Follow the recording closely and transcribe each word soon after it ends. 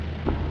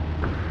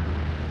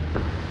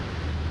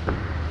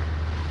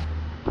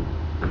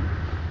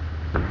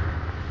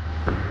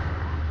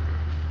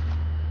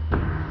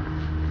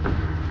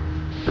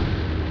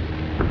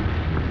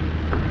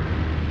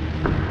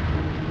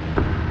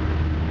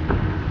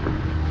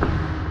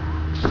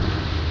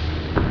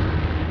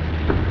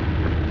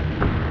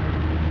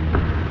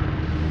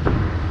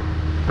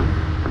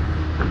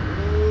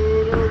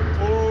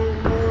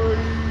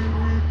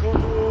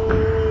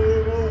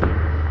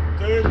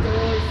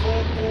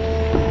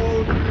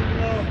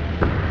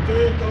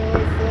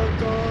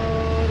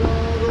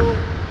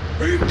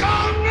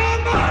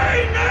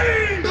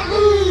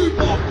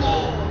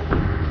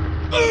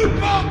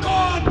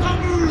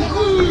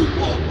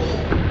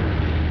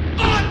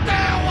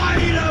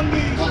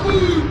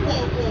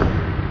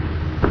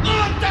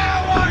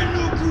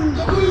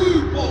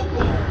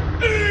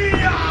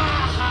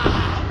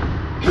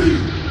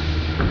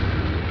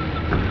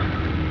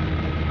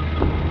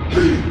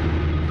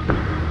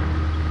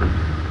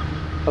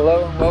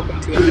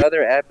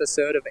another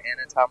episode of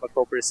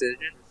Anatomical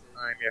Precision.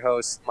 I'm your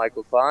host,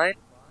 Michael Klein.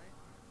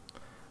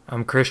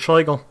 I'm Chris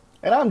Schlegel.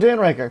 And I'm Dan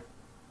Riker.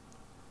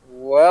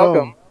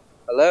 Welcome. Boom.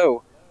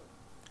 Hello.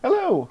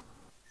 Hello.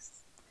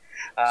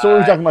 So what are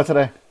we talking about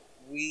today?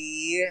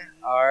 We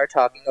are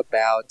talking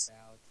about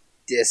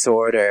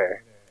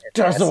disorder.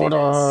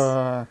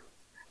 Disorder.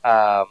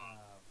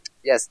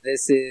 Yes,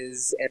 this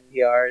is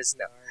NPR's.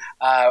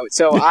 No.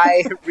 So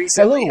I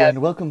recently Hello,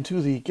 and welcome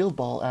to the Guild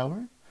Ball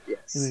Hour.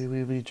 Yes. We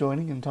will be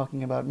joining and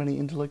talking about many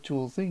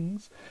intellectual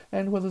things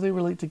and whether they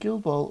relate to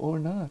Guild Ball or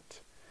not.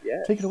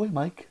 Yes. Take it away,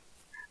 Mike.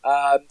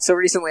 So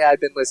recently I've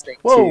been listening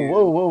Whoa, to...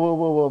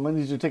 whoa. I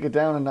need you to take it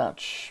down a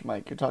notch,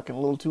 Mike. You're talking a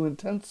little too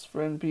intense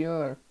for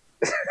NPR.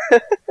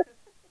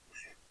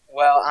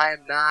 Well, I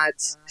am not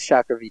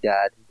Chakra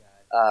Vidad,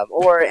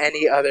 or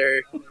any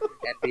other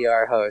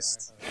NPR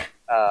host.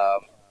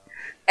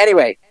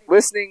 Anyway,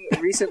 recently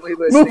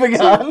listening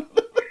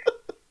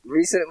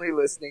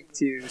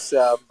to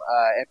some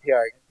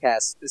NPR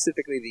casts,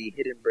 specifically the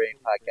Hidden Brain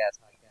podcast,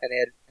 and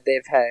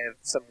they've had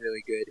some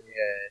really good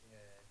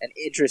and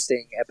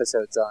interesting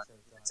episodes on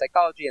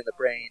psychology and the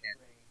brain and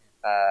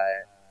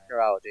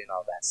neurology and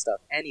all that stuff.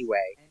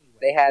 Anyway,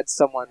 they had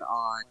someone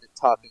on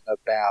talking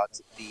about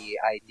the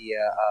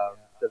idea of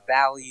the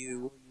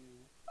value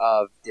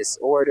of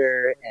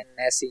disorder and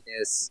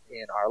messiness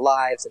in our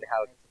lives and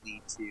how it can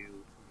lead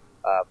to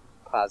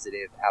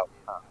positive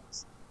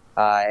outcomes.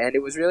 And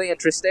it was really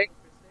interesting,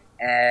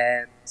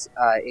 and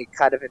it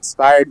kind of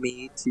inspired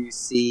me to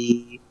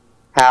see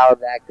how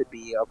that could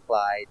be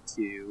applied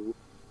to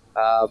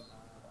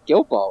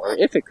Guild Ball, or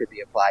if it could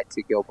be applied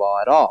to Guild Ball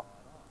at all.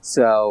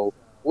 So,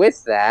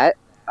 with that,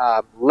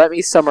 let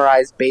me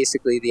summarize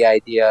basically the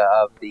idea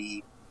of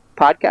the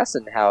podcast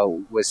and how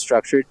it was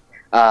structured.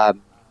 It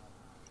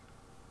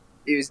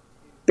was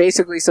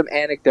basically some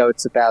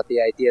anecdotes about the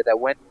idea that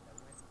when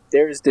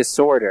there's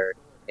disorder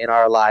in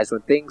our lives,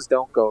 when things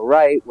don't go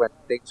right, when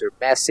things are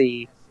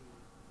messy,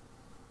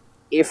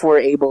 if we're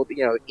able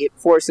to, it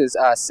forces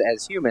us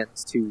as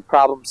humans to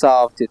problem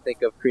solve, to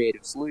think of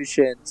creative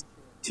solutions,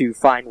 to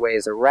find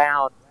ways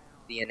around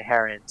the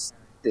inherent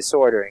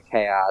disorder and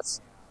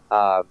chaos,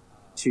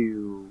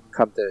 to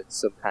come to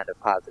some kind of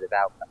positive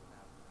outcome.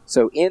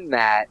 So in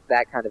that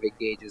kind of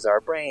engages our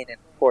brain and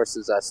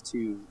forces us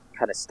to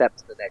kind of step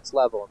to the next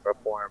level and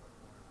perform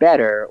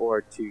better,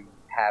 or to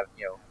have,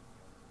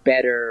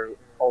 better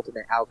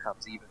ultimate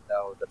outcomes, even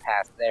though the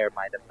path there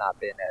might have not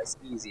been as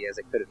easy as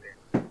it could have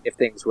been if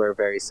things were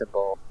very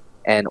simple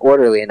and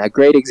orderly. And a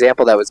great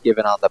example that was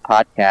given on the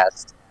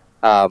podcast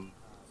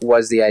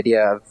was the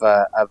idea of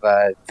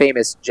a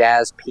famous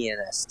jazz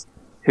pianist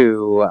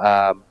who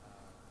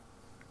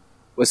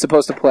was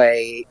supposed to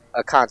play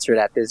a concert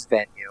at this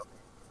venue,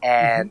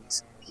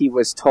 and he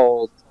was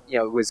told,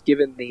 was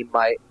given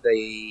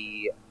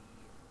the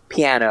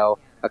piano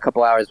a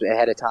couple hours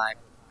ahead of time.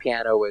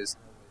 Piano was,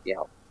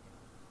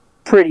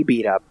 pretty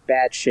beat up,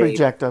 bad shape, Pretty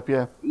jacked up,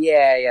 yeah.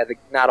 Yeah.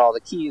 Not all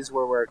the keys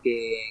were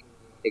working,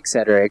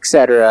 etc.,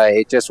 etc.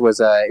 It just was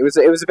it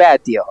was a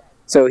bad deal.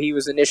 So he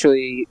was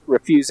initially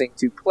refusing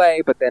to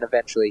play, but then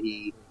eventually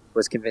he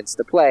was convinced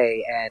to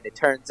play, and it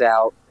turns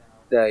out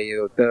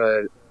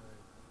the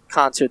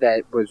concert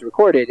that was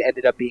recorded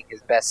ended up being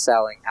his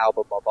best-selling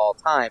album of all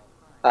time,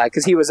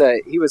 because he was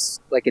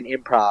like an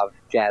improv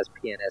jazz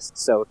pianist,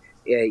 so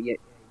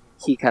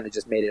he kind of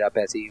just made it up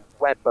as he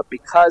went. But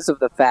because of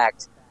the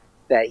fact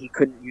that he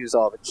couldn't use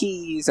all the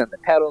keys and the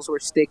pedals were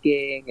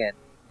sticking, and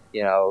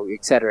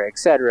et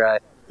cetera,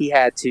 he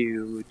had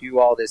to do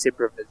all this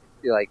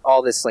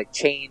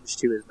change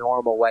to his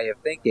normal way of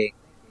thinking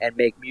and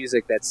make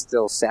music that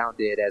still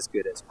sounded as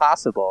good as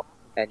possible.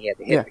 And he had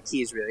to hit the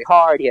keys really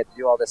hard. He had to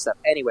do all this stuff.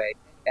 Anyway,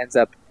 ends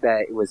up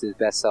that it was his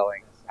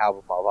best-selling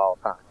album of all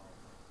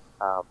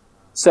time.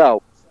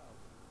 So,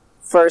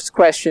 first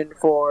question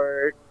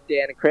for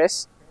Dan and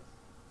Chris: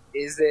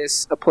 is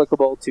this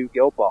applicable to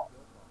Guild Ball?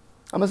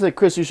 I'm going to say,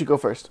 Chris, you should go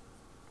first.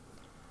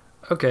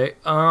 Okay,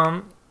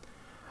 I'm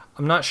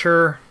not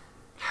sure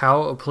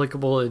how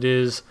applicable it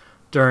is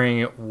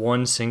during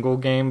one single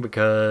game,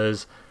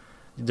 because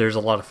there's a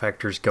lot of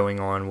factors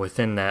going on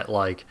within that.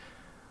 Like,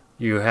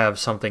 you have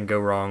something go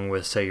wrong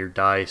with, say, your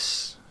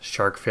dice.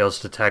 Shark fails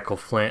to tackle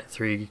Flint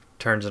 3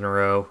 turns in a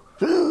row,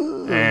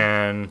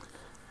 and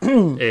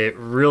it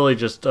really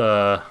just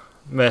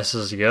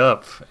messes you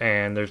up,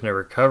 and there's no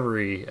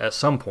recovery at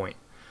some point.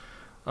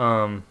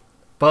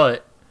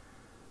 But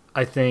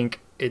I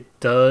think it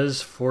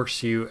does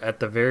force you, at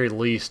the very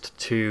least,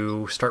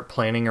 to start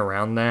planning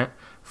around that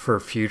for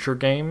future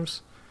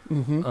games.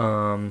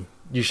 You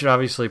should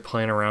obviously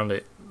plan around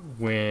it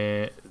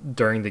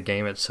during the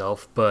game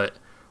itself, but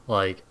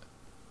I'm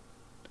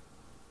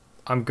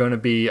going to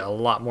be a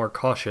lot more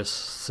cautious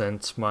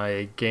since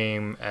my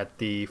game at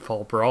the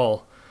Fall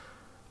Brawl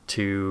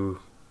to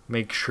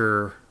make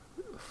sure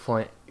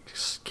Flint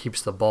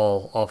keeps the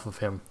ball off of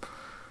him.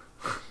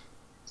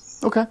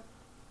 Okay.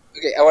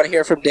 Okay, I want to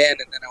hear from Dan,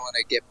 and then I want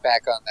to get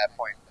back on that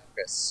point,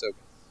 Chris. So,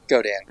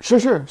 go, Dan.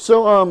 Sure.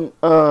 So,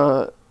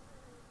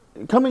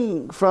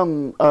 coming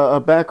from a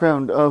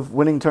background of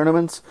winning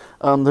tournaments,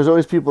 there's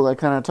always people that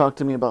kind of talk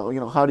to me about,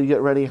 how do you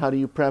get ready, how do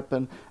you prep,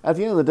 and at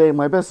the end of the day,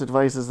 my best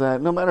advice is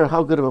that no matter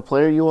how good of a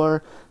player you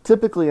are,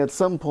 typically at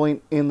some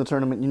point in the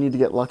tournament you need to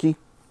get lucky.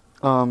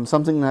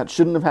 Something that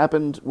shouldn't have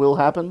happened will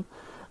happen,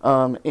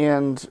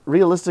 and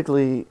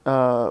realistically,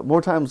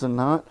 more times than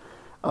not,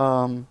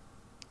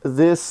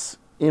 this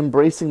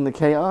embracing the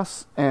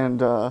chaos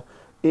and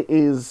it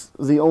is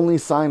the only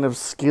sign of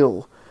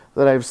skill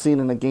that I've seen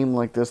in a game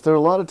like this. There are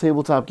a lot of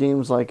tabletop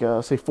games like,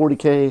 say,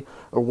 40K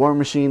or War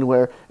Machine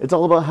where it's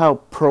all about how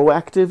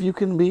proactive you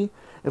can be.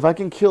 If I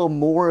can kill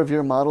more of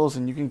your models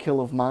than you can kill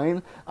of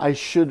mine,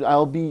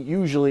 I'll be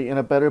usually in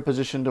a better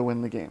position to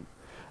win the game.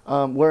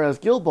 Whereas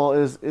Guild Ball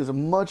is a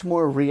much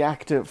more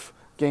reactive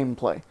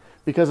gameplay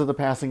because of the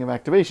passing of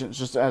activations,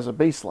 just as a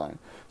baseline.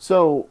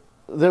 So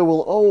there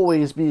will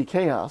always be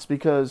chaos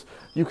because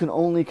you can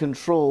only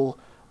control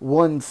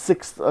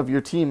 1/6 of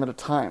your team at a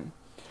time.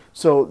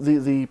 So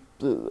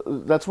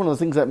that's one of the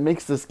things that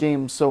makes this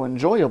game so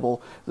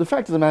enjoyable. The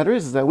fact of the matter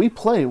is that we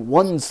play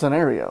one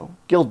scenario,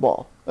 Guild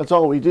Ball. That's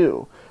all we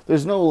do.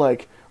 There's no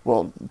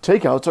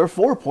takeouts are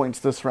 4 points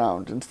this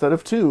round instead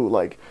of 2.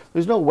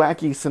 There's no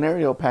wacky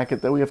scenario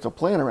packet that we have to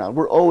plan around.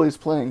 We're always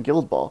playing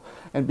Guild Ball.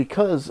 And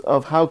because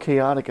of how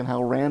chaotic and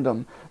how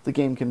random the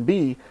game can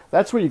be,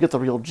 that's where you get the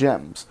real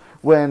gems.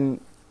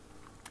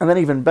 And then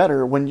even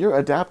better, when your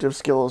adaptive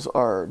skills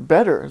are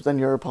better than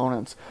your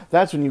opponent's,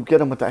 that's when you get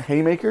them with that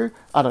haymaker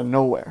out of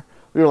nowhere.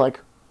 You're like,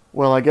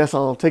 well, I guess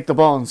I'll take the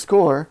ball and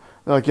score.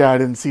 They're like, yeah, I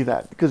didn't see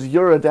that. Because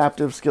your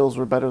adaptive skills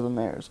were better than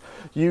theirs.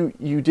 You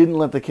didn't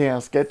let the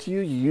chaos get to you.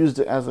 You used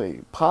it as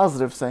a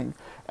positive thing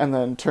and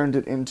then turned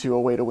it into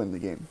a way to win the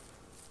game.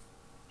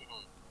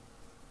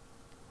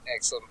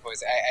 Excellent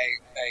points.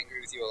 I agree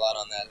with you a lot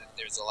on that.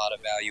 There's a lot of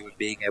value in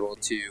being able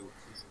to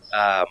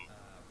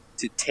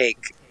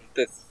take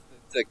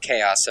the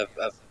chaos of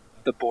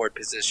the board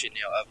position,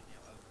 of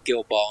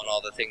Guild Ball and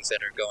all the things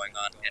that are going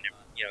on, and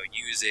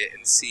use it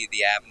and see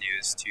the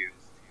avenues to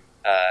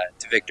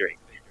victory.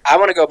 I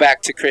want to go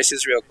back to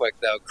Chris's real quick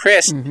though.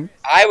 Chris,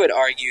 I would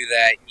argue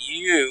that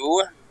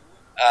you,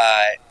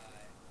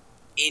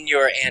 in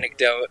your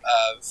anecdote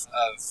of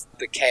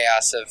the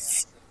chaos of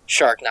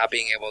Shark not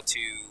being able to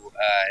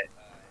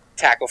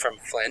tackle from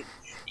Flint,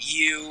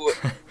 you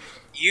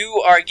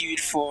argued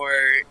for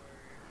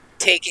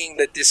taking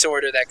the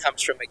disorder that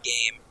comes from a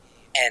game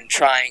and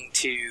trying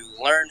to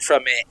learn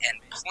from it and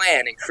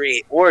plan and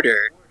create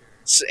order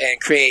and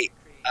create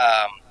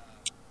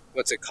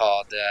what's it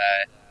called?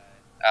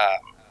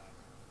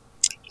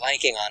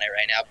 Blanking on it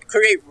right now.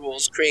 Create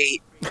rules.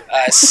 Create.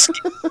 That's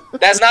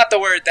not the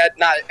word.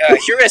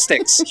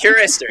 Heuristics.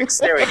 Heuristics.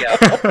 There we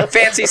go.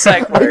 Fancy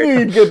psych word. I knew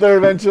you'd get there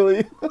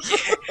eventually.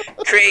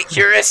 Create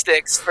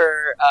heuristics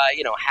for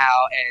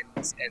how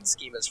and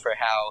schemas for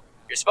how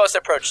you're supposed to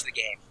approach the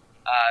game.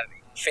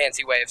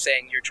 Fancy way of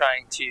saying you're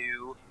trying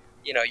to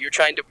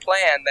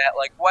plan that,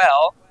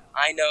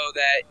 I know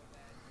that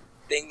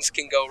things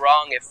can go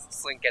wrong if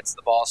Flint gets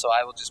the ball, so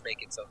I will just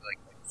make it so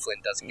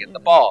Flint doesn't get the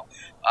ball.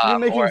 You're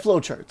making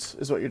flowcharts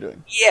is what you're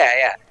doing.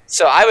 Yeah.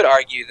 So I would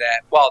argue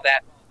that while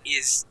that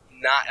is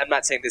not, I'm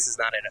not saying this is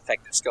not an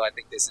effective skill. I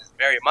think this is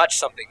very much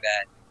something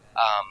that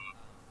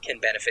can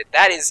benefit.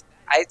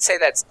 I'd say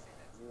that's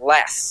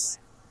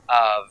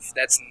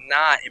that's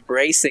not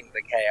embracing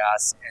the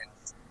chaos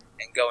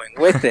and going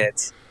with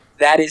it.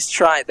 That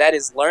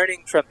is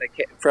learning from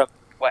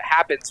what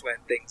happens when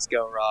things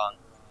go wrong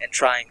and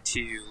trying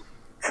to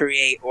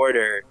create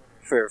order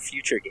for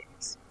future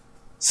games.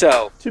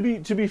 So to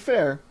be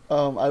fair,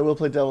 I will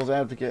play devil's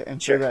advocate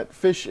and say that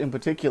fish in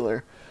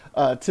particular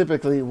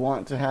typically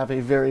want to have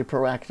a very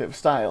proactive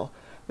style.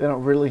 They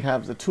don't really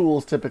have the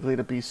tools typically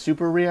to be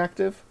super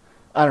reactive.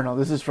 I don't know.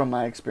 This is from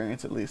my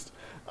experience, at least.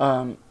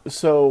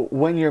 So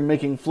when you're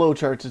making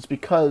flowcharts, it's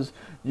because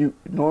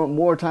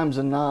more times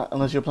than not,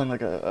 unless you're playing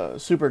like a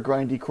super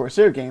grindy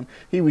Corsair game,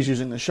 he was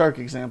using the Shark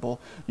example,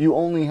 you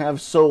only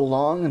have so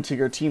long until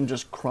your team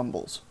just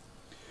crumbles.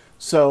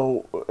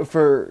 So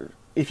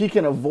if he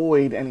can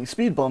avoid any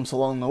speed bumps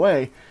along the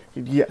way,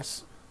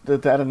 yes,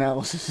 that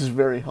analysis is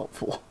very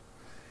helpful.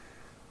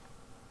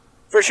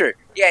 For sure.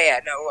 Yeah.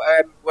 No,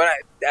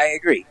 I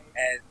agree,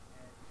 and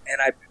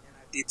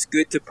it's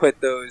good to put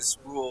those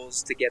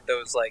rules to get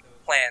those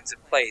plans in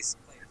place.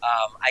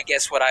 I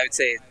guess what I would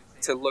say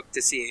to look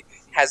to see,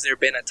 has there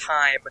been a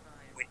time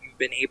when you've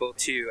been able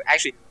to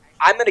actually?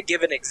 I'm going to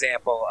give an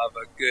example of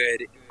a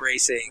good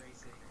embracing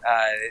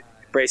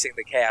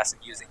the chaos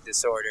and using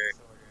disorder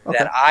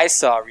that I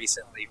saw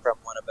recently from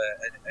one of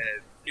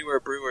a newer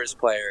Brewers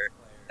player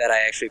that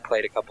I actually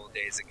played a couple of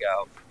days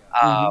ago.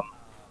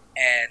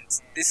 And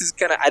this is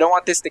I don't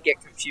want this to get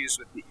confused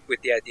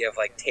with the idea of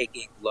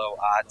taking low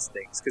odds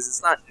things, because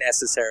it's not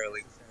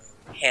necessarily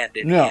hand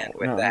in hand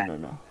with that.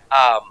 No.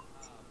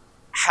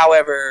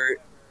 However,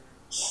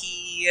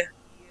 he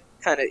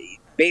kind of,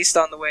 based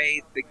on the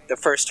way the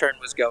first turn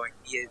was going,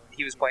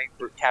 he was playing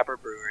Tapper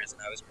Brewers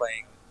and I was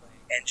playing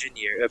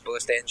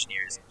Ballista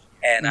Engineers,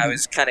 and I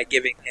was kind of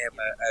giving him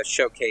a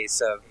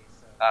showcase of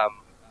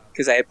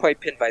because I had played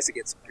Pin Vice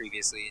against him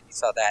previously, and he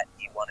saw that,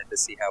 and he wanted to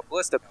see how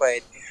Ballista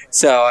played.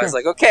 So I was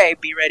like, okay,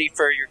 be ready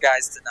for your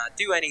guys to not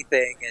do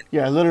anything. And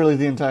Yeah, literally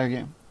the entire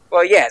game.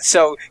 well, yeah,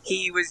 so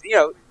he was,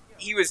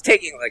 he was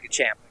taking it like a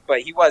champ,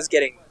 but he was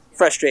getting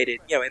frustrated,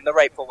 in the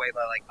rightful way,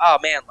 like, oh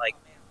man, like,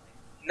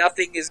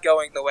 nothing is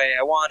going the way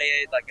I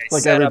wanted.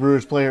 Like every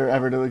Brewers player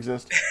ever to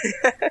exist.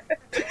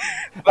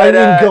 But,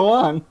 go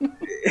on.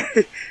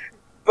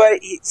 But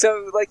he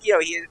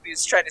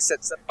was trying to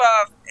set stuff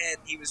up, and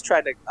he was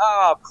trying to,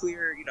 I'll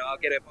clear, I'll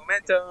get a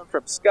momentum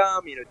from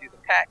Scum, do the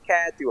Pat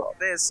Cat, do all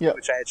this,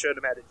 which I had showed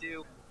him how to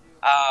do.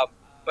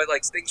 But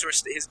like things were,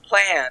 his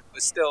plan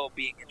was still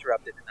being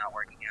interrupted and not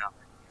working out.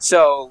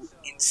 So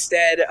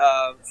instead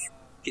of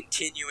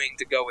continuing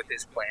to go with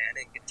his plan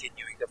and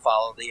continuing to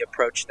follow the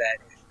approach that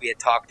we had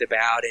talked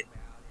about, and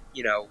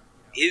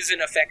is an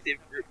effective,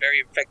 very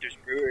effective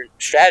brewer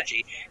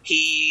strategy,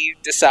 he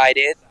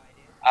decided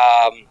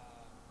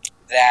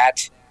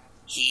that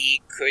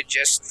he could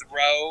just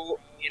throw.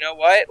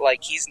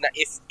 Like he's not,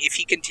 if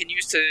he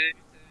continues to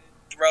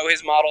throw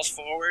his models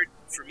forward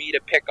for me to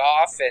pick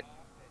off and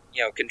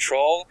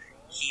control,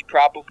 he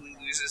probably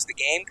loses the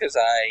game because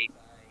I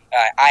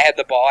had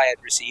the ball, I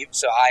had received,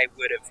 so I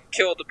would have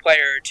killed a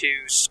player or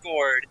two,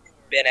 scored,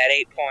 been at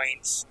 8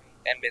 points,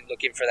 and been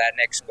looking for that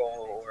next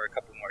goal or a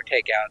couple more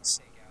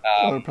takeouts.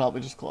 Or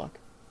probably just clock.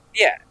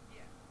 Yeah.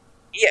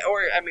 Yeah,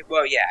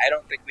 I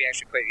don't think we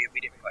actually played. We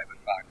didn't play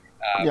with clock.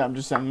 Yeah, I'm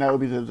just saying that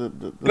would be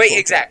the wait,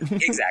 exactly.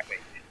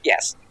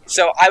 Yes.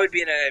 So I would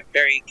be in a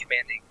very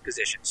commanding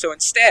position. So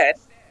instead,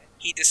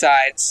 he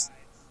decides,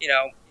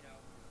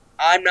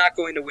 I'm not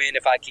going to win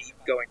if I keep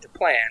going to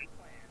plan.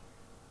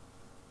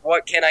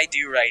 What can I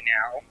do right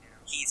now?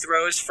 He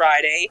throws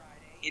Friday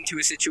into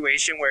a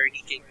situation where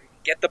he can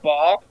get the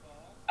ball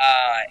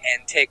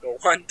and take a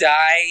one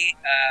die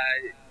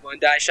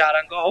shot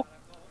on goal.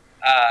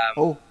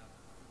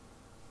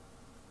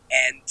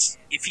 And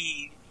if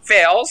he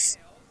fails,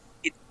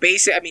 it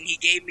basically, he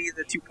gave me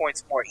the 2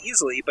 points more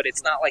easily, but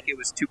it's not like it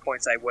was 2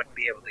 points I wouldn't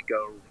be able to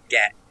go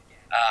get.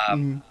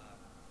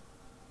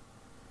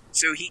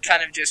 So he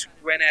kind of just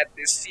went at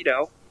this,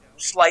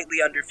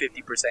 slightly under 50%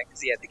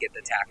 because he had to get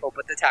the tackle,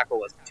 but the tackle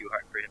wasn't too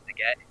hard for him to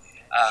get.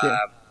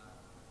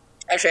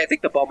 Actually, I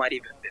think the ball might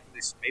even have been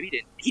loose. Maybe he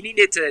didn't. He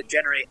needed to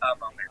generate a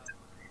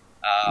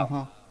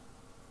momentum.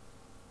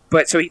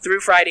 But so he threw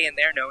Friday in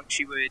there knowing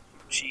she would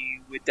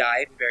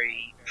die,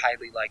 very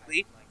highly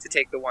likely, to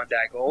take the one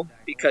die goal,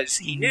 because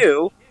he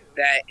knew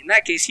that in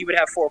that case he would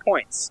have 4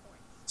 points.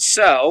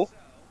 So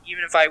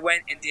even if I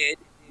went and did,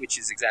 which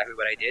is exactly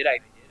what I did, I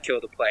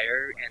killed a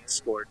player and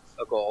scored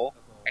a goal.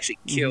 Actually,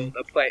 killed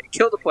a player,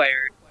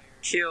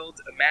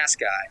 killed a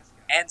mascot,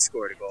 and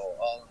scored a goal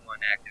all in one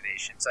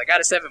activation. So I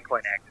got a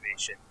 7-point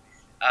activation.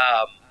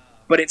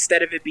 But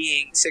instead of it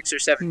being 6 or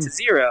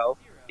 7-0,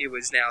 it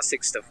was now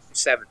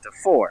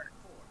 7-4.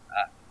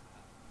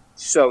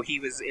 So he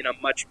was in a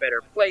much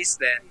better place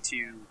then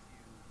to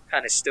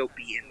kind of still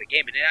be in the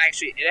game. And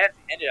it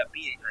ended up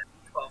being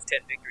a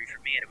 12-10 victory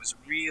for me, and it was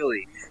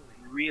really,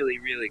 really,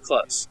 really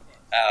close.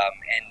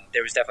 And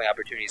there was definitely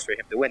opportunities for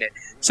him to win it.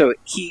 So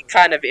he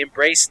kind of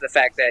embraced the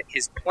fact that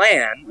his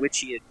plan, which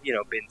he had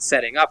been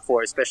setting up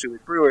for, especially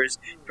with Brewers,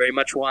 very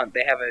much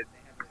they have a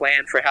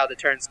plan for how the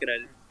turn's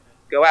going to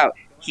go out.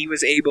 He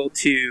was able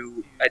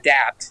to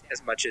adapt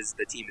as much as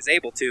the team is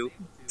able to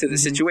the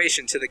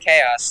situation, to the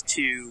chaos,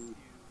 to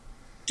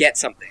get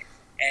something.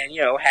 And,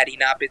 had he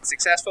not been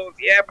successful,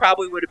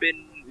 probably would have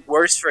been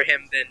worse for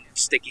him than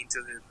sticking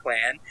to the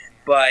plan.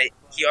 But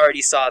he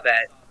already saw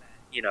that,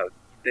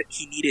 that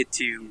he needed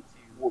to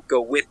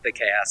go with the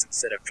chaos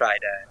instead of try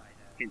to,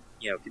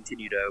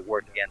 continue to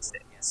work against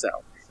it.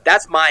 So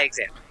that's my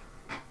example.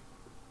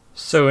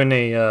 So in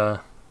a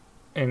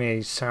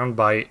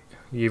soundbite,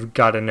 you've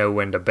got to know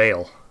when to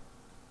bail.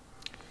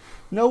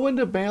 Know when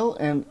to bail,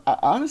 and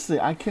honestly,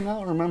 I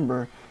cannot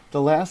remember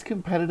the last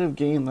competitive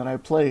game that I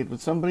played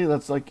with somebody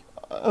that's like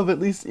of at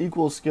least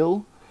equal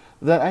skill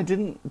that I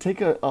didn't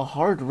take a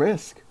hard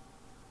risk.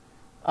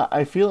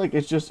 I feel like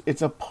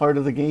it's a part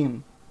of the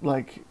game.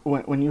 Like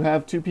when you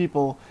have two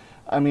people,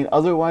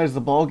 otherwise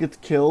the ball gets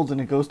killed and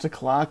it goes to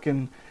clock,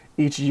 and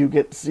each of you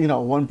gets,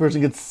 one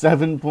person gets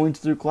 7 points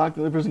through clock,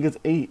 the other person gets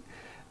 8.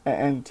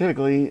 And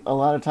typically, a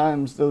lot of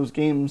times, those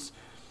games,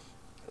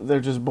 they're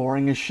just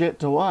boring as shit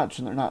to watch,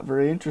 and they're not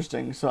very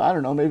interesting. So, I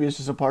don't know, maybe it's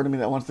just a part of me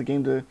that wants the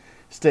game to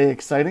stay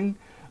exciting.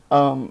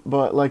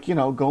 But,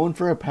 going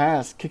for a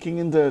pass, kicking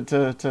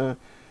into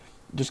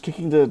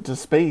kicking to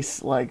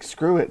space,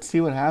 screw it,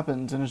 see what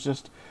happens. And it's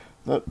just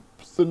the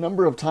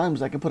number of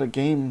times I can put a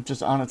game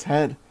just on its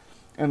head.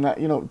 And that,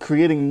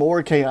 creating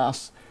more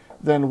chaos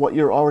than what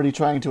you're already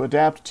trying to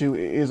adapt to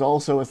is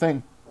also a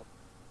thing.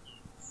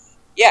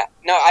 Yeah,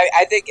 no,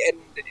 I think, and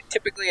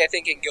typically I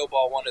think in Guild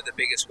Ball, one of the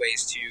biggest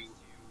ways to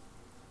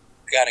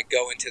kind of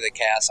go into the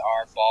chaos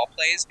are ball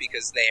plays,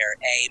 because they are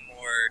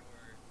more,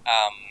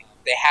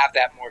 they have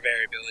that more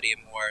variability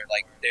and more,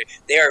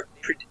 they are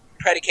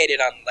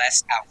predicated on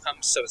less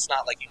outcomes, so it's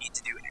not like you need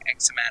to do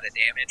X amount of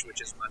damage,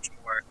 which is much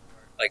more,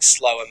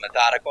 slow and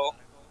methodical.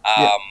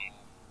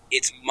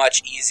 it's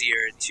much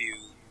easier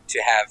to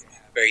have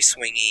very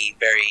swingy,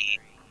 very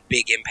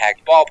big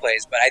impact ball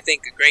plays. But I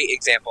think a great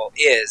example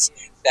is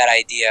that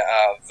idea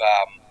of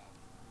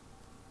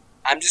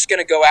I'm just going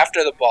to go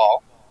after the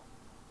ball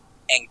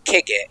and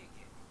kick it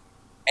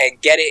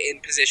and get it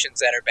in positions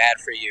that are bad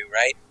for you,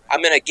 right?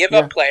 I'm going to give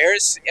up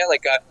players. I'm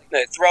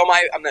going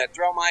to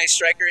throw my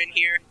striker in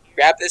here,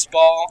 grab this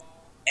ball,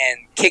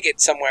 and kick it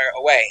somewhere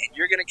away. And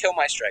you're going to kill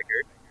my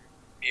striker.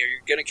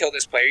 You're going to kill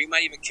this player. You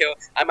might even kill.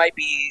 I might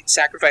be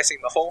sacrificing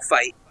the whole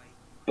fight,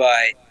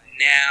 but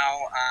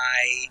now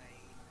I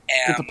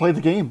am Get to play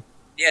the game.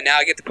 Yeah, now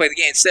I get to play the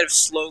game instead of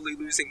slowly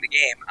losing the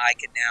game. I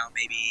can now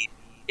maybe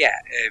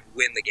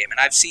win the game. And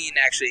I've seen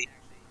actually,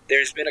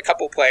 there's been a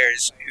couple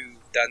players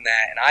who've done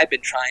that, and I've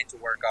been trying to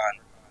work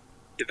on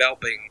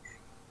developing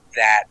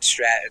that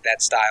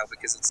style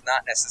because it's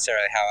not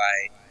necessarily how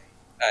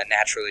I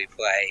naturally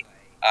play.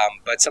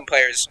 But some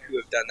players who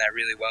have done that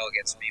really well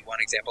against me. One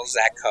example is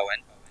Zach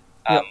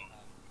Cohen.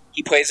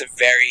 He plays a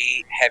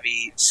very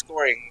heavy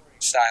scoring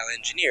style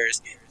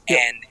engineers,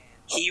 and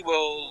he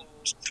will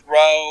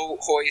throw,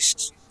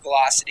 hoist,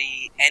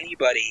 velocity,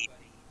 anybody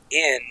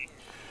in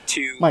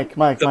to Mike,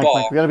 the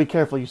ball. we gotta be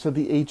careful. You said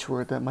the H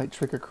word that might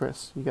trigger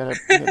Chris.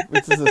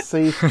 This is a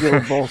safe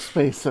guild ball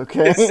space,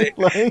 okay?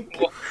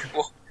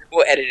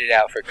 We'll edit it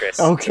out for Chris.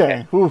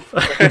 Okay. Oof.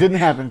 It didn't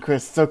happen,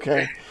 Chris. It's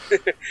okay.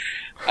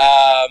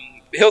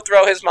 He'll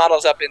throw his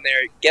models up in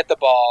there, get the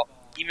ball,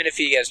 even if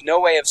he has no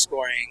way of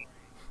scoring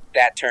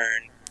that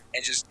turn,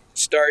 and just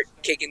start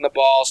kicking the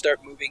ball,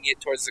 start moving it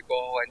towards the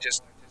goal, and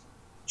just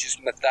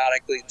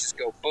methodically just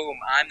go boom.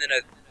 I'm going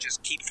to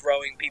just keep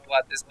throwing people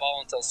at this ball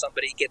until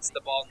somebody gets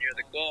the ball near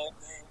the goal,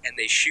 and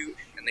they shoot,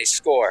 and they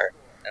score.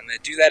 I'm going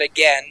to do that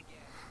again.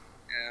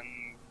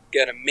 I'm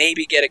going to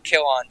maybe get a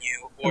kill on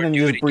you, or and then do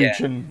you it just breach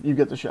again. and you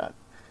get the shot.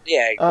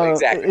 Yeah,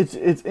 exactly.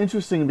 It's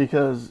interesting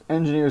because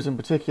engineers in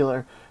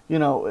particular,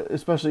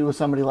 especially with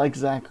somebody like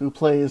Zach who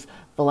plays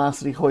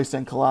Velocity, Hoist,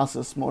 and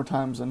Colossus more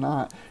times than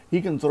not,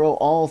 he can throw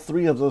all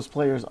three of those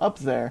players up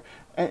there,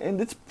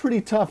 and it's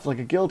pretty tough. Like,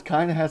 a guild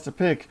kind of has to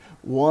pick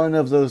one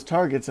of those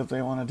targets if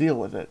they want to deal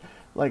with it.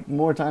 Like,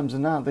 more times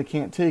than not, they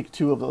can't take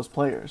two of those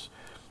players.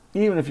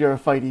 Even if you're a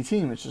fighty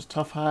team, it's just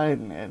tough hide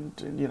and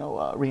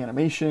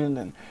reanimation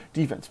and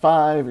defense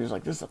 5. You're just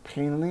like, this is a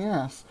pain in the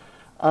ass.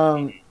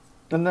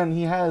 And then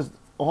he has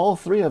all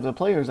three of the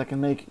players that can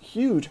make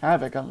huge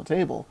havoc on the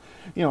table.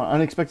 An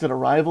unexpected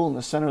arrival in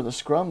the center of the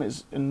scrum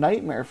is a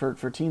nightmare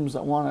for teams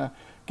that want to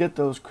get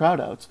those crowd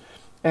outs.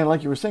 And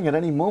like you were saying, at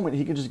any moment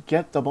he can just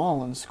get the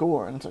ball and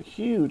score, and it's a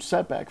huge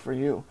setback for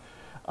you.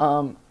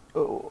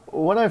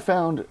 What I've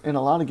found in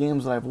a lot of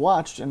games that I've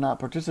watched and not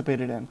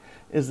participated in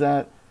is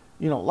that,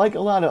 like a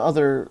lot of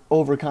other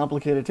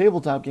overcomplicated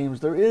tabletop games,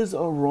 there is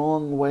a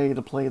wrong way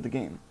to play the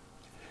game.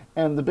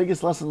 And the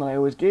biggest lesson that I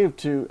always gave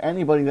to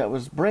anybody that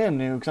was brand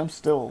new, because I'm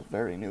still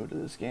very new to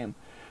this game,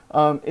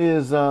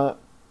 is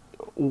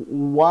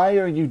why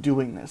are you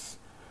doing this?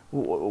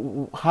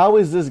 How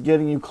is this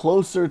getting you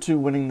closer to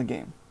winning the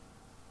game?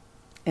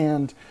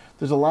 And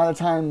there's a lot of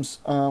times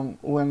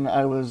when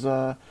I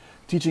was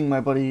teaching my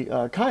buddy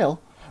Kyle,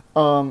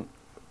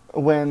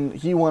 when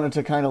he wanted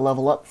to kind of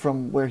level up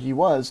from where he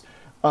was,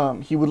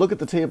 he would look at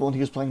the table, and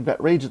he was playing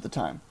Vet Rage at the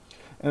time.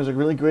 And it was a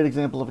really great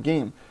example of a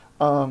game.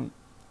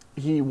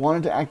 He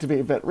wanted to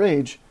activate Vet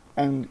Rage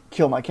and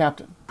kill my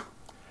captain.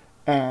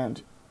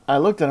 And I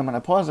looked at him and I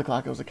paused the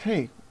clock. I was like,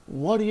 hey,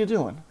 what are you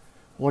doing?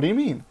 What do you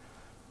mean?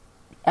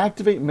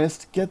 Activate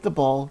Mist, get the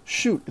ball,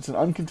 shoot. It's an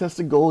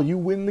uncontested goal. You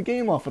win the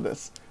game off of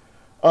this.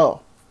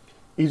 Oh.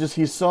 He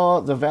saw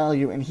the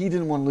value, and he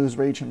didn't want to lose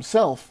Rage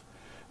himself.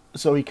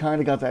 So he kind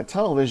of got that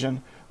tunnel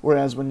vision.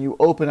 Whereas when you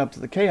open up to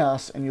the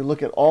chaos and you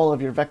look at all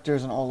of your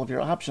vectors and all of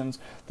your options,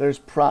 there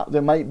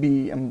might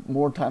be, and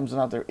more times than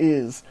not there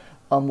is,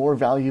 a more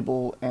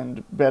valuable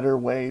and better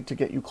way to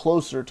get you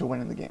closer to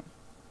winning the game.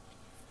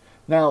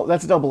 Now,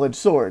 that's a double-edged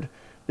sword,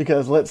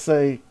 because let's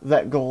say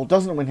that goal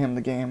doesn't win him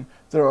the game.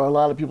 There are a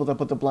lot of people that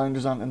put the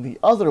blinders on in the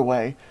other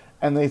way,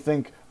 and they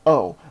think,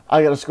 oh,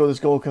 I got to score this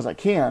goal because I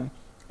can,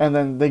 and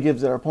then they give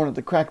their opponent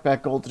the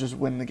crackback goal to just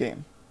win the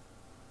game.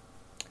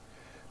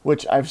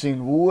 Which I've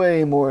seen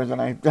way more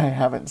than I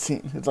haven't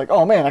seen. It's like,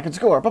 oh man, I can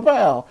score,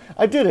 pow,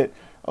 I did it.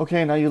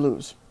 Okay, now you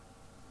lose.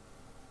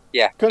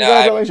 Yeah.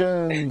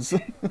 Congratulations.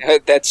 No,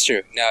 that's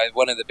true. No,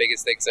 one of the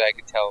biggest things that I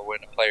can tell when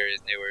a player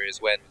is newer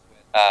is when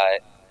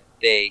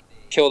they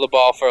kill the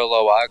ball for a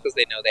low while because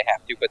they know they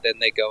have to, but then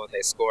they go and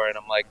they score, and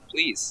I'm like,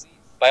 please,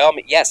 by all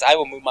means, yes, I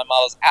will move my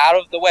models out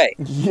of the way.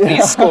 Yeah.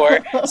 Please score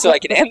so I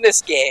can end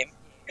this game.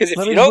 Because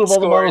if you don't score,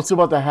 all the models to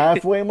about the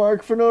halfway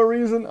mark for no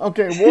reason.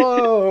 Okay,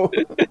 whoa.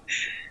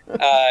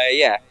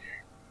 Yeah.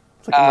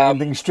 It's like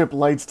landing strip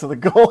lights to the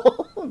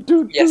goal.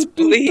 Yes,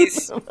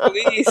 please.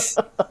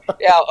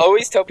 Yeah, I'll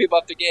always tell people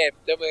after game.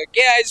 They'll be like,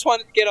 yeah, I just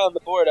wanted to get on the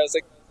board. I was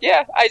like,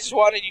 yeah, I just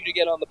wanted you to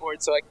get on the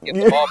board so I can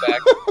get the ball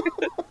back.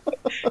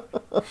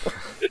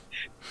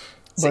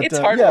 It's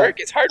hard work.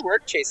 It's hard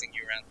work chasing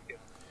you around the field.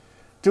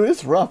 Dude,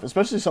 it's rough,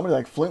 especially somebody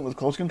like Flint with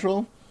close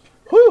control.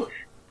 Whew.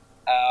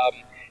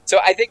 So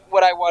I think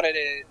what I wanted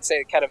to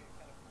say, kind of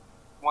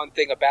one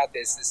thing about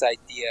this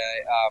idea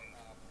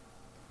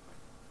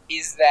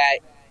is that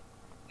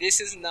this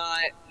is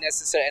not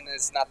necessary, and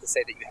it's not to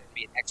say that you have to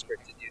be an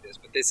expert to do this,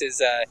 but this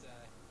is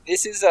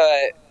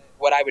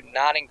what I would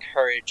not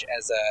encourage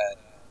as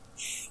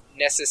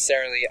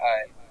necessarily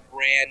a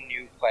brand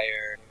new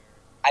player.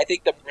 I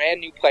think the brand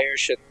new player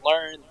should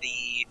learn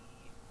the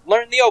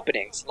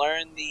openings,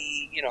 learn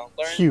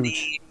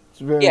huge. It's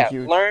very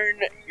huge.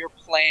 Learn your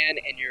plan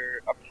and your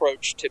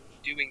approach to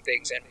doing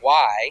things and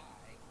why,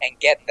 and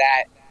get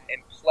that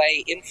and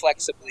play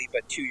inflexibly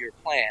but to your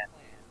plan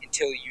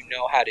until you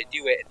know how to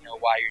do it and know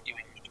why you're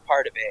doing each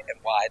part of it and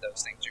why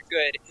those things are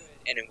good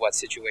and in what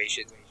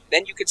situations.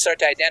 Then you can start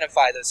to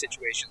identify those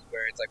situations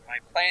where it's like, my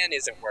plan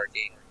isn't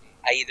working.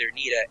 I either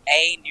need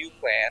a new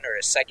plan or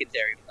a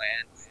secondary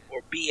plan,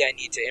 or B, I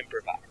need to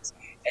improvise.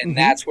 And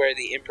that's where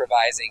the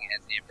improvising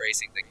and the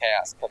embracing the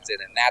chaos comes in.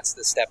 And that's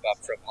the step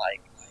up from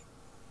like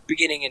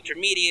beginning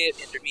intermediate.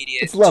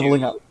 It's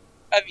leveling up.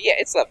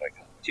 It's leveling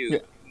up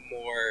to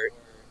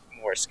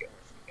more skill.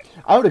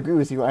 I would agree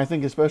with you. I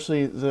think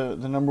especially the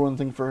number one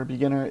thing for a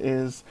beginner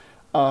is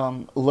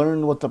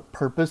learn what the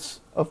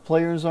purpose of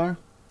players are.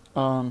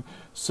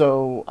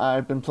 So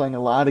I've been playing a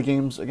lot of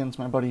games against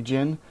my buddy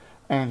Jin,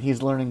 and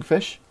he's learning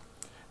fish.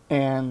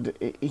 And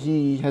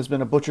he has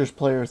been a butcher's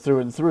player through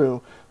and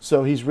through,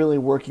 so he's really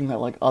working that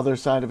like other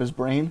side of his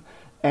brain.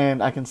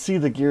 And I can see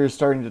the gears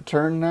starting to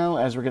turn now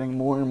as we're getting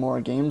more and more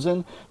games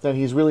in, that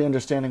he's really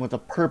understanding what the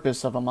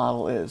purpose of a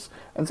model is.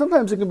 And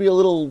sometimes it can be a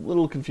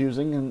little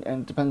confusing,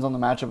 and depends on the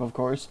matchup, of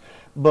course.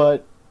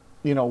 But,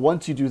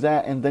 once you do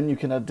that, and then you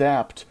can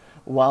adapt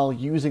while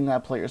using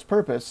that player's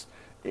purpose,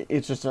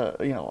 it's just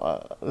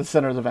the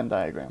center of the Venn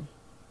diagram.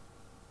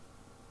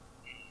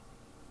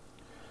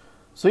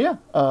 So yeah,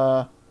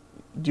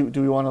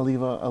 do we want to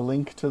leave a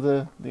link to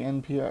the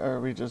NPR, or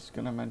are we just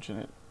going to mention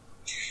it?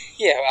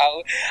 Yeah,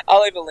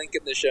 I'll leave a link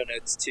in the show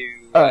notes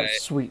to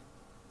sweet,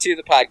 to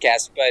the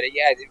podcast. But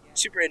yeah,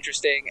 super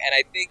interesting, and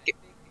I think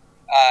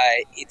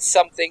it's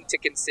something to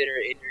consider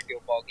in your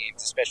Guild Ball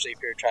games, especially if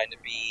you're trying to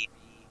be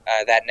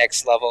that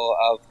next level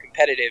of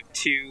competitive,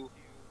 to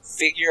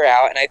figure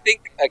out. And I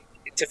think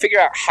to figure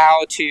out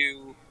how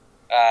to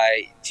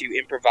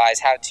improvise,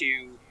 how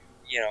to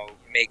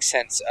make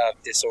sense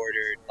of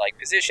disordered like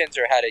positions,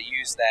 or how to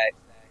use that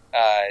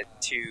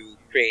to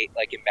create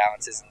like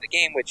imbalances in the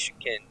game, which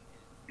can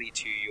lead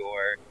to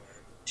your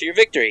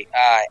victory.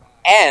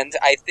 And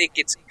I think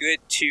it's good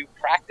to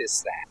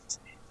practice that,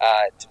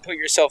 to put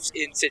yourself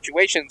in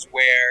situations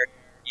where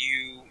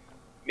you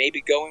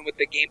maybe go in with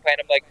the game plan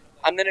of like,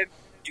 I'm going to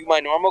do my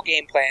normal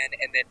game plan,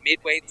 and then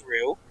midway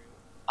through,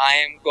 I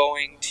am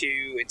going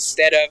to,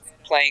 instead of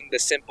playing the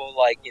simple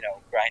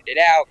grind it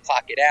out,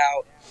 clock it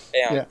out,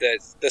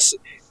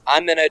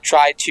 I'm going to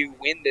try to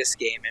win this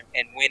game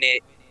and win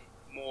it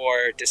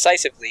more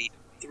decisively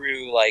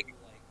through like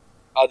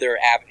other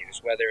avenues,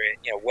 whether it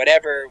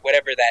whatever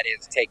that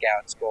is,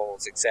 takeouts,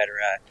 goals, etc.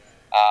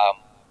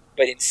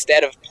 But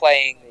instead of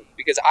playing,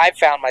 because I've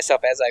found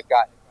myself as I've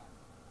got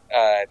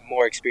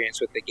more experience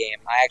with the game,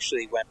 I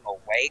actually went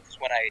away, because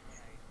when I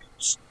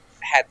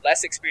had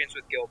less experience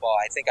with Guild Ball,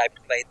 I think I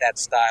played that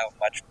style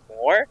much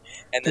more,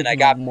 and then I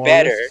got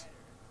better. Risks?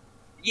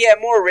 Yeah,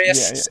 more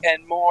risks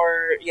and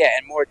more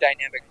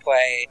dynamic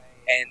play,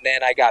 and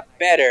then I got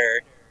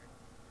better,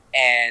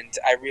 and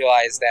I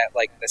realized that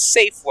like the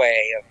safe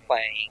way of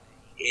playing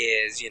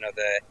is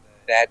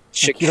that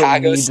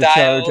Chicago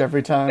style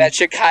every time. That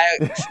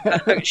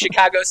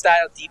Chicago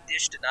style deep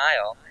dish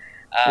denial,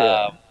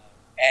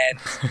 and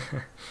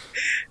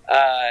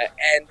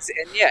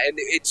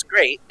it's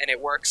great and it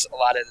works a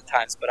lot of the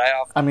times. But I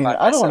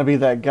don't want to be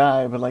that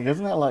guy, but like,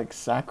 isn't that like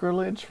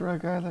sacrilege for a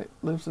guy that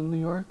lives in New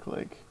York?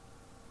 Like,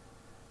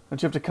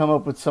 don't you have to come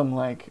up with some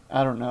like,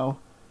 I don't know?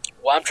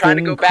 Well, I'm trying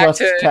to go back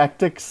to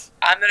tactics.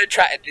 I'm gonna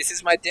try. This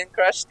is my Din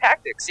Crush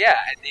tactics. Yeah,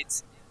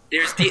 this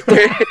is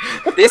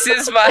this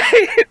is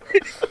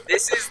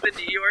the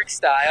New York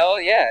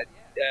style. Yeah,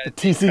 the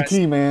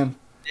TCT man.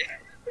 Yeah.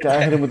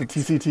 Gotta hit him with the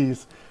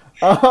TCTs.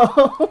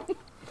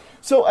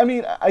 So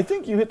I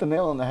think you hit the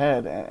nail on the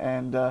head,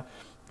 and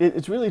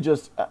it's really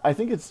just, I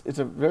think it's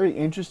a very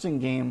interesting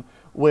game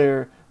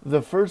where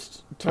the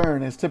first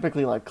turn is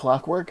typically like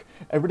clockwork.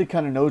 Everybody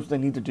kind of knows what they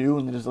need to do,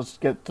 and they just let's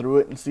get through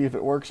it and see if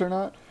it works or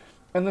not.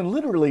 And then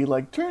literally,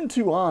 like, turn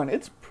 2 on,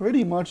 it's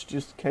pretty much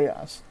just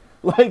chaos.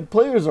 Like,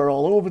 players are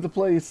all over the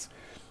place.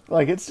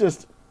 Like, it's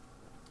just...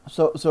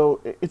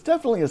 So it's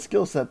definitely a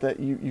skill set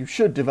that you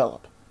should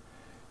develop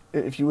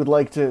if you would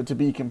like to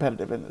be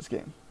competitive in this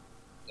game.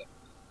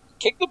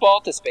 Kick the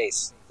ball to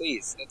space,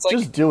 please. It's like,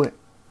 just do it.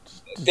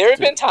 There have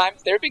been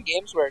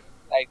games where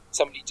like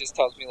somebody just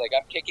tells me like,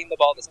 I'm kicking the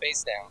ball to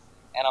space now,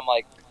 and I'm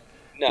like,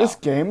 no. This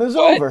game is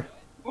over.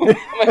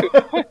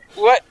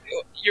 What?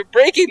 You're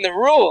breaking the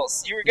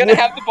rules. You were going to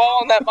have the ball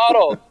on that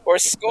model, or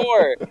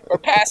score, or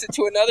pass it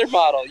to another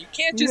model. You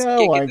can't just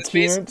kick it to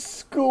space. I can't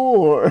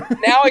score.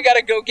 Now I got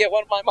to go get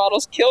one of my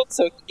models killed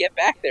so I can get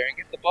back there and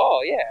get the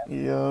ball.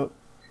 Yeah.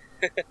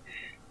 Yep.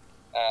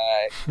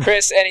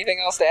 Chris, anything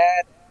else to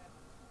add?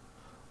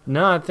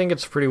 No, I think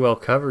it's pretty well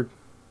covered.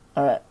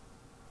 All right.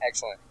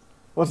 Excellent.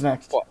 What's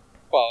next?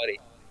 Quality.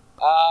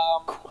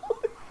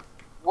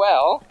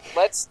 Well,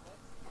 let's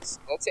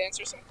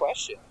answer some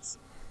questions.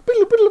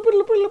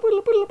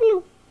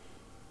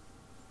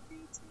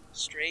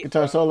 Straight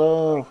Guitar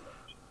solo.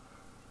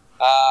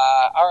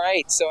 All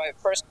right. So,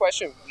 first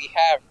question we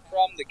have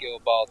from the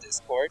Guild Ball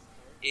Discord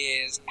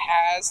is: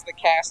 has the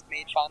cast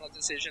made final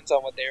decisions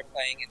on what they are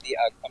playing in the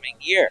upcoming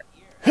year?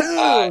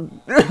 I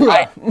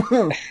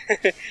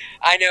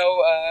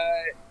know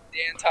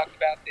Dan talked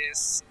about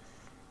this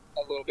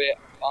a little bit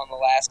on the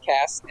last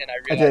cast, and I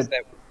realized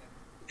that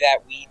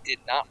we did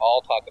not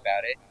all talk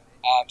about it.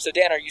 So,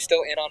 Dan, are you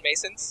still in on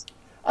Masons?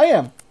 I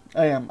am.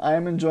 I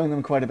am enjoying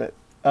them quite a bit.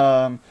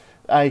 I'm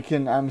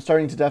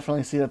starting to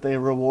definitely see that they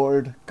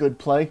reward good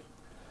play.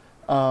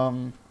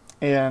 God,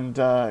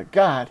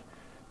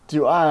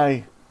 do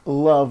I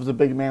love the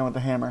big man with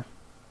the hammer.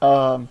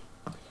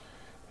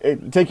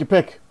 Take your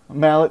pick.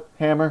 Mallet,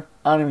 hammer,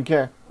 I don't even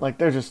care. Like,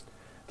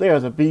 they are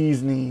the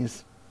bee's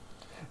knees.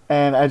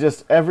 And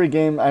every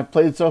game I've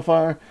played so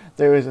far,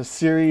 there is a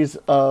series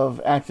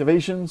of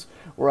activations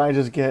where I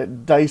just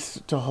get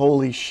diced to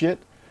holy shit.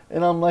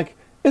 And I'm like,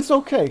 it's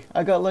okay.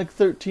 I got like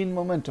 13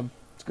 momentum.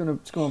 It's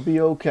gonna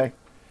be okay.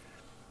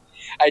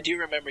 I do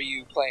remember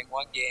you playing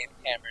one game,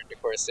 Hammer into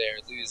Corsair,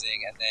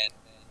 losing, and then,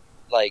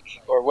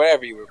 or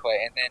whatever you were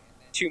playing, and then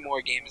 2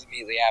 more games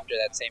immediately after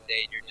that same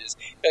day, and you're just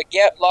like,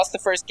 yep, lost the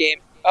first game,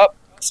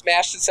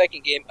 smashed the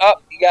second game,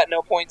 you got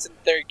no points in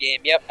the third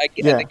game, yep, I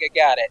think I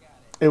got it.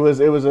 It was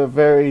a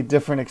very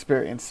different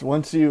experience.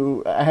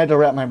 I had to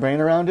wrap my brain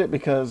around it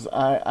because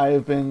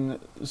I've been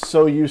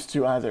so used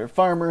to either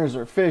farmers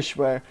or fish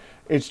where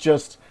it's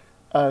just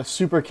a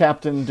super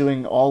captain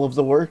doing all of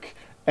the work.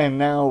 And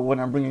now when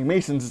I'm bringing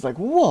Masons, it's like,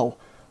 whoa,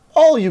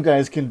 all you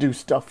guys can do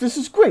stuff. This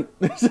is great.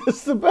 This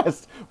is the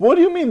best. What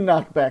do you mean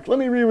knockback? Let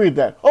me reread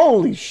that.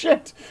 Holy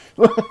shit.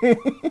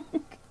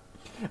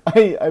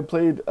 I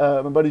played,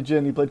 my buddy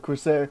Jin, he played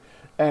Corsair,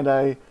 and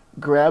I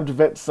grabbed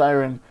Vet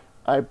Siren.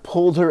 I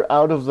pulled her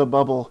out of the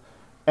bubble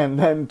and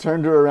then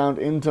turned her around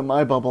into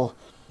my bubble,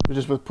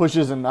 just with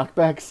pushes and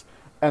knockbacks,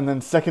 and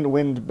then second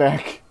wind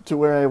back to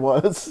where I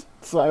was,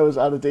 so I was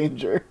out of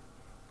danger.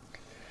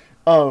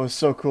 Oh, it was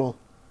so cool.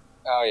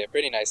 Oh yeah,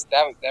 pretty nice.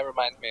 That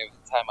reminds me of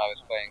the time I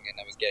was playing and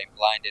I was getting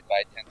blinded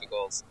by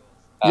tentacles.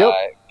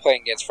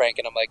 Playing against Frank,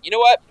 and I'm like, you know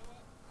what?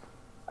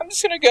 I'm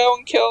just gonna go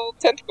and kill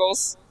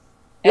tentacles,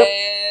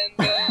 and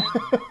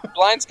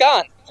blind's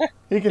gone.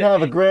 He can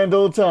have a grand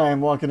old time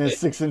walking his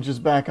 6 inches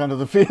back onto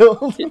the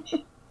field.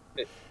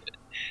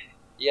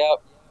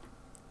 Yep.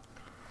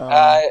 All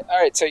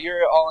right, so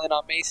you're all in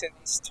on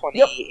Masons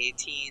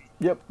 2018.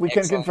 Yep, we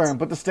can confirm.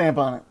 Put the stamp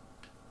on it.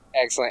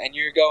 Excellent. And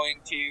you're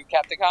going to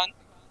Capticon?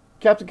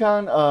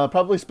 Capticon,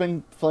 probably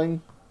Spin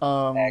Fling.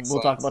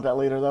 We'll talk about that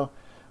later, though.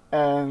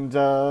 And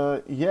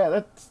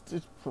that's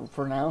it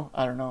for now.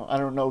 I don't know. I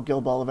don't know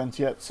Guild Ball events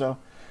yet, so.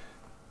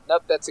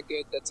 Nope, that's a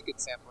good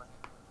sampler.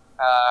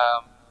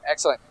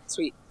 Excellent,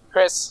 sweet,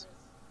 Chris.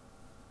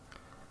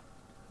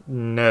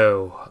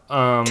 No.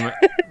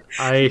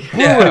 Brewers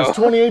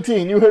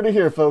 2018. You heard it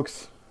here,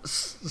 folks.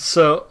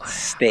 So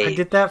I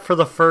did that for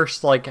the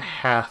first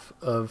half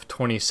of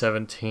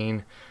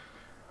 2017,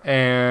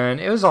 and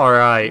it was all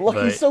right.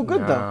 Lucky's so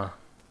good though.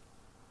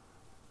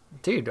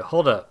 Dude,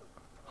 hold up.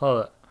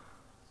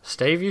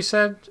 Stave, you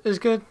said is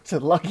good? I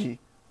said Lucky.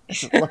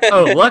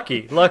 Oh,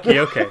 Lucky.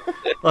 Okay.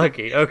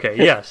 Lucky. Okay.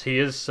 Yes, he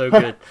is so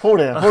good. Hold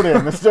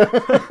on, mister.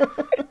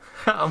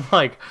 I'm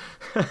like,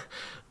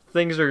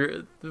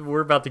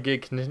 we're about to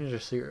get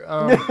contentious here.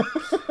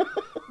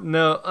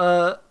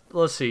 No,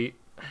 let's see.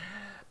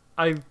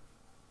 I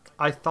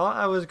thought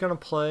I was going to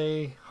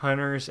play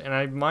Hunters, and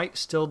I might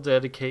still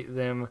dedicate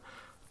them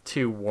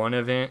to one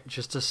event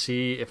just to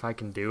see if I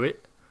can do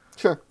it.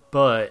 Sure.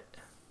 But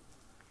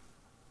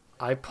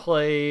I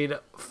played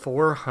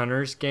 4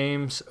 Hunters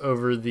games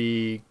over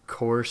the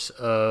course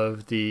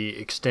of the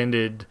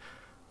extended,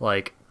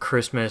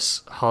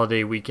 Christmas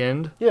holiday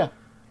weekend. Yeah.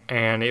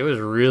 And it was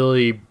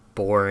really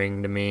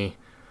boring to me.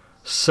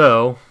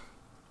 So,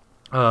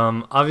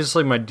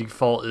 obviously my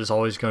default is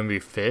always going to be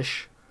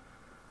Fish.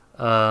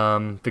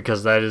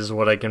 Because that is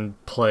what I can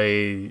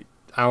play.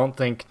 I don't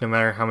think no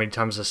matter how many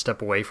times I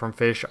step away from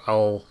Fish,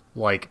 I'll,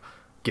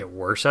 get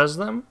worse as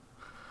them.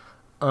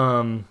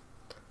 I'll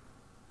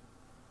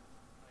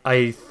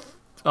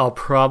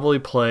probably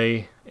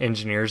play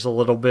Engineers a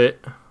little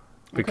bit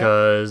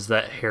because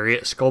that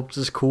Harriet sculpt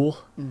is cool.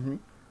 Mm-hmm.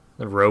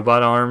 The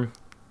robot arm,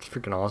 it's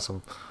freaking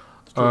awesome.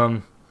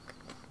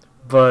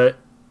 But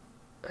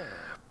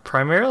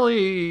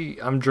primarily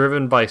I'm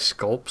driven by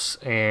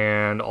sculpts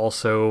and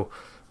also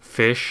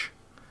Fish.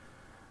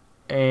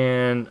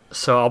 And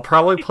so I'll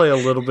probably play a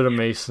little bit of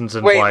Masons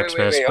and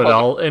Blacksmiths, but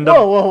I'll end up...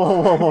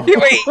 Whoa.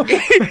 Wait,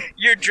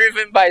 you're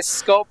driven by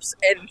sculpts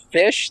and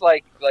fish?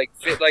 Like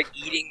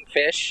eating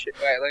fish?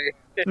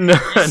 No,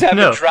 you just have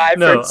a drive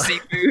for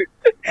seafood?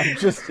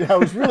 I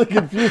was really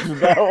confused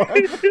with that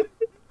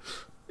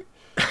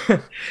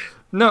one.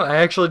 No, I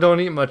actually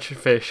don't eat much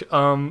fish.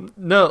 No,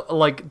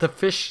 the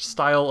fish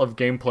style of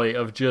gameplay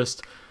of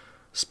just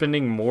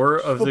spending more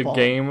of Football. the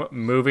game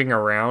moving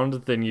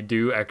around than you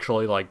do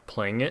actually like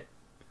playing it.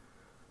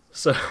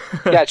 So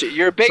Gotcha.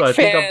 You're a big so I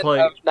think fan I'm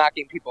playing. of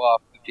knocking people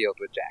off the field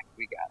with Jack.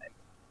 We got it.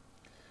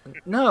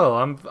 No,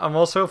 I'm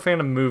also a fan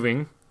of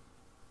moving.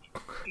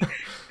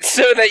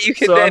 So that you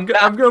can So then I'm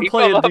knock gonna people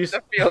play a off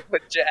decent- the field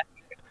with Jack.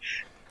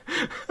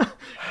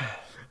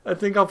 I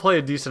think I'll play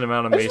a decent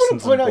amount of I just want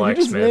Masons to point and out, you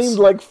just Blacksmiths. named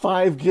like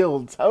 5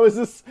 guilds. How is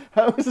this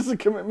a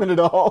commitment at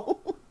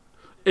all?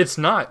 It's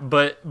not,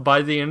 but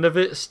by the end of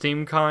it,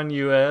 SteamCon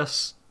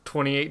US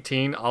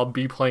 2018, I'll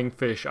be playing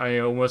Fish. I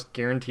almost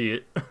guarantee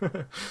it.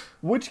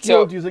 Which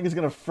guild do you think is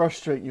going to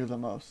frustrate you the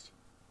most?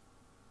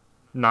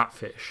 Not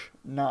Fish.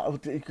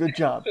 Not good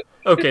job.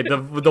 Okay,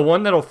 the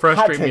one that'll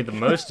frustrate me take. the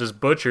most is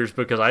Butchers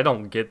because I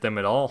don't get them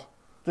at all.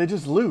 They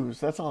just lose.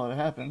 That's all that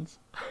happens.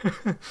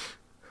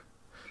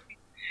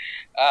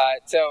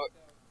 So,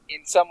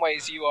 in some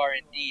ways, you are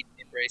indeed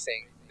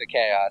embracing the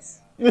chaos.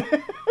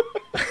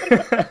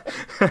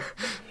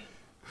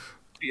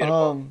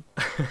 Beautiful.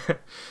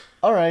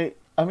 All right.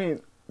 I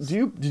mean,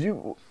 did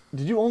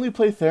you only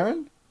play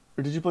Theron,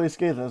 or did you play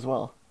Skatha as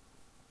well?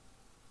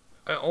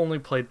 I only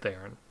played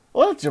Theron.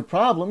 Well, that's your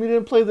problem. You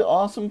didn't play the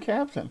awesome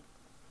captain.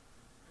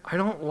 I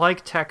don't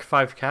like TAC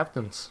 5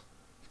 captains.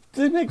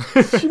 She makes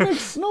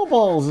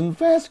snowballs and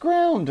fast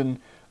ground, and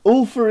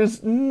Ulfer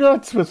is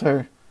nuts with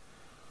her.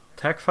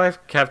 TAC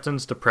 5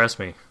 captains depress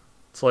me.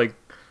 It's like,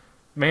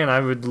 man, I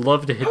would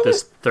love to hit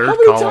this third How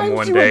many column times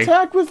one do day. you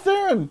attack with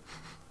Theron?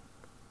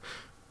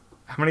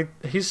 How many?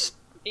 He's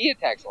He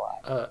attacks a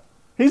lot.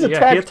 He's Yeah, he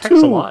attacked attacks a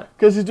too lot.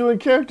 because he's doing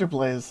character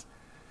plays.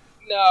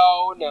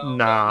 No.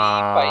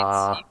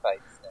 Nah. He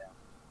fights now.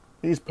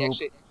 He's He poop.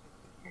 actually,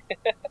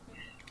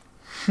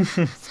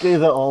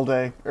 Skatha all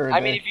day. I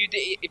mean, if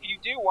you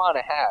do want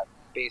to have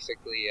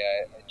basically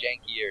a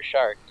jankier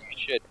shark, you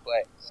should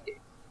play Skate.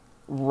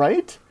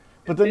 right?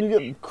 But then you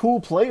get cool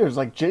players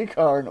like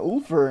Jakar and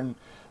Ulfer and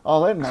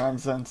all that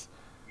nonsense.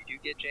 You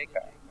do get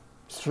J-Car.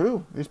 It's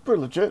true. He's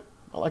pretty legit.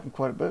 I like him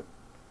quite a bit.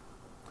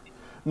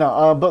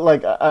 No, but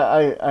like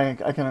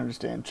I can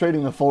understand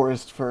trading the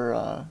forest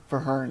for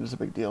Hearn is a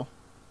big deal.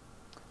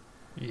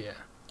 yeah.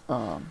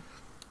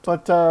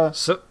 But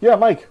So yeah,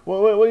 Mike,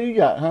 what do you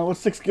got? Huh? What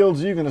 6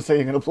 guilds are you gonna say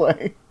you're gonna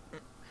play?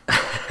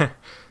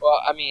 Well,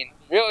 I mean,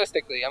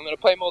 realistically, I'm going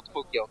to play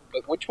multiple guilds,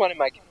 but which one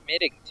am I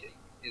committing to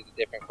is a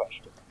different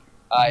question.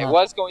 It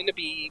was going to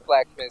be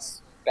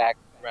Blacksmiths back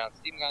around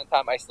SteamCon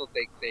time. I still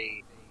think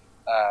they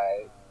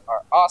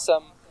are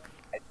awesome.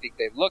 I think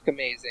they look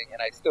amazing,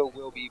 and I still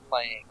will be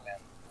playing them.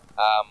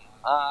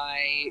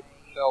 I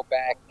fell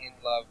back in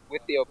love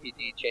with the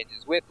OPD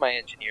changes with my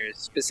engineers.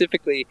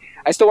 Specifically,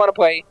 I still want to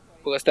play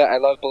Ballista. I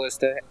love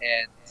Ballista,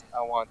 and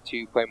I want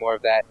to play more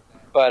of that.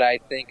 But I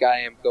think I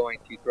am going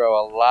to throw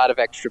a lot of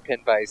extra pin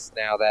vice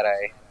now that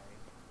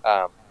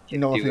I You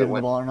know if do you're it hitting the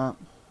when- ball or not.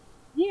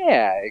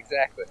 Yeah,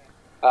 exactly.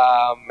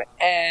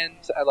 And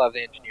I love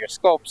the engineer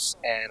sculpts,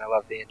 and I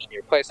love the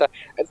engineer playstyle.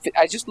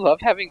 I just love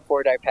having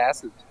 4-die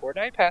passes.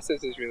 4-die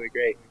passes is really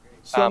great.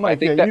 So I Mike,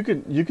 think yeah,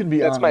 that- you can be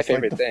that's honest. my like,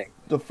 favorite thing.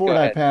 The Go 4-die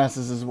ahead.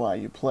 passes is why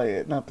you play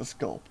it, not the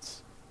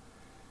sculpts.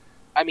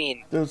 I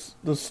mean, Those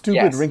stupid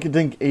Yes.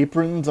 rink-a-dink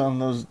aprons on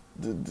those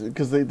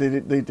because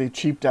they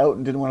cheaped out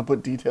and didn't want to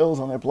put details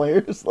on their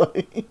players.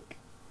 Like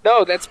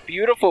no, that's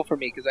beautiful for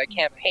me because I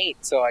can't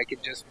paint, so I can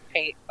just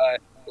paint a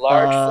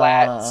large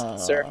flat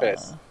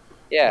surface.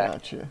 Yeah,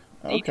 Gotcha.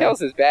 Okay.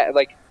 details is bad.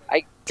 Like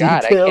I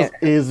Details I can't.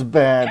 is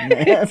bad,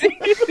 man.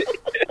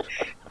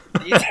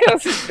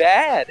 Details is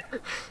bad.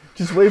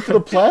 Just wait for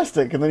the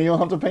plastic, and then you don't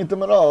have to paint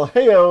them at all.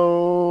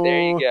 Heyo.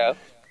 There you go.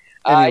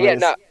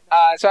 Anyways.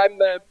 So I'm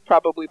gonna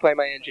probably play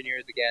my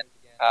engineers again.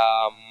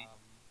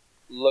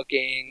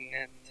 Looking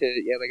to,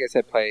 like I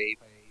said, play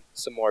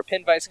some more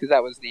Pin Vice because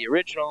that was the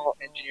original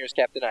engineers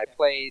captain I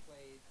played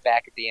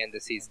back at the end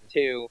of season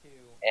 2,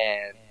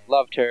 and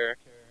loved her,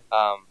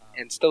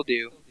 and still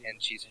do,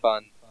 and she's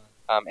fun.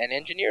 And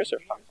engineers are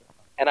fun,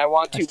 and I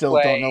want to I still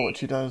play. don't know what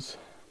she does.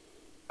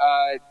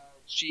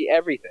 She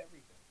everything,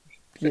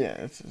 Yeah,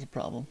 it's a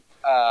problem.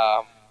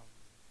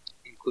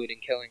 including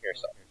killing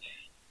herself.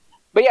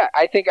 But yeah,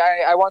 I think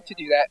I want to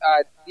do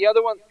that. The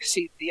other one,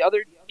 the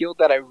other guild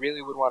that I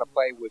really would want to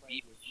play would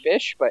be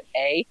Fish, but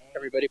A,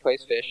 everybody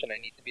plays Fish, and I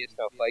need to be a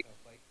snowflake.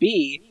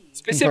 B,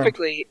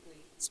 specifically,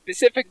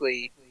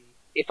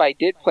 if I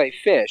did play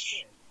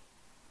Fish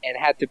and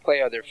had to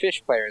play other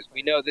Fish players,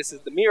 we know this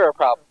is the mirror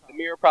problem. The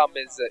mirror problem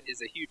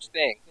is a huge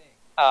thing.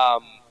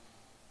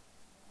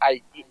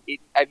 I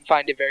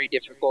find it very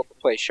difficult to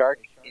play Shark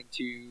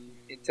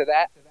into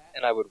that,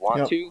 and I would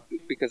want to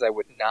because I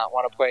would not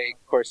want to play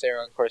Corsair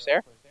on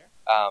Corsair.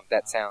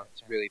 That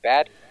sounds really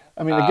bad.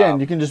 I mean, again,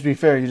 you can just be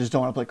fair. You just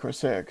don't want to play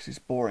Corsair because he's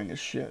boring as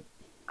shit.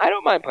 I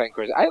don't mind playing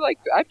Corsair.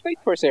 I played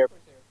Corsair.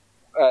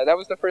 That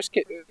was the first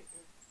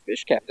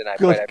Fish captain I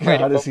played. I Good played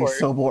God, him is he before.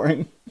 so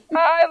boring?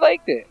 I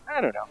liked it. I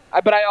don't know.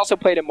 But I also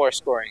played him more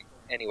scoring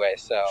anyway,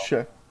 so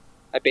Sure.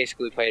 I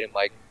basically played him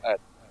like a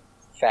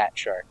fat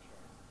shark.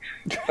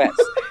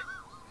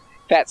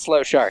 Fat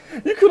slow shark.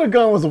 You could have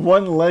gone with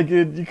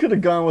one-legged. You could have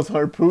gone with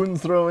harpoon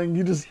throwing.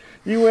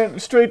 You went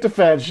straight to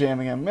fat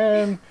shaming him,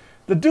 man.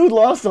 The dude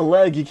lost a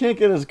leg. He can't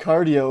get his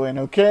cardio in.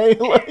 Okay,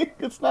 like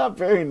it's not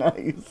very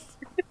nice.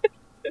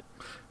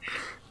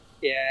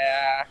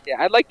 Yeah.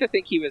 I'd like to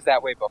think he was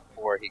that way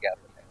before he got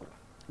the leg.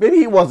 Maybe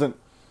he wasn't.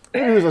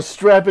 Maybe he was a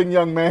strapping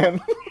young man.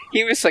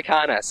 He was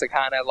Sakana.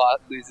 Sakana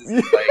loses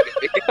his leg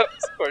and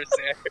becomes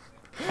Corsair.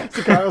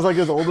 Sakana's like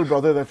his older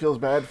brother that feels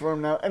bad for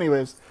him now.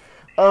 Anyways.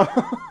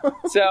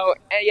 So,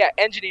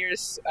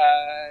 Engineers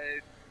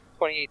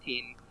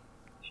 2018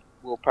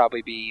 will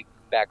probably be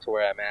back to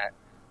where I'm at.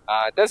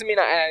 Doesn't mean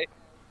I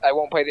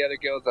won't play the other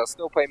guilds. I'll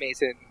still play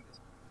Mason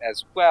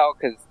as well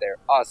because they're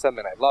awesome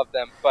and I love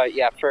them. But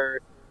yeah,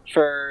 for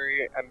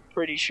I'm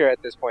pretty sure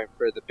at this point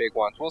for the big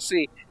ones, we'll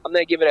see. I'm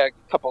gonna give it a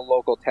couple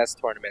local test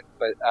tournaments,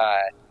 but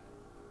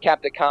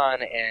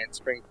Capticon and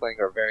Spring Fling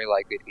are very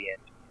likely to be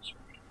Engineers for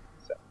me.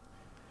 So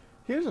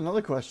here's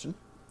another question.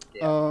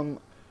 Yeah.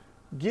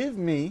 Give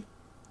me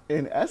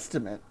an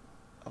estimate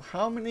of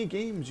how many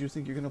games you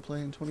think you're going to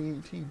play in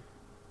 2018.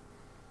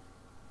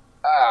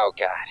 Oh,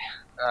 God.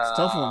 It's a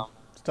tough one.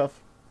 It's tough.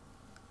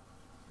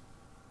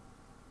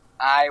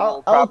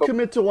 I'll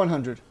commit to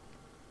 100.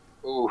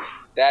 Ooh,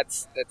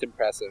 that's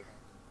impressive.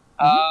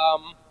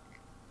 Mm-hmm.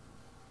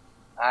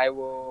 I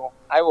will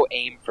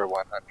aim for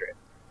 100.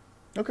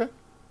 Okay.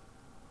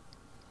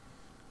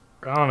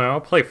 I don't know. I'll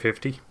play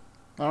 50.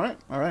 All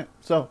right.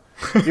 So,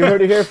 you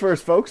heard it here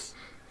first, folks.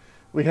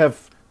 We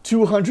have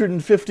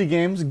 250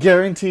 games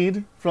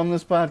guaranteed from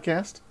this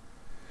podcast,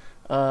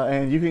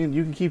 and you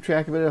can keep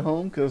track of it at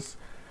home because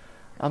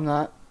I'm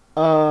not.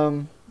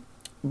 I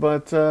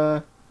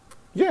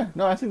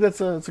think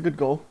that's a good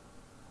goal.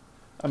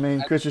 I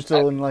mean, Chris, you're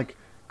still in like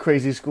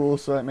crazy school,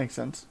 so that makes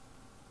sense.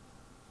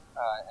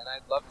 And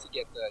I'd love to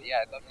get the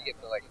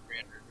like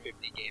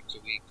 350 games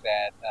a week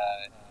that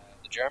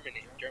the German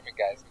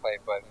guys play,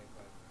 but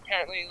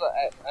apparently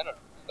I don't know,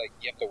 like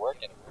you have to work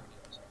anymore.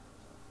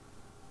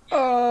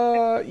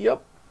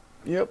 Yep.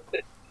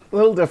 A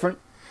little different.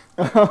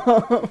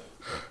 But,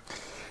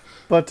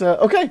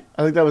 okay.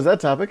 I think that was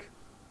that topic.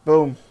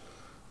 Boom.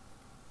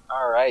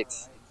 All right.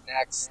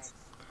 Next.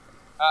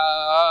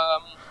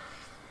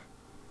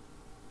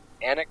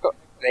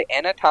 The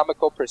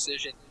anatomical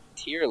precision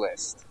tier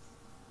list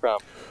from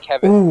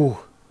Kevin.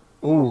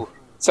 Ooh.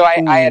 So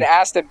I had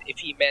asked him if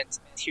he meant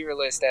tier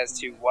list as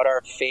to what our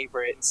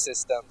favorite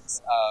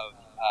systems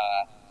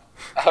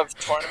of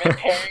tournament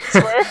pairings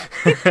were.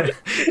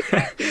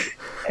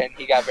 And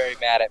he got very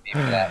mad at me for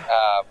that.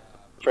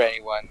 For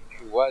anyone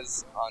who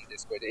was on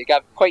Discord, it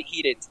got quite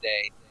heated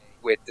today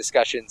with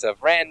discussions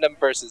of random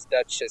versus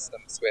Dutch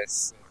system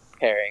Swiss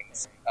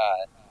pairings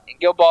in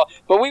Guild Ball.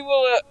 But we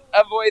will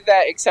avoid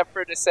that, except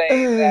for to say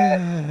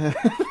that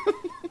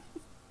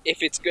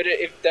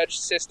if Dutch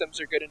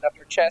systems are good enough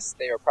for chess,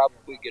 they are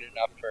probably good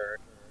enough for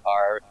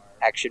our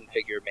action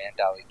figure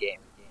Mandali game.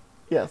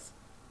 Yes.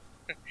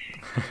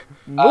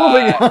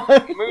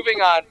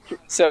 Moving on.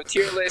 So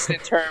tier list in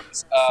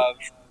terms of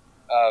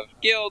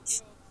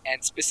guilds,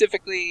 and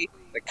specifically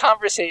the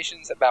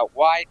conversations about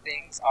why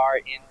things are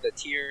in the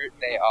tier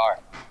they are.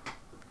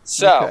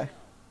 So,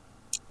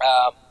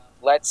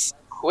 let's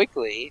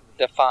quickly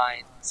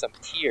define some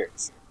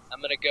tiers. I'm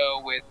going to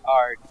go with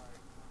our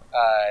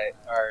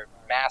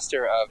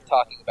master of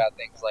talking about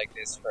things like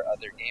this for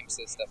other game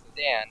systems.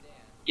 Dan,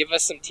 give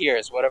us some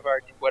tiers. What are our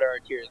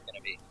tiers going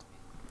to be?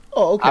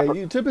 Oh,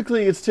 okay.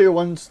 Typically, it's tier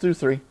 1 through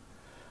 3.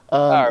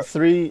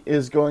 3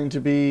 is going to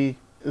be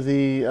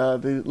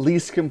the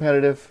least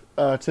competitive.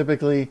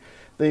 Typically,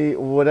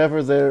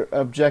 whatever their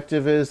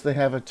objective is, they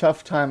have a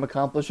tough time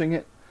accomplishing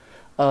it.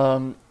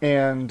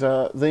 And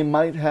they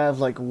might have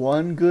like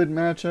one good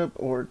matchup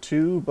or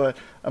two, but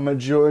a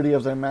majority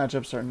of their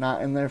matchups are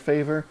not in their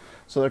favor.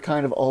 So they're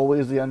kind of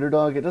always the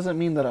underdog. It doesn't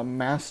mean that a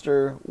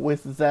master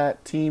with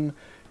that team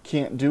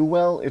can't do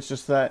well. It's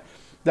just that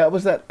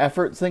was that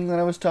effort thing that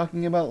I was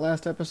talking about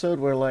last episode,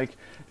 where like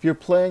if you're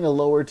playing a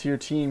lower tier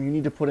team, you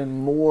need to put in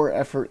more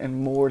effort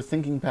and more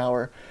thinking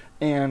power,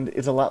 and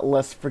it's a lot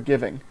less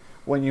forgiving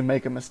when you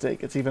make a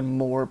mistake. It's even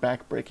more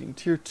backbreaking.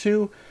 Tier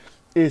 2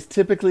 is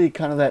typically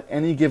kind of that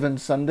any given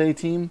Sunday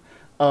team,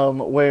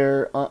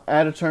 where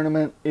at a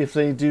tournament, if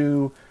they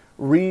do,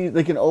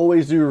 they can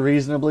always do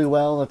reasonably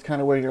well. That's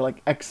kind of where your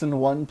like X and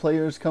 1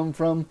 players come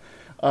from,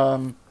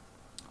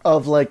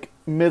 of like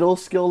middle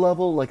skill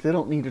level. Like they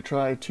don't need to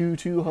try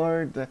too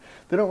hard. They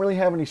don't really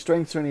have any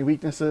strengths or any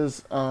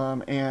weaknesses,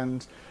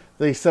 and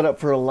they set up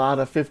for a lot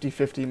of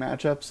 50-50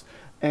 matchups.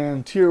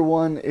 And tier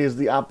 1 is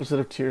the opposite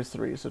of tier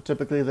 3. So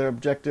typically their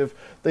objective,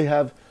 they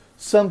have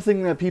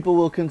something that people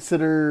will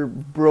consider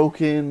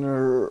broken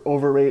or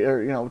overrated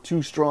or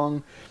too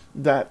strong,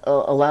 that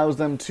allows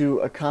them to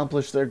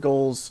accomplish their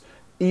goals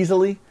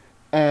easily,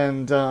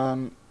 and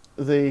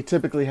they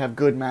typically have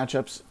good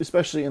matchups,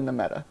 especially in the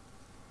meta.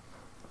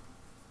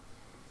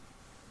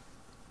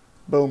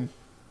 Boom.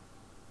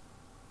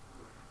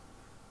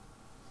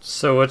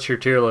 So what's your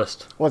tier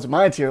list? What's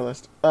my tier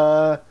list?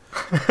 Sorry,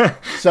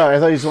 I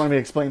thought you just wanted me to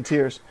explain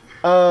tiers.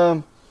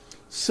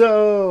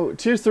 So,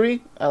 tier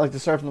 3, I like to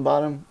start from the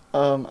bottom.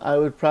 I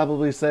would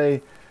probably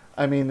say,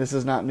 I mean, this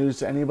is not news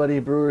to anybody,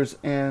 Brewers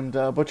and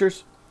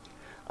Butchers.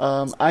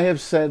 I have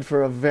said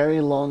for a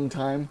very long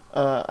time,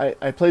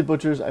 I played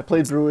Butchers, I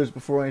played Brewers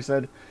before. I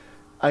said,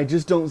 I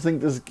just don't think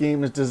this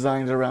game is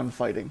designed around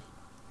fighting.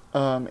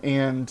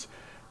 And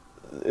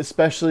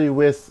especially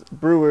with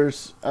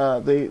Brewers,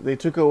 they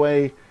took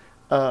away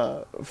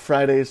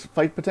Friday's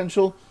fight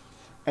potential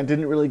and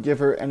didn't really give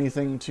her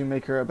anything to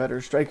make her a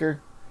better striker.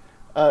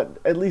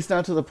 At least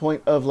not to the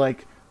point of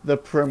like the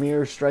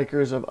premier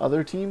strikers of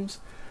other teams,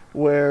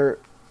 where,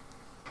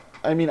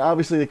 I mean,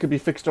 obviously they could be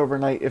fixed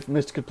overnight if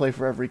Mist could play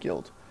for every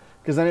guild,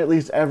 because then at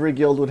least every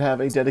guild would have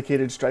a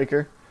dedicated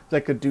striker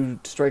that could do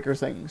striker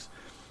things.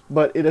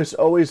 But it has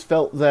always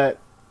felt that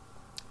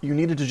you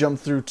needed to jump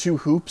through 2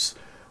 hoops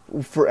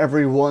for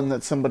every one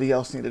that somebody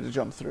else needed to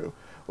jump through.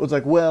 It was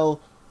like, well,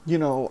 you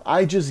know,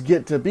 I just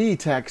get to be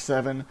TAC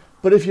 7,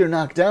 but if you're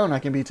knocked down, I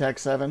can be TAC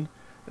 7.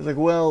 It's like,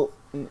 well,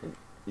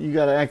 you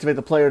got to activate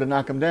the player to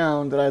knock him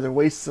down. That either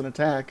wastes an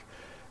attack.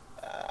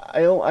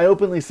 I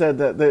openly said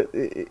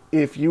that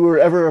if you were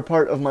ever a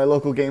part of my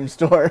local game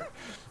store,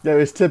 there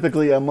is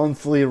typically a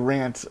monthly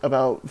rant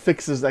about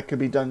fixes that could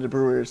be done to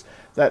Brewers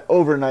that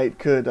overnight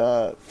could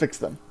fix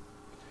them.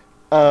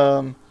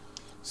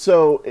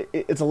 So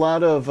it's a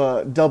lot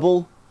of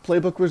double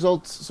playbook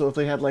results. So if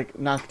they had like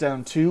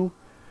knockdown 2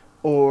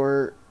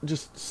 or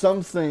just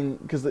something,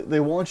 because they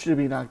want you to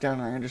be knocked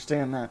down, I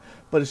understand that,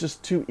 but it's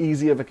just too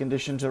easy of a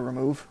condition to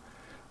remove.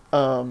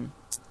 For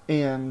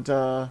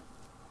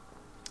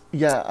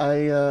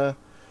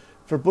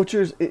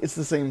Butchers, it's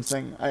the same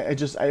thing. I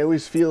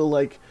always feel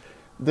like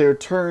their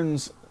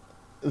turns,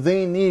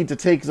 they need to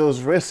take those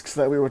risks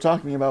that we were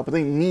talking about, but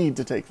they need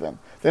to take them.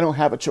 They don't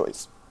have a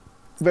choice.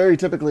 Very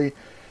typically,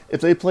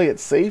 if they play it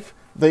safe,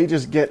 they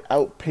just get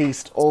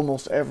outpaced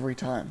almost every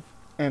time.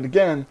 And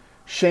again,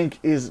 Shank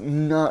is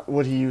not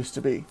what he used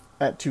to be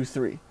at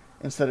 2-3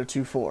 instead of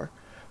 2-4.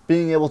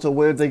 Being able to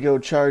where they go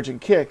charge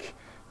and kick,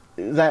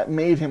 that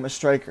made him a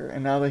striker.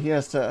 And now that he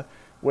has to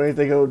where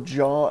they go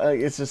jaw,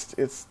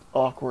 it's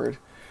awkward.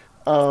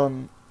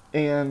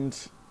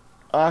 And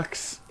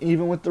Ox,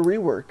 even with the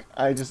rework,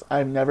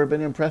 I've never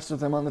been impressed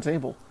with him on the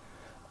table.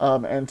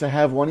 And to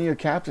have one of your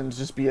captains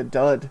just be a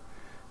dud,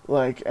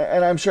 like,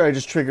 and I'm sure I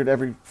just triggered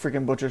every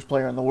freaking Butchers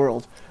player in the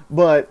world,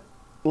 but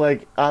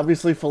like,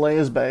 obviously Filet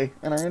is Bae,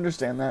 and I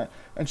understand that,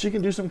 and she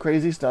can do some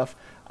crazy stuff.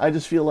 I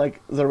just feel like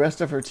the rest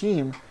of her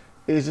team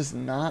is just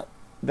not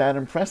that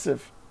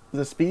impressive.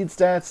 The speed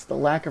stats, the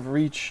lack of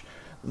reach,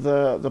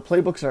 the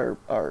playbooks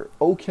are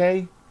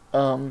okay,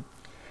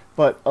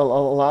 but a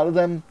lot of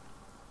them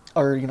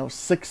are,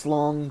 6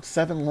 long,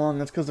 7 long.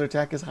 That's because their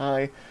attack is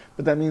high,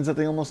 but that means that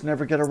they almost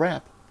never get a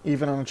wrap,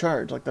 even on a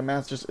charge. Like, the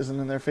math just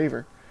isn't in their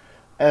favor.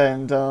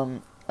 And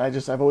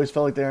I've always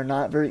felt like they are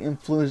not very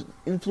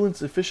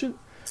influence efficient,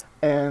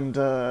 and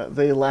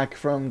they lack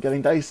from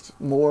getting diced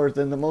more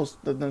than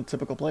the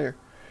typical player.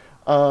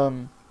 Do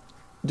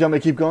you want me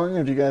to keep going,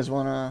 or do you guys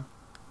want to?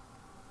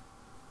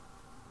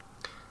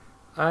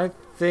 I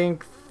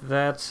think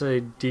that's a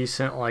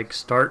decent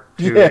start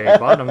to a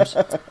bottoms.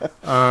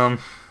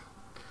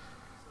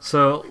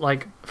 So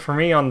for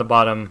me on the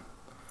bottom,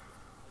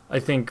 I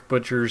think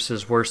Butchers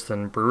is worse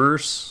than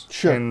Brewers.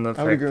 Sure, in the I would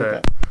fact agree with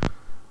that that.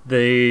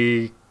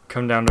 they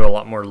come down to a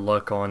lot more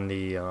luck on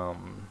the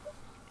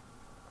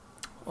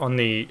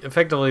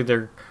effectively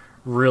they're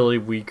really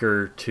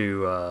weaker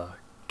to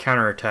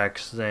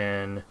counterattacks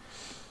than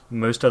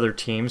most other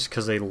teams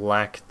because they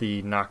lack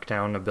the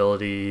knockdown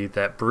ability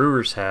that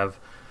Brewers have,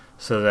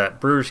 so that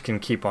Brewers can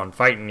keep on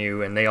fighting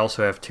you, and they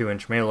also have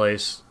 2-inch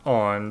melees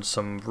on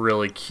some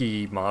really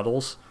key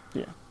models.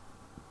 Yeah.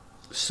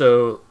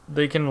 So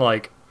they can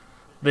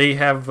they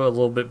have a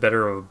little bit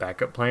better of a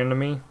backup plan to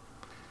me.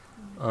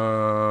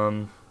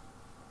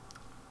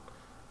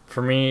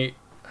 For me,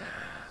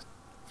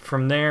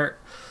 from there,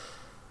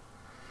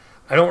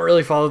 I don't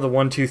really follow the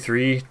 1, 2,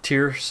 3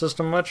 tier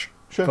system much.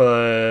 Sure.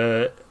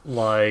 But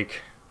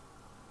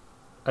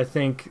I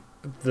think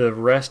the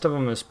rest of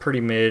them is pretty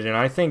mid, and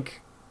I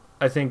think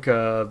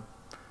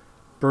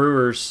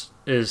Brewers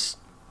is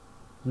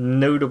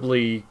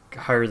notably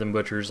higher than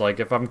Butchers. Like,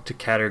 if I'm to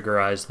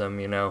categorize them,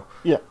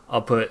 Yeah.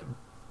 I'll put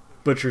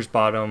Butchers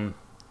bottom.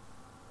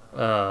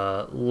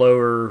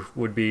 Lower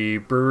would be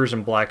Brewers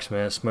and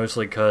Blacksmiths,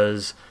 mostly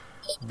because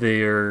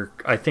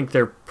I think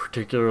they're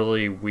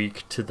particularly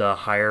weak to the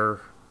higher,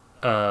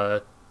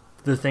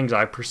 the things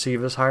I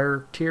perceive as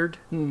higher tiered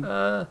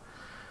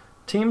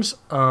teams.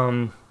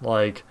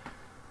 Like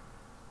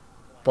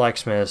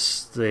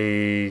Blacksmiths,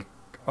 they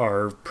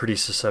are pretty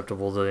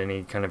susceptible to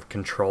any kind of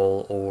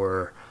control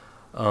or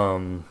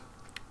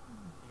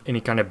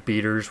any kind of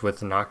beaters with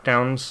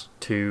knockdowns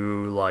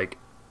to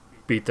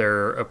beat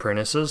their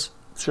apprentices.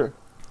 Sure.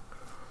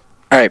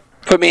 All right,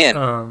 put me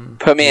in.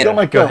 Put me in. Go,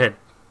 Mike, Go ahead.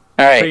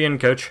 All right. Put you in,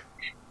 Coach.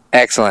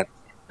 Excellent.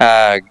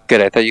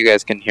 Good. I thought you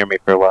guys couldn't hear me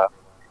for a while.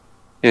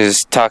 You're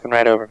just talking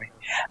right over me.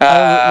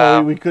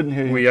 No, we couldn't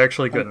hear you. We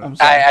actually couldn't. I'm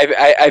sorry.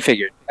 I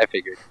figured.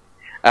 Repeat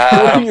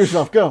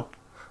yourself. Go.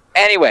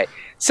 Anyway,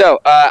 So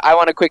I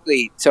want to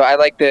quickly. So I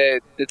like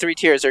the 3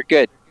 tiers are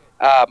good.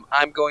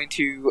 I'm going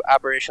to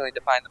operationally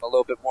define them a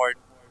little bit more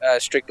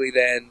strictly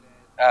than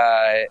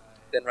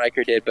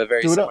Riker did, but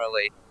very Do it up.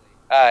 similarly.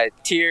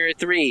 Tier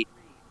 3.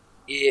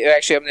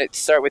 Actually, I'm going to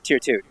start with tier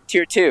 2.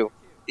 Tier 2,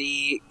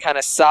 the kind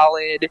of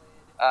solid,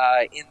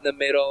 in the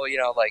middle.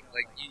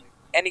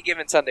 Any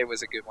given Sunday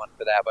was a good one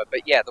for that.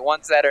 But yeah, the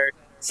ones that are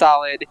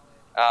solid,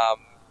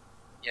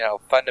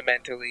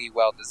 fundamentally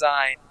well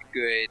designed,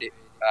 good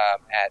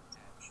at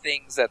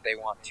things that they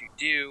want to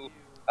do,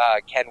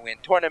 can win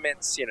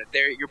tournaments.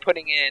 You're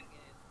putting in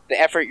the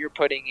effort you're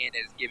putting in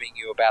is giving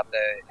you about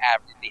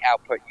the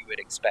output you would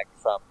expect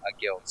from a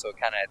guild. So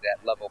kind of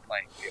that level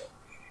playing field.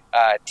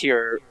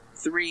 Tier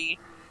 3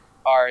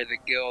 are the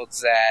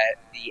guilds that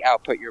the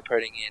output you're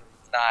putting in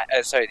is not.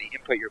 The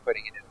input you're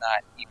putting in is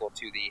not equal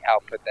to the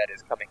output that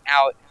is coming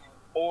out,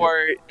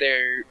 or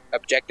they're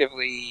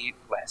objectively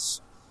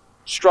less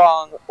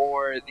strong,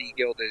 or the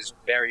guild is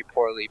very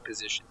poorly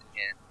positioned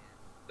in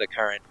the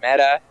current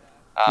meta.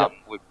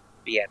 Would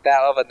be at that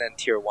level. And then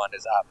tier 1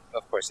 is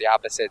of course the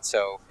opposite.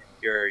 So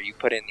you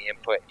put in the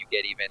input, you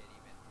get even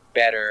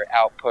better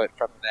output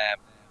from them,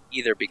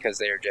 either because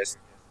they're just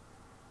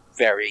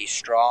very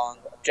strong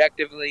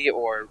objectively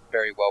or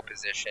very well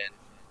positioned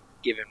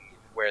given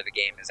where the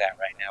game is at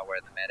right now, where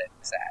the meta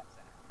is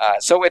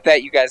at. So with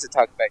that, you guys have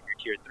talked about your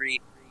tier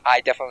 3. I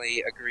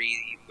definitely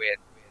agree with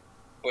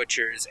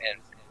Butchers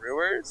and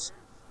Brewers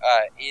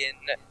in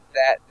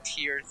that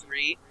tier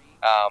 3.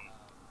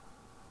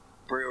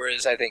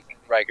 Brewers, I think,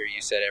 Riker,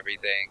 you said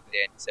everything.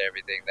 Dan, you said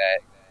everything.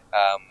 That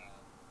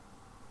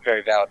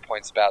very valid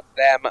points about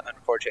them.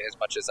 Unfortunately, as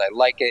much as I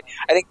like it,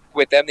 I think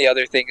with them the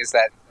other thing is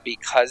that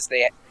because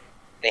they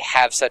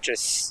have such a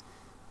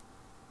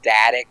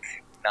static,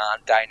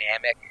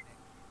 non-dynamic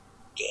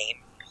game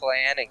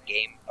plan and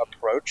game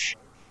approach,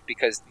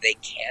 because they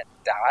can't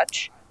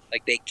dodge,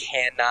 like they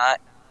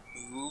cannot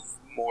move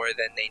more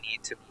than they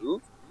need to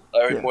move,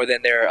 or more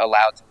than they're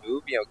allowed to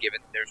move.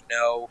 Given there's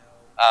no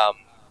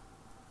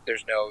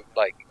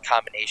like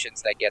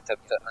combinations that get them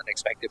to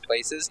unexpected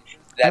places.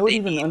 That I would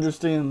even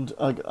understand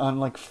on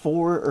like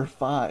 4 or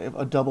 5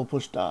 a double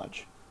push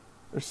dodge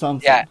or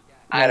something. Yeah,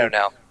 I don't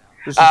know.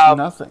 There's just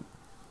nothing.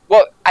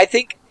 Well, I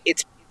think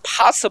it's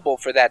possible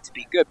for that to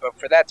be good, but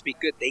for that to be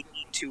good, they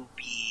need to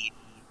be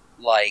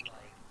like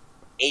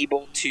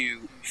able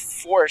to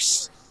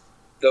force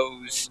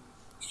those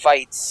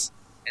fights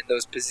and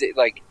those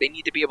like they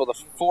need to be able to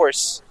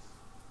force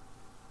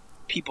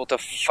people to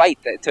fight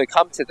to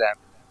come to them.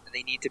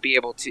 They need to be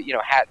able to,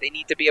 they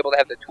need to be able to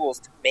have the tools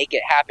to make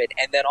it happen,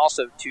 and then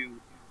also to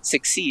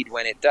succeed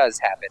when it does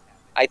happen.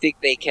 I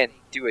think they can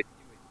do it.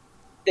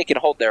 They can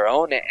hold their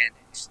own and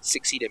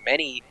succeed in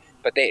many,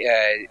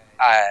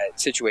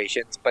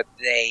 situations, but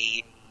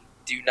they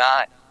do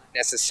not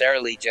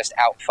necessarily just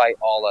outfight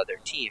all other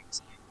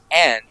teams,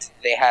 and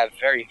they have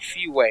very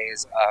few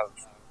ways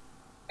of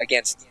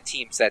against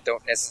teams that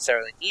don't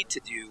necessarily need to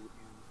do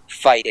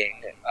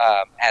fighting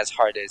as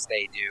hard as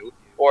they do.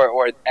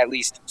 Or at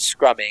least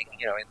scrumming,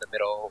 in the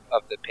middle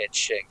of the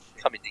pitch and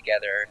coming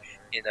together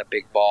in a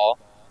big ball.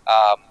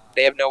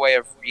 They have no way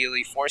of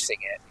really forcing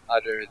it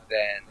other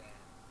than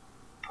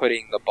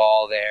putting the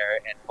ball there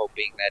and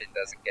hoping that it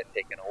doesn't get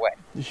taken away.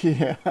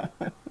 Yeah.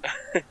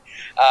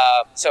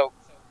 So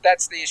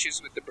that's the issues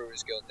with the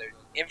Brewers Guild. They're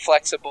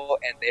inflexible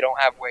and they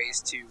don't have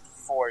ways to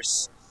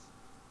force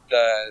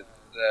the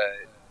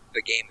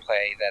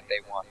gameplay that they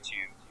want to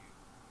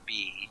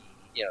be,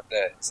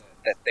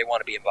 that they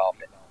want to be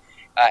involved in.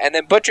 And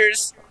then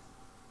Butchers,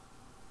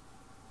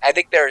 I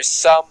think there is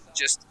some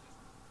just,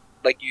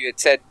 like you had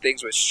said,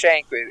 things with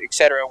Shank,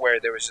 etc., where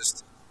there was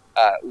just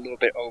a little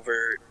bit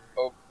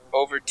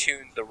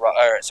undertuned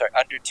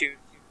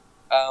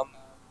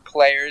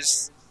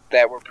players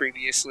that were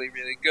previously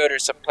really good, or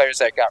some players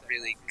that got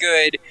really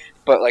good,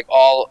 but like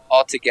all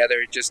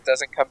together, it just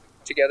doesn't come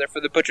together for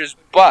the Butchers.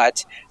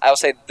 But I will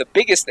say the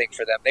biggest thing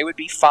for them, they would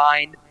be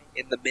fine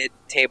in the mid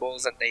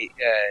tables and they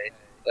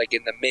like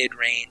in the mid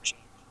range,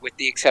 with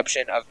the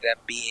exception of them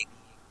being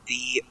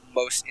the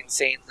most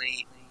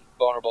insanely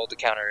vulnerable to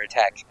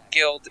counterattack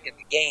guild in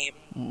the game.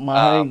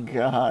 My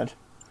God.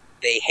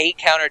 They hate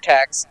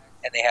counterattacks,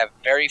 and they have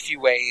very few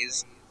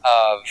ways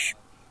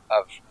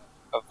of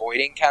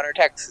avoiding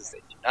counterattacks, because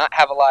they do not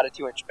have a lot of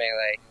 2-inch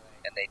melee,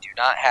 and they do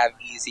not have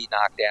easy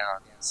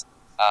knockdowns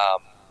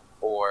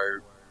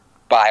or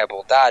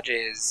viable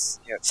dodges.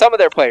 Some of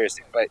their players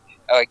do, but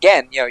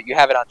again, you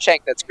have it on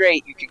Shank, that's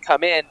great. You can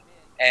come in,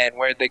 and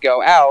where they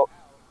go out,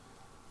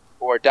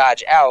 or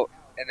dodge out,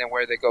 and then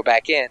where they go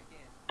back in,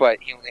 but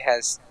he only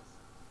has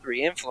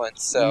 3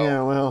 influence, so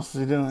yeah, what else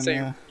is he doing?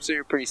 So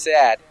you're pretty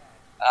sad.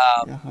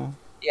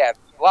 Yeah,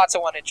 lots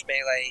of 1-inch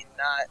melee,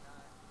 not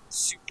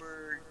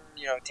super,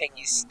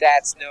 tanky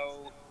stats,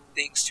 no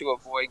things to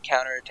avoid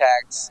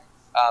counterattacks.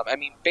 I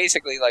mean,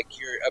 basically, like,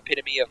 your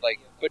epitome of,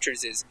 like,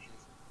 Butchers is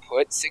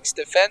put 6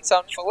 defense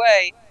on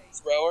Filet,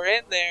 throw her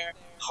in there,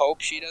 hope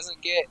she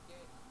doesn't get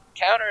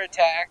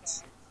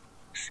counterattacked.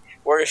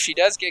 Or if she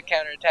does get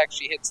counterattacked,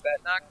 she hits that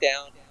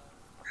knockdown.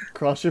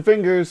 Cross your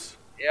fingers.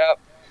 Yep.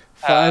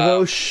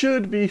 5-0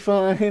 should be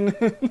fine.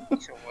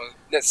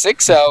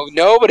 6-0,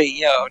 nobody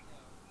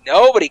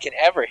can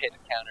ever hit a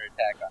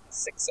counterattack on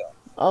 6-0.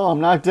 Oh, I'm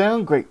knocked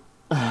down? Great.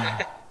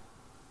 Well,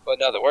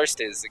 no, the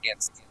worst is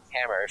against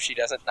Hammer. If she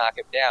doesn't knock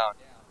him down,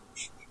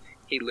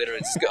 he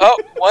literally just goes,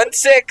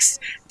 1-6,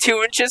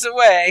 2 inches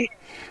away.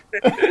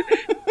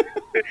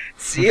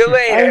 See you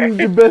later. I'm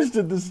the best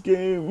at this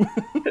game.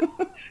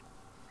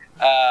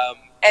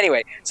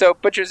 Anyway, so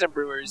Butchers and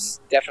Brewers,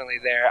 definitely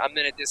there. I'm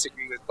going to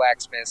disagree with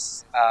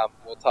Blacksmiths.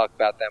 We'll talk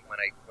about them when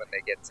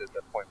they get to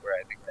the point where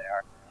I think they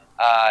are.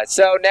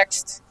 So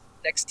next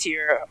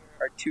tier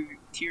are tier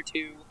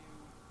 2.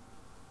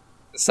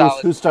 The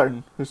solid. Who's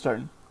starting?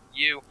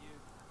 You.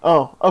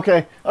 Oh,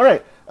 okay. All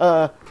right.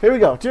 Here we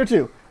go. Tier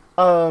 2.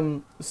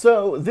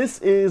 So this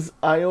is,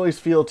 I always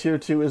feel tier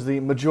 2 is the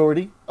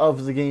majority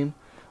of the game.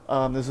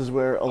 This is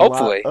where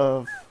Hopefully.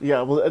 lot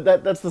of,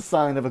 that's the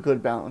sign of a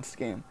good balanced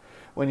game.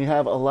 When you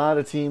have a lot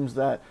of teams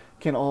that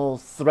can all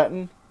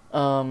threaten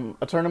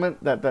a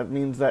tournament, that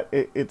means that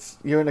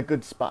you're in a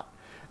good spot.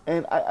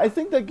 And I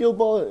think that Guild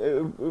Ball,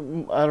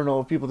 I don't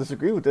know if people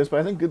disagree with this, but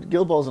I think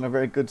Guild Ball is in a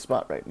very good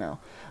spot right now.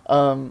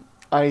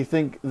 I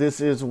think this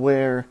is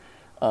where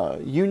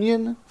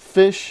Union,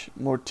 Fish,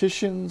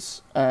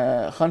 Morticians,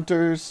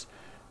 Hunters,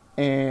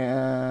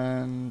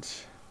 and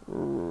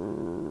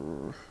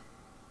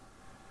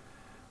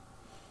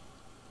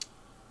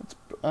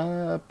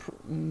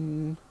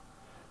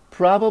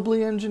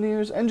probably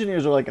Engineers.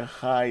 Engineers are like a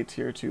high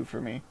tier 2 for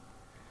me.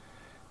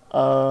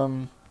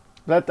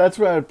 That's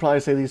where I would probably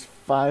say these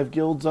 5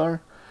 guilds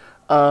are.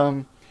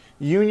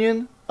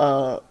 Union,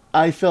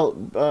 I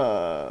felt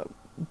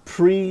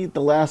pre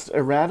the last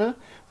errata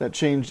that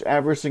changed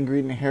Avarice and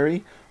Greed and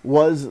Harry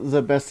was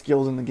the best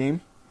guild in the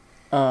game.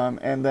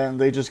 And then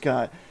they just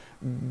got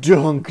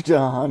dunked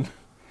on.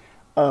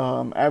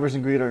 Avarice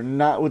and Greed are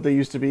not what they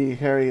used to be.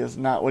 Harry is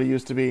not what he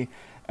used to be.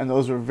 And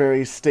those were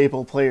very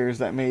staple players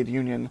that made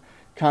Union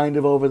kind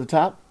of over the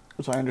top.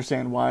 So I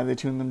understand why they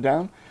tuned them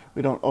down.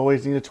 We don't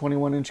always need a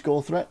 21-inch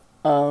goal threat.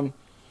 So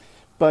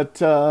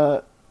Vet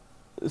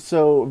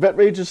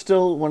Rage is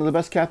still one of the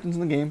best captains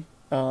in the game,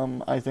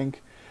 I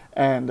think.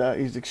 And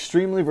he's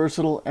extremely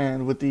versatile.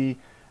 And with the,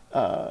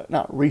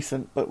 not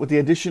recent, but with the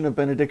addition of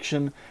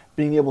Benediction,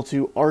 being able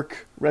to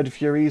arc Red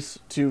Furies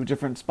to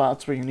different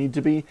spots where you need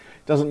to be,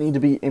 doesn't need to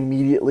be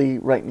immediately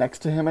right next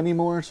to him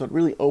anymore. So it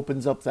really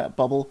opens up that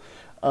bubble.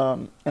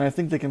 And I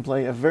think they can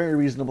play a very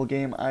reasonable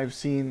game. I've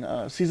seen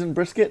Seasoned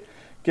Brisket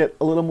get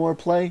a little more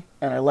play,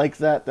 and I like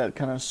that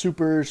kind of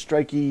super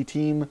striky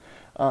team.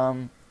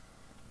 I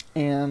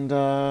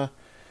don't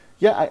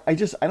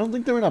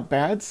think they're in a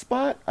bad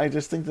spot. I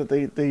just think that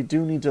they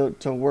do need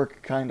to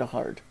work kind of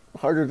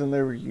harder than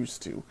they were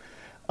used to.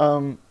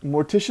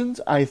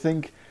 Morticians, I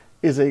think,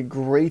 is a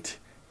great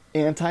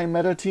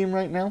anti-meta team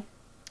right now.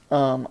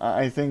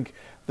 I think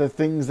the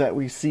things that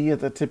we see at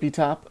the tippy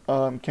top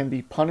can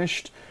be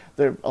punished.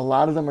 A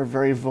lot of them are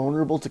very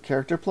vulnerable to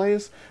character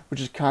plays, which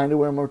is kind of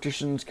where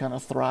Morticians kind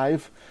of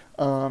thrive.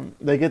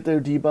 They get their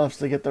debuffs,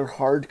 they get their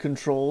hard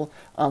control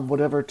on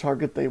whatever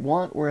target they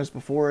want, whereas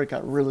before it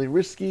got really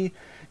risky.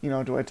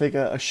 Do I take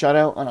a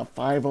shutout on a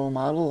 5-0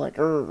 model? Like,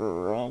 I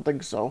don't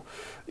think so.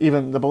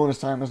 Even the bonus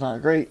time is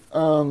not great.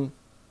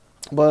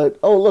 But,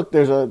 oh, look,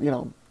 there's a,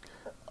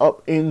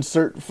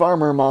 insert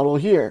farmer model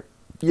here.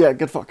 Yeah,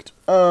 get fucked.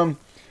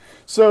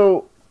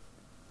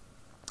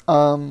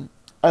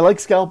 I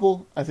like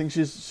Scalpel. I think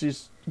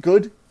she's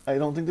good. I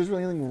don't think there's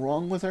really anything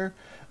wrong with her.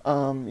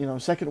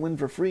 Second win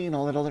for free and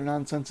all that other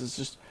nonsense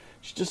she's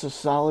just a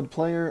solid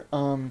player.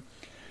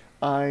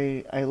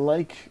 I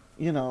like,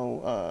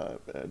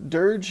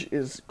 Dirge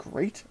is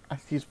great.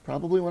 He's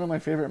probably one of my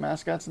favorite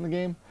mascots in the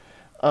game.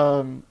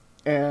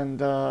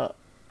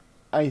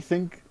 I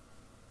think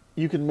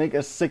you can make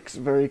a 6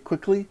 very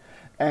quickly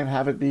and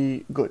have it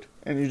be good.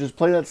 And you just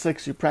play that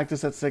 6, you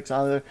practice that 6,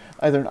 either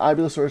an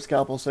Ibulus or a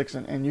Scalpel 6,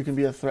 and you can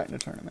be a threat in a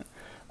tournament.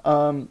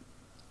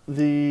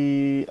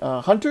 The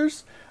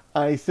Hunters,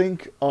 I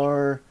think,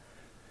 they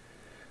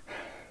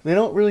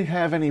don't really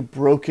have any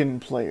broken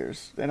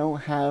players. They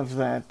don't have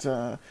that,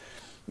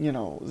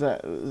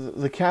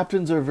 the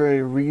captains are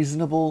very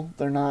reasonable.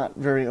 They're not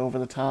very over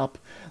the top.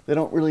 They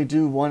don't really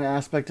do one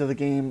aspect of the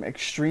game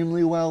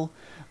extremely well.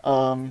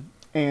 I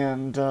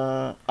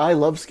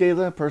love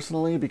Scala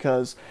personally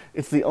because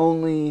it's the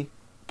only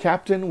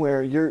captain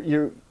where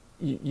you're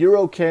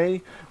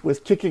okay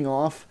with kicking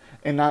off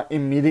and not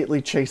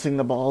immediately chasing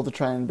the ball to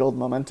try and build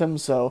momentum.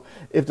 So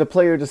if the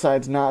player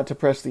decides not to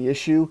press the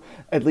issue,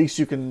 at least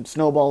you can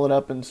snowball it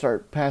up and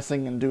start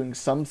passing and doing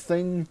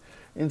something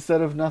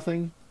instead of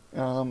nothing.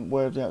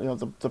 Where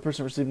the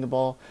person receiving the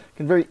ball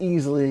can very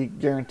easily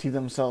guarantee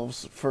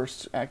themselves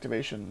first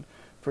activation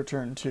for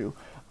turn 2.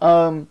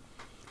 I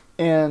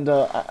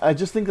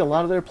just think a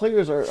lot of their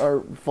players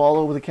are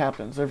follow the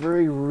captains. They're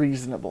very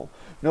reasonable.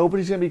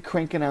 Nobody's going to be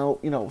cranking out,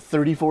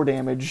 34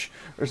 damage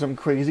or some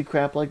crazy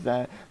crap like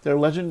that. Their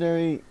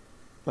legendary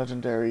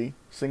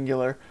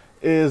singular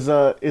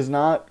is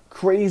not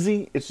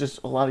crazy. It's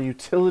just a lot of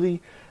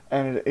utility,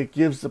 and it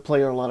gives the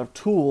player a lot of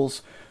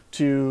tools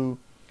to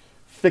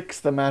fix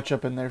the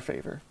matchup in their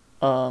favor.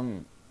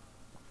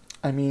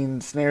 I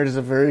mean, Snared is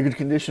a very good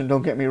condition,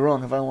 don't get me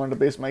wrong. If I wanted to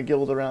base my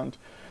guild around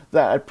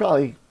that, I'd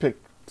probably pick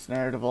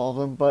Snared of all of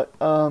them. But,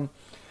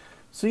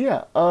 so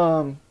yeah,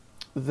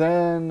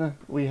 then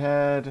we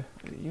had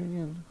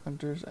Union,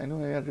 Hunters. I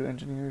know I had to do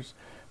Engineers.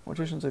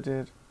 Morticians I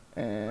did.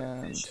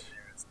 And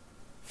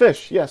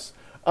Fish, yes.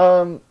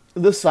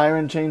 The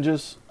Siren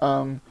changes.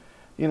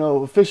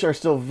 Fish are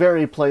still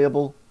very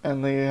playable,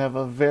 and they have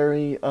a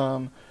very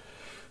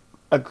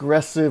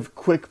aggressive,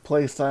 quick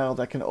play style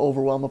that can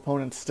overwhelm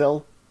opponents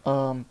still.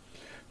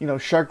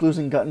 Shark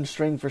losing Gut and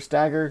String for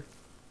Stagger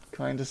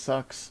kind of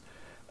sucks.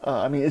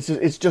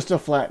 It's just a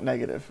flat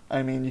negative.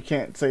 I mean, you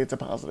can't say it's a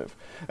positive.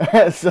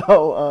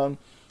 So,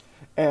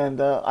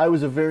 I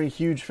was a very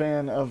huge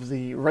fan of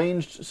the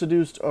ranged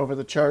Seduced over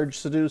the charged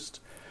Seduced.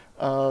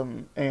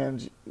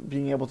 And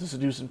being able to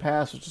seduce and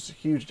pass was just a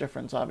huge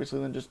difference, obviously,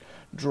 than just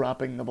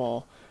dropping the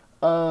ball.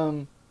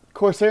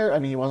 Corsair,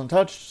 he wasn't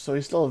touched, so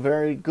he's still a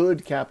very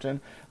good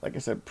captain. Like I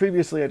said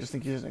previously, I just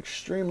think he's an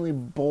extremely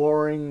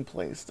boring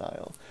play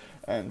style.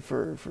 And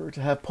for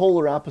to have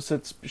polar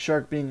opposites,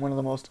 Shark being one of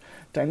the most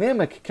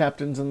dynamic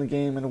captains in the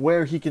game, and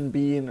where he can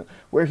be, and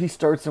where he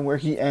starts and where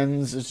he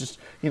ends, is just,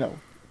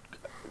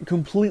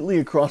 completely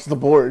across the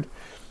board.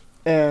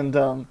 And,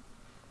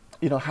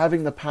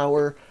 having the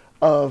power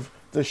of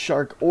the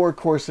Shark or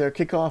Corsair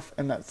kickoff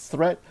and that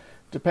threat,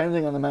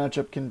 depending on the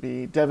matchup, can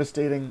be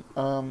devastating.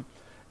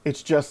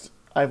 It's just,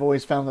 I've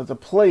always found that the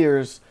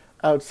players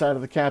outside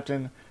of the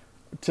captain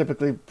are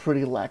typically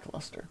pretty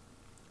lackluster.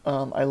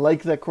 I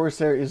like that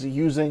Corsair is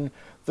using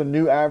the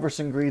new Avarice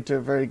and Greed to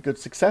very good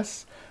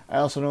success. I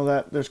also know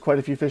that there's quite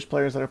a few Fish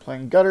players that are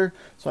playing Gutter,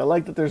 so I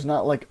like that there's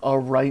not like a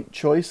right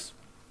choice.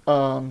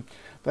 That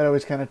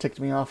always kind of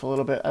ticked me off a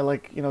little bit. I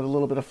like, the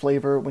little bit of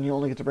flavor when you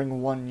only get to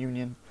bring one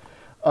Union.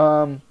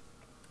 I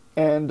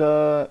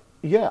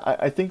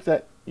think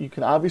that you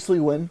can obviously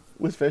win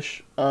with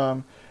Fish.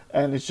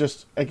 And it's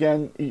just,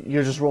 again,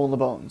 you're just rolling the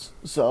bones.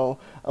 So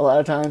a lot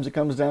of times it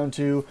comes down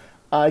to,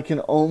 I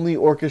can only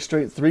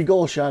orchestrate 3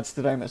 goal shots.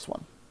 Did I miss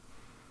one?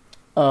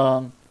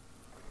 Or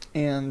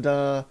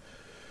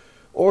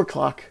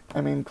Clock.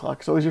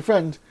 Clock's always your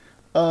friend.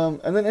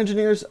 And then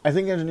Engineers. I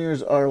think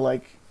Engineers are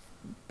like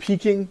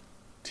peaking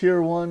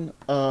tier 1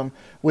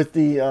 with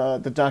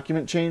the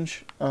document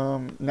change.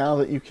 Now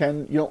that you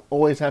don't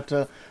always have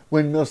to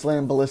windmill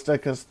slam Ballista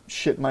because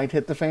shit might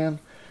hit the fan.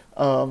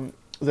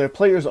 Their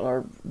players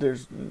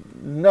there's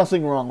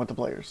nothing wrong with the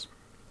players.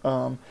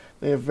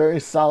 They have very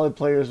solid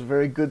players,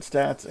 very good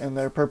stats, and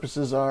their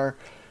purposes are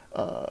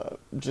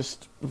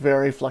just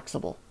very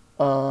flexible.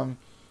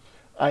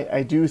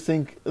 I do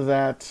think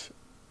that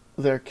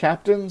their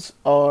captains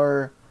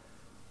are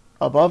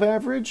above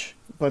average,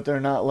 but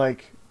they're not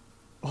like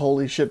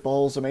holy shit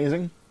balls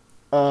amazing.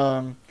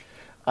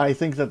 I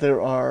think that there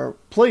are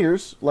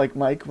players like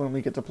Mike. When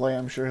we get to play,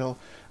 I'm sure he'll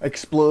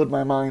explode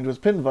my mind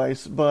with Pin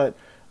Vice, but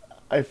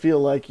I feel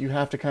like you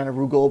have to kind of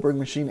Rube Goldberg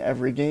machine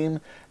every game,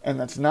 and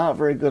that's not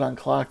very good on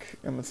Clock,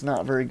 and that's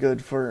not very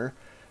good for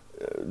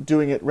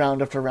doing it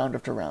round after round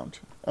after round.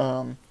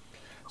 I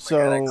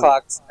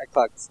clocked.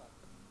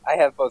 I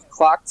have both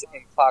clocked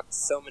and clocked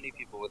so many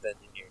people with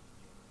Engineer.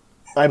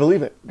 I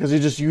believe it, because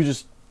you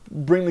just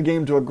bring the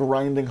game to a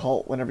grinding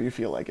halt whenever you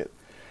feel like it.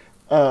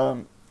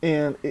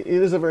 And it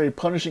is a very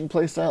punishing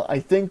playstyle.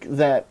 I think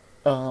that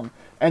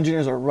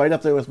Engineers are right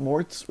up there with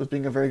Morts, with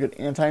being a very good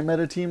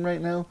anti-meta team right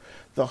now.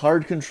 The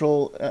hard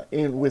control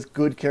with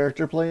good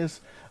character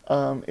plays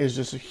is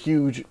just a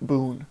huge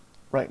boon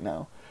right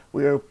now.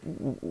 We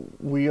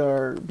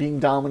are being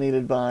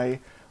dominated by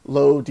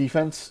low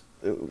defense,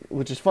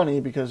 which is funny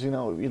because, you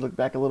look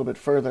back a little bit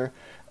further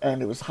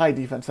and it was high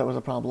defense that was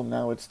a problem.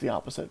 Now it's the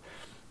opposite.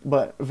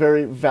 But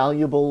very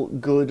valuable,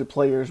 good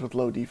players with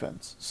low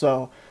defense.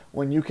 So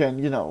when you can,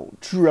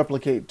 true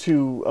replicate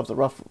 2 of the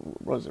rough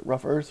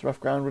earth, rough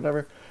ground,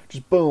 whatever,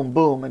 just boom,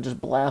 boom, and just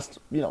blast,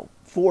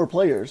 4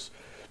 players,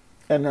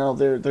 and now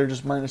they're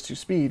just -2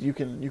 speed. You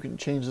can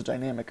change the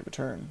dynamic of a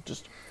turn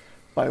just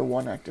by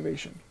 1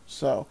 activation.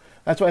 So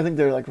that's why I think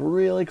they're like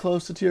really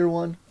close to tier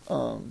 1.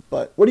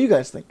 But what do you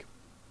guys think?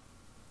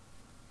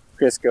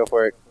 Chris, go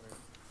for it.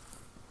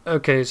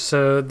 Okay,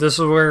 so this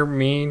is where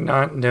me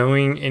not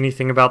knowing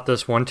anything about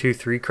this 1, 2,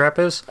 3 crap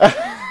is.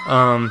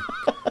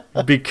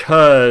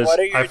 Because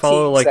I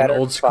follow like an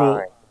old school.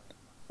 Fine?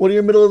 What are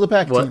your middle of the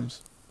pack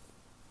teams?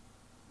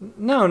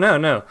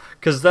 No.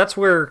 Because that's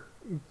where.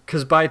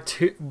 Because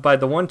by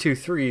the 1, 2,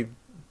 3,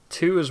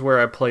 2 is where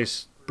I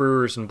place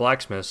Brewers and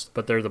Blacksmiths,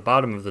 but they're the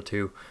bottom of the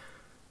 2.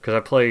 Because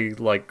I play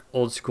like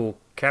old school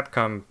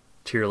Capcom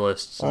tier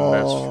lists, and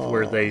that's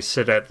where they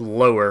sit at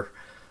lower.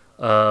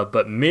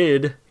 But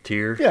mid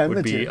tier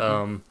would be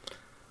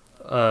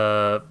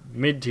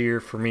mid tier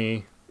for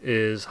me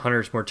is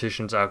Hunters,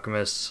 Morticians,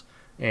 Alchemists,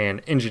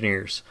 and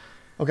Engineers.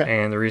 Okay.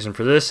 And the reason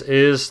for this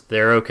is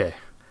they're okay.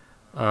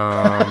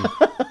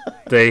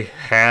 They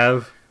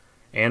have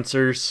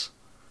answers.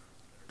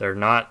 They're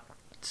not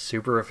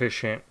super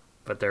efficient,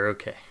 but they're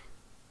okay.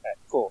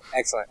 Cool.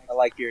 Excellent. I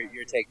like your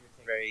take.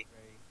 Very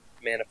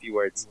man of few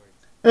words.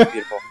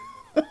 Beautiful.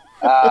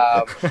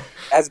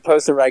 As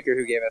opposed to Riker,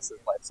 who gave us his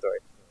life story.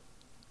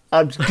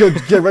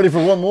 Get ready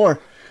for one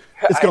more.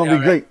 It's going to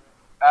be great.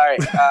 All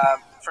right.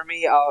 For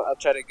me, I'll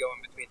try to go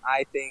in between.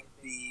 I think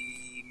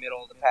the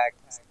middle of the pack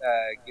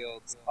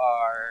guilds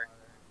are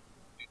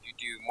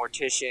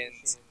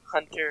morticians,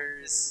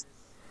 hunters,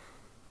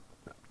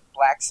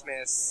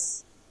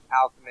 blacksmiths,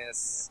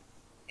 alchemists,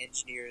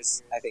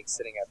 engineers. I think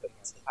sitting at the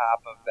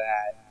top of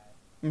that.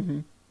 Mm-hmm.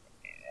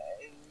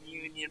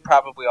 Union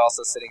probably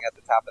also sitting at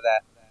the top of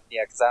that.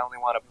 Yeah, because I only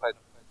want to put.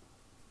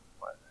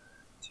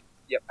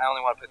 I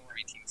only want to put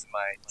 3 teams in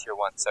my tier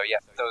 1. So yeah,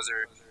 those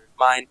are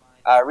mine.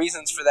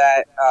 Reasons for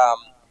that. I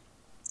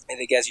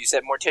think, as you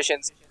said,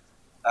 morticians.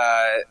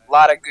 A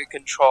lot of good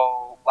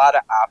control, a lot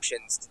of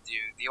options to do.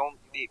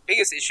 The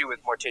biggest issue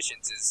with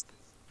morticians is,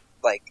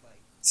 like,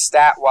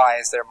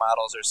 stat-wise, their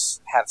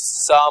models have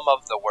some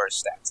of the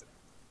worst stats.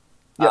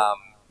 Yep.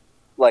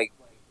 Like,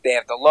 they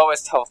have the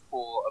lowest health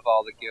pool of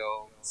all the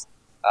guilds.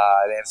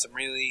 They have some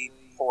really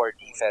poor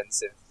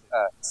defensive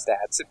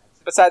stats.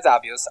 Besides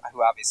Abios,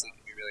 who obviously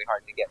can be really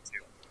hard to get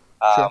to.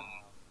 Sure.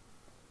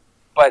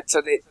 But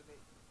so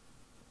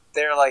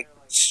they're like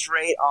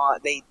straight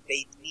on. They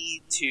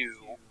need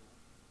to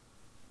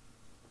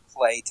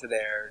play to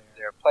their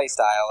play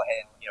style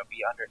and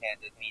be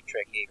underhanded, be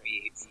tricky,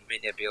 be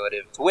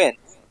manipulative to win.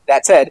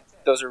 That said,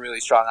 those are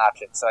really strong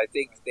options. So I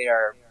think they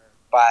are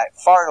by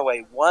far and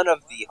away one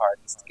of the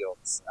hardest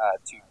guilds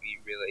to be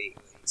really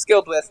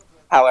skilled with.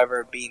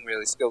 However, being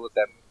really skilled with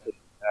them,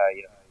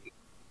 you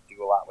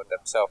do a lot with them.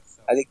 So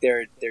I think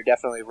they're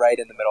definitely right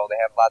in the middle. They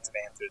have lots of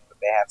answers, but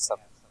they have some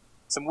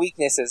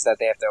weaknesses that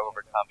they have to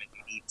overcome, and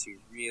you need to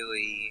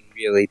really,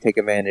 really take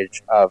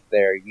advantage of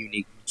their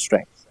unique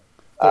strengths.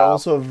 They're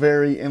also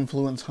very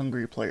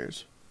influence-hungry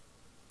players.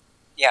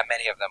 Yeah,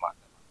 many of them are.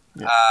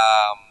 Yeah.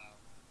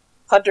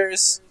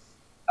 Hunters,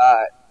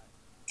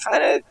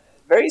 kind of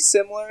very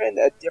similar in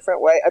a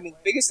different way. I mean, the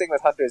biggest thing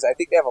with Hunters, I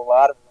think they have a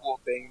lot of cool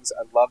things.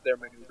 I love their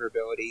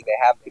maneuverability. They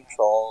have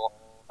control.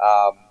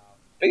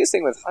 Biggest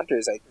thing with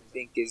Hunters, I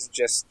think, is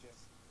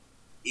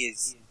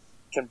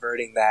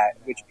converting that,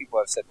 which people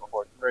have said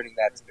before, converting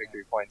that to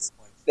victory points.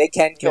 They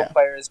can kill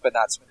players, but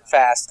not super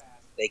fast.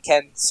 They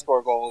can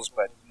score goals,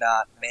 but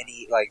not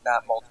many,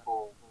 not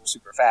multiple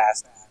super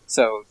fast.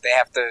 So they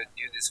have to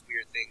do this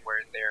weird thing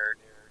where they're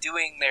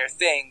doing their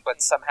thing,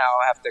 but somehow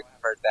have to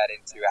convert that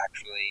into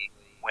actually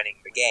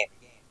winning the game,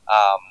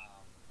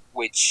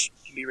 which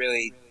can be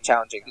really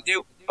challenging to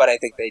do. But I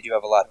think they do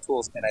have a lot of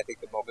tools, and I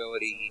think the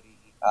mobility,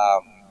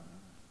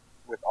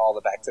 with all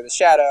the back to the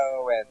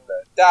shadow and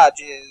the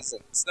dodges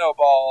and the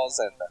snowballs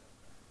and the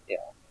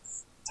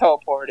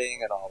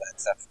teleporting and all that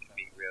stuff can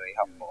be really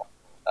helpful.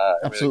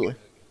 Absolutely. Really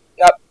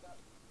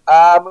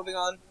moving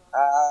on.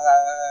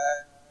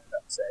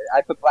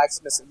 I put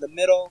blacksmiths in the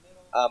middle.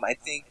 I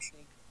think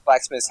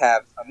blacksmiths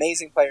have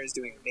amazing players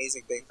doing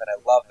amazing things, and I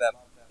love them.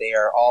 They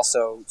are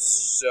also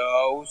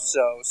so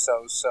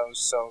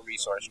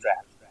resource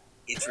strapped.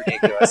 It's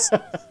ridiculous.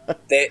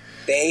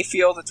 They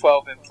feel the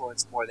 12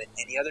 influence more than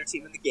any other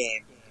team in the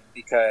game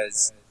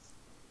because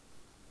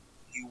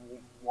you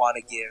want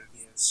to give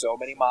so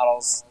many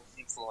models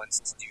influence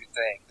to do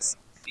things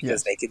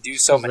because they can do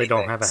so many things. They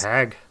don't have a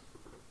hag.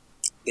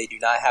 They do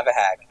not have a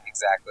hag,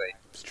 exactly.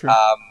 It's true.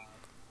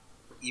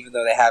 Even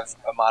though they have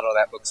a model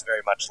that looks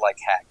very much like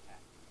hag.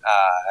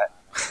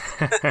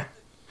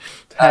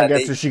 Hag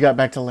after she got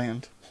back to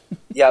land.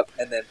 Yep,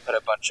 and then put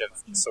a bunch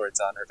of swords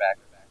on her back.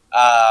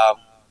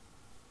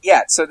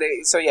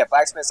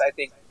 Blacksmiths, I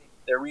think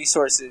their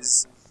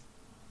resources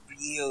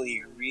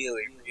really,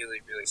 really,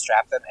 really, really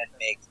strap them and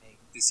make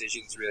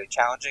decisions really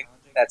challenging.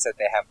 That said,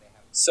 they have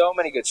so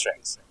many good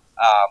strengths.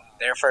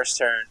 Their first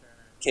turn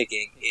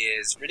kicking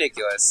is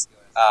ridiculous.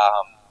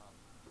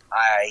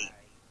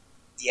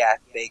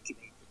 They can.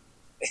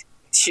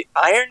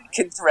 Iron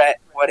can threat.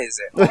 What is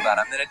it? Hold on,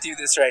 I'm going to do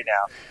this right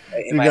now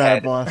in my head.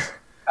 It, boss.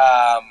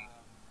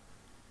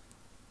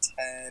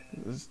 10.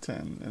 It was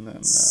 10, and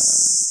then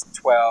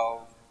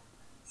 12,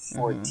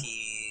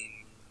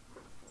 14,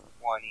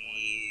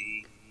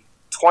 20,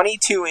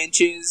 22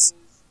 inches.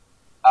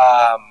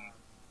 20.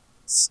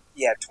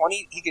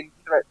 He can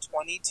threat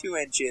 22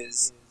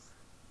 inches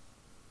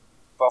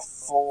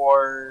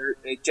before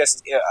to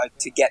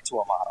get to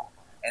a model.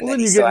 And then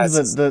he you still get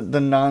has into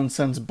the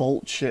nonsense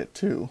bolt shit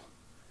too.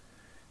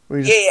 Where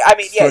he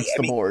just flips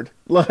the board.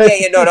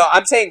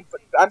 I'm saying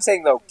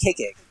though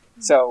kicking.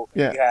 So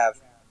you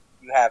have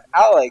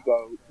Ally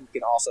Go, who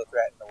can also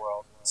threaten the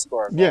world,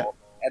 score a goal,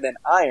 and then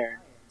Iron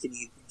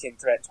can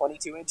threat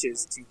 22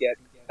 inches to get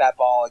that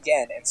ball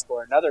again and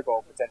score another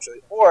goal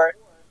potentially. Or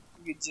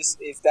you could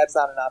just, if that's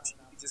not an option,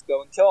 you could just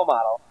go and kill a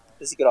model,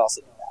 because you could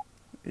also do that.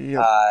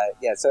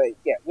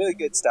 Really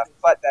good stuff.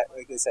 But that,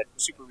 like I said,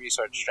 super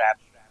resource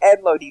strapped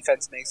and low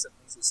defense makes them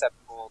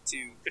susceptible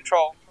to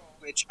control,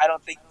 which I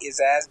don't think is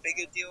as big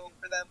a deal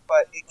for them,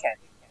 but it can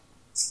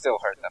still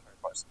hurt them,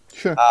 of course.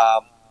 Sure.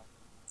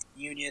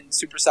 Union,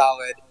 super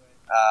solid.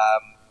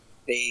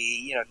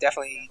 They,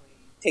 definitely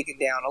taken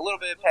down a little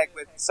bit of peg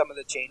with some of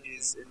the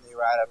changes in the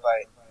errata,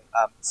 but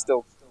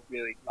still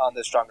really on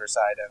the stronger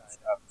side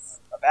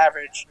of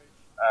average,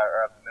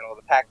 or of the middle of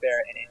the pack there,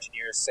 and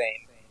Engineers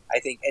same. I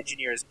think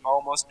Engineers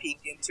almost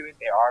peeked into it.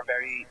 They are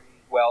very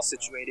well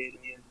situated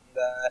in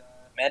the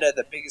meta.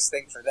 The biggest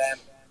thing for them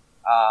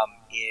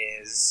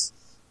is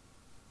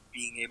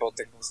being able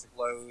to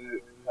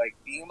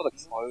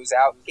close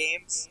out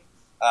games.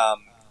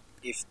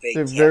 If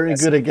they're very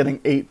good at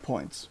getting 8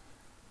 points.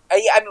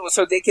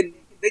 So they can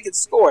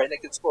score, and they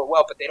can score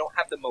well, but they don't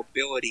have the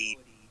mobility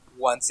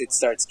once it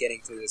starts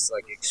getting to this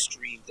like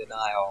extreme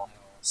denial.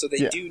 So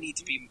they do need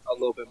to be a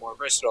little bit more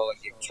versatile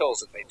and get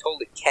kills, and they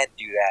totally can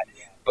do that.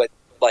 But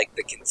like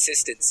the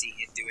consistency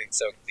in doing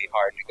so can be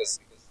hard because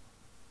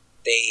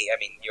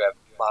you have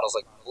models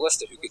like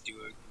Ballista who could do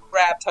a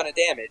crap ton of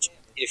damage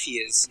if he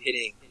is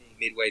hitting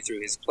midway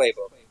through his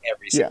playbook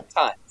every single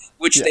time,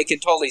 which they can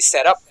totally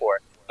set up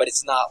for. But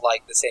it's not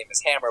like the same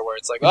as Hammer, where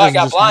it's like, I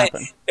got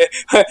blinded.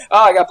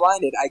 I got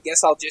blinded. I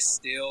guess I'll just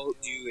still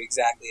do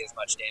exactly as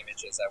much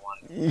damage as I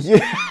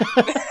wanted.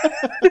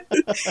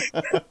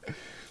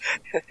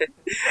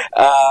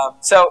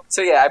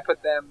 I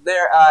put them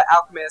there.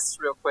 Alchemists,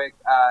 real quick.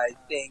 I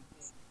think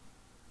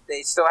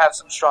they still have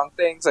some strong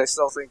things. I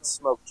still think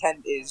Smoke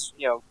Kent is,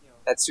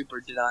 that super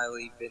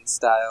denially Vince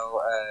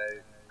style,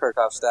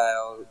 Kirchhoff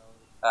style,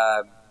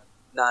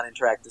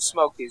 non-interactive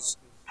smoke is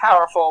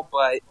powerful,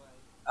 but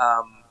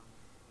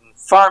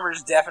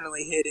Farmers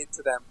definitely hit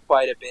into them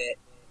quite a bit,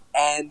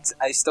 and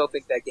I still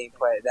think that game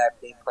plan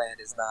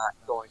is not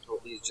going to.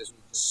 It's just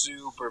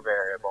super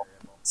variable.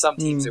 Some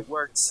teams it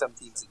works, some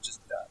teams it just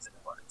doesn't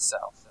work. So,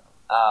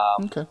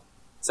 okay.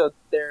 So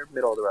they're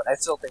middle of the road. I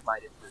still think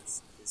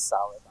Midas is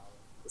solid,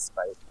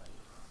 despite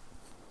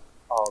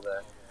all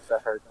the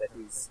hurt that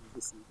he's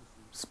received.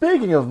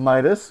 Speaking of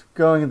Midas,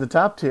 going into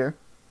top tier,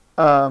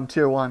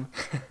 tier 1,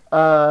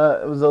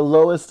 the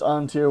lowest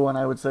on tier 1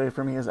 I would say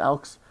for me is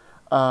Alks.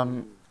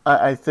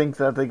 I think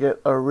that they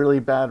get a really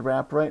bad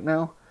rap right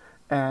now,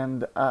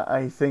 and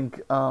I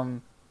think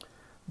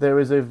there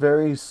is a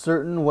very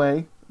certain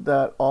way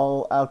that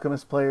all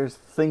Alchemist players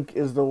think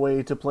is the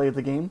way to play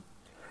the game,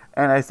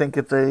 and I think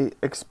if they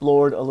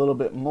explored a little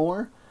bit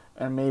more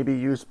and maybe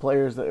used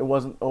players that it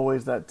wasn't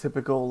always that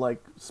typical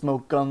like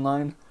smoke gun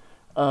line,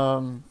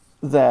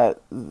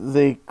 that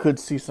they could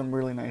see some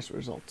really nice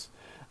results.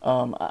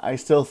 I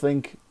still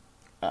think,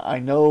 I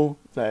know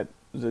that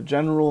the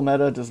general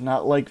meta does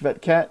not like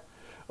Vetcat,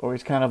 or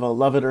he's kind of a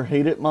love it or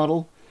hate it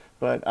model,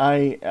 but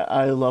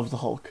I love the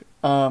Hulk.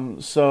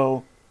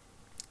 So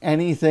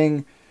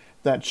anything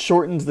that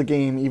shortens the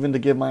game, even to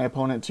give my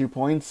opponent 2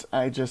 points,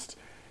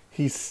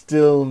 he's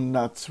still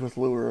nuts with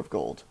Lure of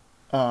Gold.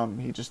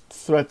 He just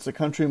threats a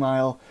country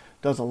mile,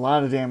 does a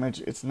lot of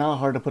damage. It's not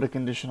hard to put a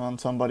condition on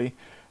somebody,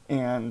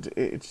 and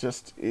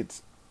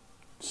it's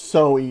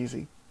so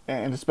easy.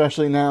 And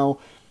especially now,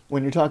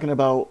 when you're talking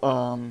about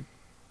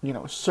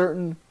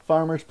certain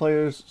farmers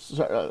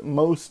players,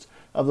 most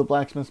of the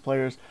blacksmith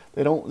players,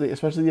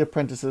 especially the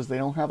apprentices, they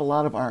don't have a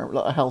lot of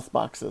health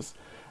boxes,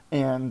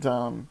 and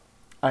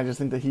I just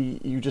think that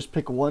you just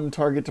pick one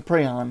target to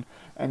prey on,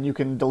 and you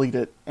can delete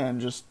it, and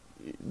just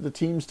the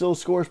team still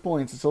scores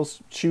points, it still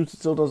shoots, it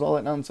still does all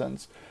that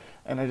nonsense,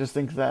 and I just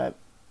think that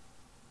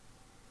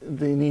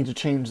they need to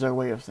change their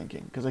way of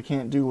thinking, because they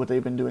can't do what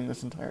they've been doing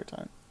this entire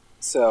time.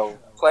 So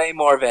play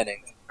more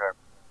Venning.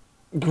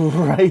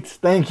 Right,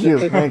 thank you.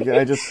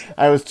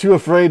 I was too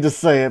afraid to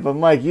say it, but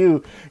Mike,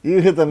 you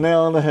hit the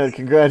nail on the head.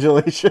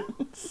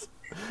 Congratulations.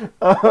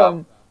 That's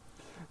what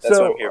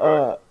I'm here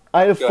for.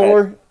 I have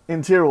 4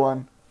 in tier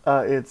 1.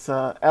 It's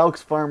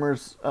Alks,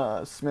 Farmers,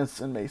 Smiths,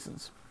 and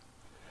Masons.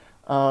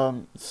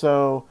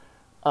 So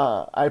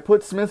I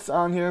put Smiths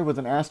on here with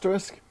an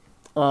asterisk.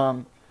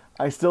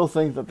 I still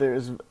think that there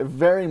is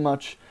very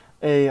much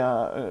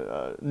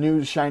a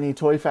new shiny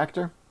toy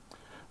factor,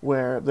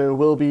 where there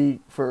will be,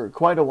 for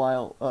quite a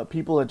while,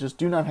 people that just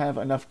do not have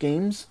enough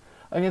games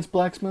against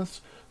blacksmiths,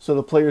 so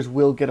the players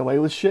will get away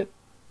with shit,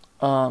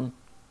 that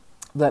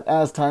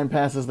as time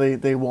passes,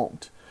 they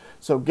won't.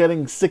 So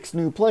getting 6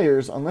 new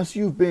players, unless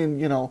you've been,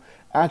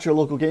 at your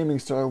local gaming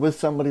store with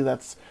somebody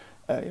that's,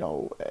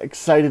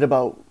 excited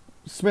about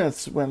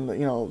Smiths when,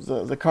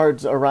 the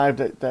cards arrived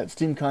at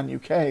SteamCon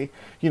UK,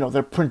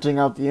 they're printing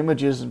out the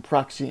images and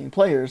proxying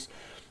players,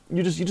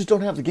 you just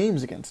don't have the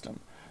games against them.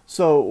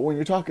 So when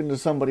you're talking to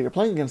somebody or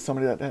playing against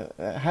somebody that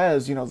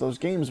has, those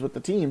games with the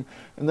team,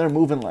 and they're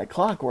moving like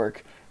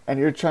clockwork, and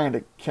you're trying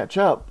to catch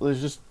up,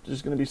 there's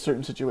going to be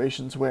certain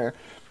situations where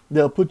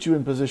they'll put you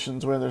in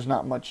positions where there's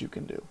not much you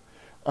can do.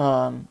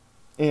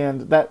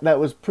 And that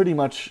was pretty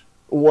much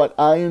what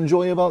I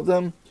enjoy about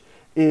them,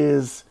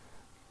 is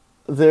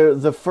they're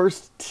the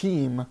first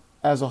team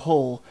as a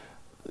whole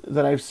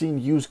that I've seen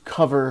use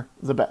cover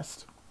the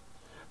best.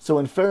 So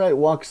when Ferrite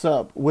walks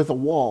up with a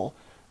wall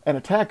and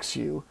attacks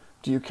you,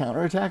 do you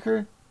counterattack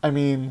her? I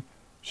mean,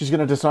 she's going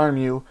to disarm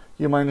you.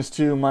 You're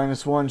 -2,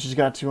 -1. She's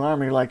got 2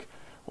 armor. You're like,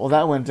 well,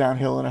 that went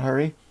downhill in a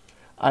hurry.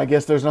 I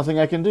guess there's nothing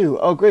I can do.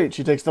 Oh, great.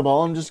 She takes the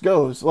ball and just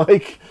goes.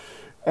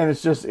 And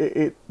it's just,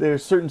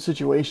 there's certain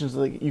situations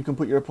that you can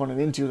put your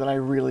opponent into that I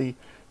really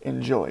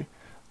enjoy.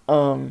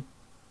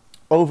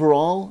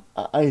 overall,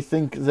 I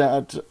think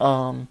that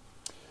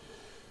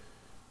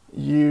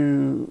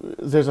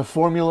there's a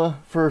formula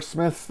for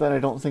Smiths that I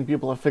don't think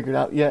people have figured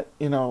out yet.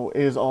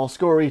 Is all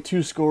scory,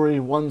 2-scory,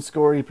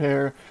 1-scory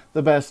pair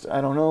the best?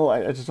 I don't know.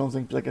 I just don't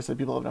think, like I said,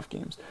 people have enough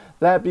games.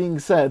 That being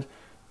said,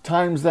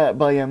 times that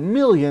by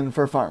 1,000,000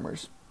 for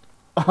farmers.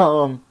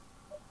 I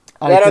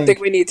don't think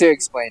we need to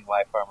explain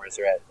why farmers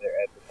are at the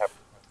top.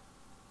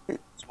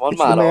 It's one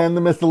model. The man,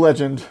 the myth, the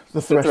legend,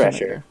 the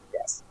Thresher.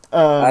 Yes.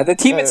 The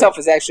team itself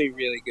is actually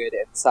really good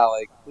and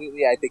solid.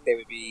 Completely, I think they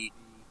would be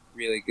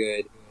really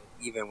good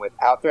even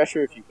without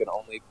Thresher if you could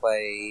only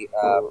play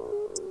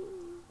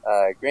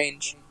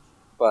Grange.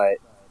 But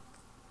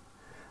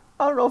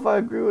I don't know if I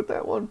agree with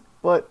that one.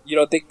 But you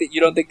don't think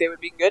they would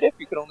be good if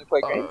you could only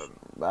play Grange?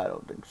 I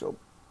don't think so.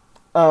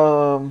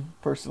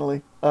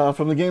 Personally,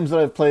 from the games that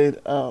I've played,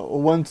 I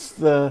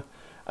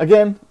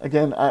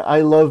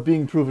love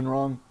being proven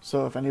wrong.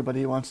 So if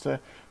anybody wants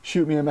to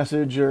shoot me a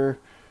message or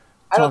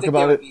talk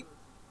about it, be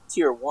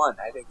tier 1.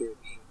 I think they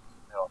would be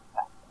middle of the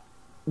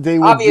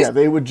pack.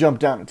 They would jump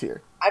down a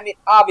tier. I mean,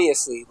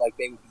 obviously,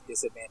 they would be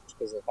disadvantaged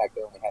because of the fact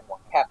they only had one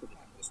captain in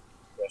this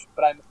Thresher.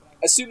 But I'm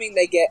assuming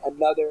they get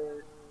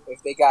another.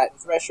 If they got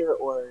Thresher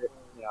or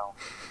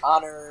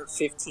Honor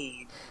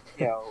 15,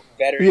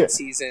 veteran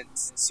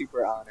seasons,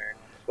 Super Honor,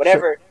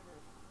 whatever,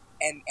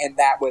 sure. and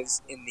that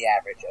was in the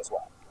average as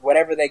well.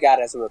 Whatever they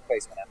got as a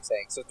replacement, I'm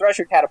saying. So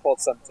Thresher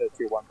catapults them to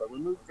tier 1, but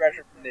remove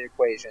Thresher from the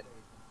equation,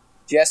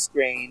 just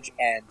Grange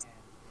and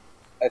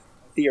a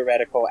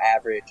theoretical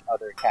average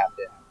other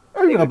captain.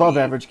 Or even above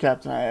average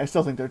captain, I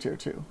still think they're tier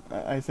 2.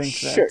 I think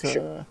that...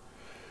 Sure.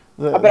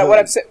 What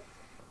I'm saying...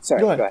 Sorry,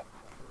 go ahead.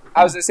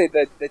 I was going to say,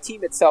 the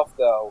team itself,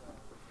 though,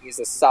 is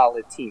a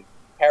solid team.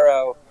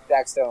 Harrow,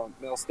 Jackstone,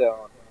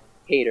 Millstone,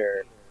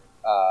 Hater,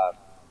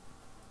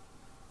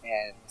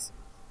 and...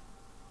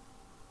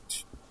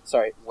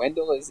 Sorry,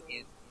 Wendell is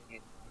in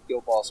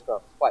Guild Ball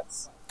Scrum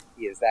twice.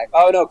 He is that...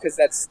 Oh, no, because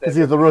that's... Because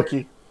he's the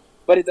rookie.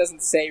 But it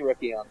doesn't say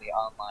rookie on the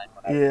online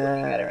when I'm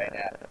looking at it right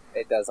now.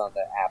 It does on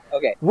the app.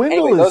 Okay.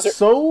 Wendell is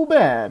so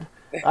bad.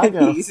 I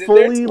got a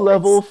fully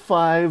level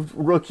 5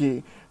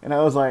 rookie, and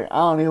I was like, I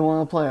don't even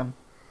want to play him.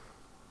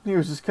 He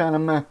was just kind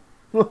of meh.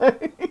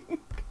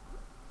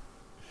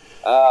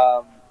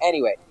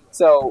 Anyway,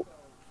 so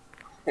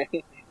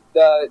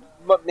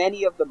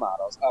many of the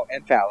models. Oh,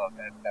 and Fallow.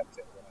 That was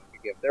it.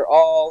 They're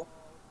all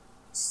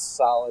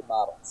solid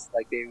models.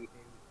 They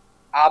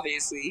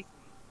obviously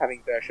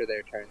having Thresher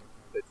there turns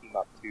the team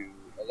up to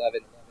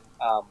 11.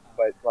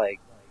 But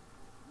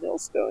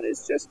Millstone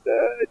is just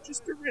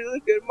a really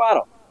good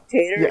model.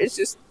 Tater is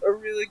just a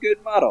really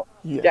good model.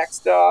 Yes.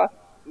 Jackstaw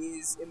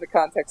is, in the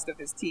context of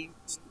his team,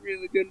 just a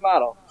really good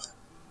model.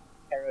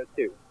 Harrow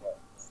too.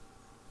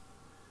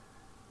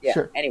 Yeah.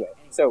 Sure. Anyway,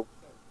 so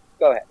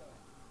go ahead.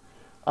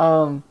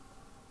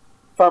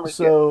 Farmer's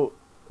good.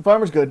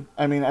 Farmer's good.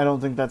 I mean, I don't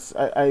think that's...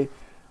 I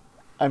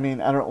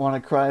mean, I don't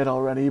want to cry it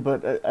already,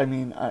 but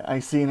I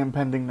see an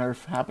impending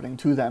nerf happening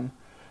to them.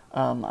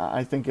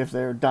 I think if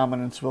their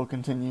dominance will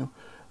continue.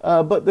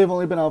 But they've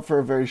only been out for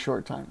a very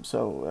short time,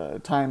 so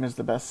time is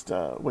the best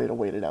way to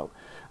wait it out.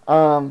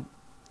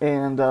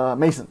 And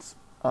Masons.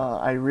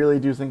 I really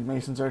do think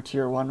Masons are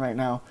tier 1 right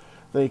now.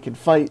 They can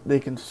fight, they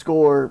can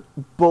score,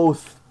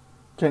 both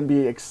can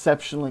be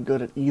exceptionally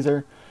good at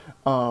either.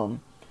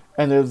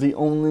 And they're the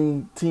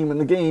only team in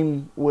the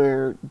game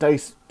where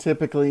dice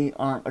typically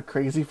aren't a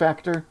crazy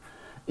factor,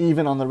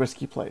 even on the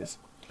risky plays.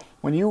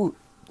 When you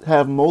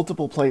have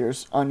multiple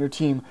players on your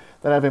team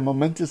that have a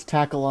momentous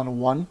tackle on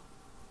 1,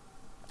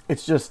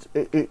 it's just,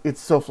 it's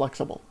so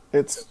flexible.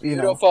 It's,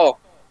 beautiful.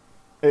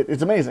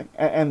 It's amazing.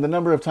 And the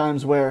number of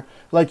times where,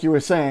 like you were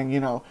saying,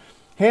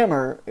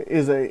 Hammer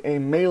is a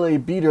melee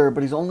beater,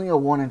 but he's only a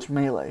 1-inch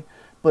melee.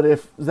 But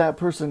if that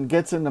person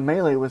gets into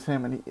melee with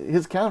him, and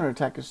his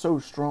counterattack is so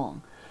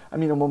strong, I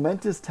mean, a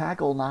momentous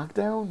tackle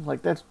knockdown,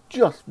 that's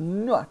just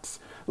nuts.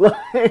 With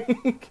a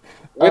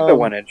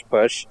 1-inch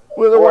push.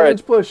 With a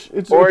 1-inch push.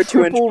 It's or a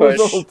 2-inch push.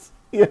 Result.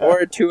 Yeah. Or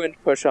a 2-inch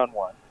push on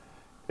 1.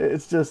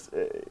 It's just...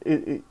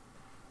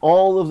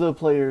 all of the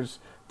players,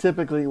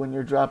 typically, when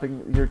you're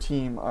dropping your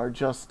team, are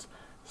just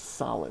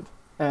solid.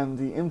 And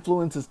the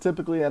influence is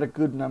typically at a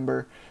good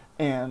number,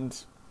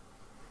 and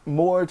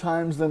more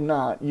times than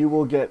not, you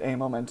will get a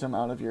momentum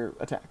out of your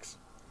attacks,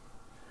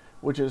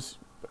 which is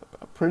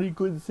a pretty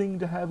good thing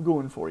to have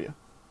going for you.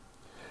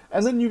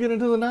 And then you get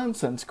into the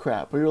nonsense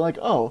crap, where you're like,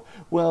 oh,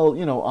 well,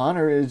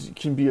 Honor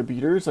can be a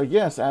beater. It's like,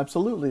 yes,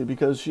 absolutely,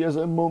 because she has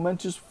a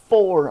momentous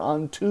 4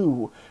 on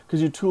 2,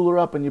 because you tool her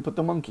up and you put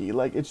the monkey.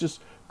 It's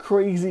just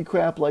crazy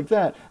crap like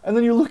that. And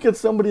then you look at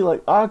somebody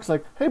like Ox,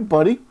 hey,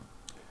 buddy,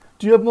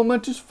 do you have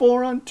momentous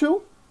 4 on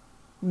 2?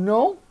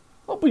 No?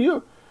 Oh, but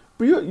you're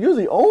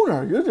the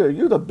owner.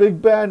 You're the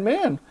big bad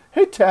man.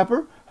 Hey,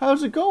 Tapper,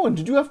 how's it going?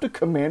 Did you have to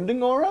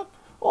commanding aura?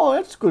 Oh,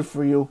 that's good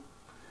for you.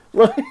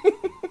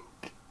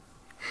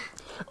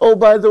 Oh,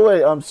 by the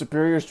way,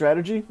 superior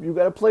strategy? You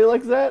gotta play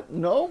like that?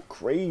 No?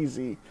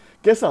 Crazy.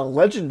 Guess a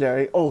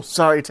legendary. Oh,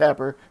 sorry,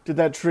 Tapper. Did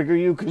that trigger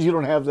you? Because you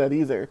don't have that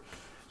either.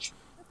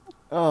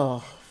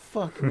 Oh,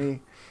 fuck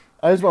me.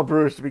 I just want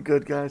brewers to be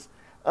good, guys.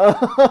 All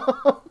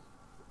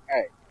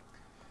right.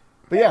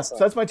 But yeah, so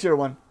that's my tier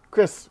 1.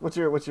 Chris, what's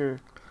your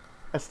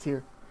S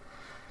tier?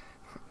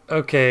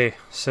 Okay,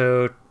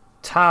 so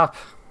top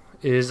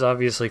is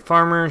obviously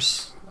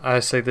Farmers. I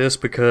say this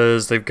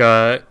because they've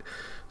got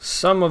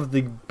some of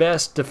the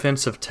best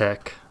defensive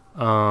tech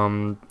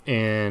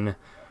in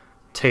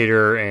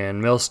Tater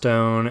and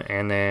Millstone,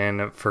 and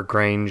then for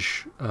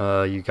Grange,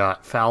 you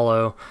got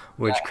Fallow,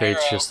 which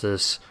creates Harrow. just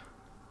this.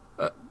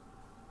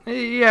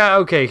 Yeah,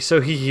 okay,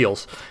 so he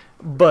heals.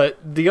 But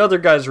the other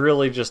guys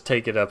really just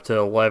take it up to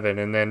 11,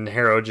 and then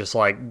Harrow just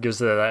like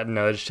gives it that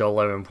nudge to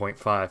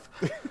 11.5.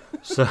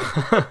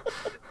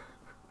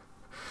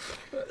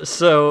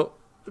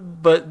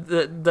 But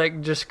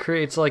that just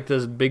creates like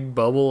this big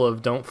bubble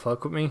of don't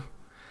fuck with me.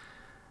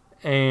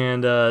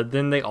 And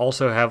then they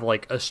also have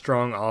like a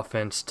strong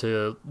offense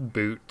to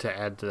boot to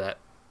add to that.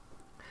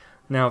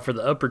 Now for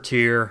the upper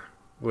tier,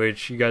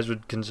 which you guys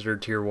would consider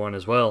tier 1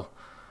 as well,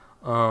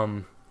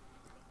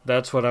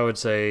 that's what I would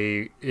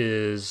say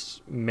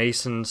is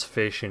Masons,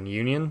 Fish, and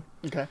Union.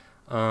 Okay.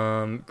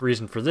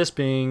 Reason for this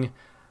being,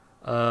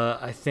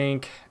 I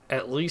think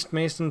at least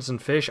Masons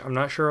and Fish. I'm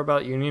not sure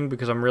about Union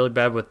because I'm really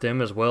bad with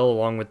them as well,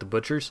 along with the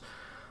Butchers.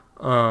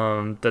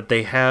 That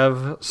they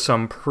have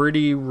some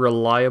pretty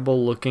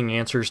reliable looking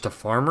answers to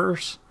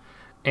Farmers,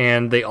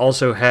 and they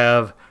also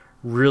have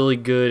really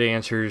good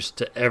answers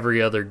to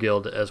every other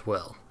guild as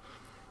well.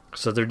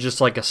 So they're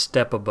just like a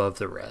step above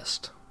the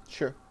rest.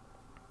 Sure.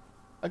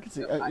 I can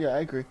see. Yeah, I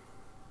agree.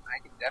 I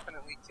can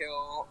definitely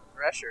kill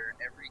Thresher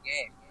every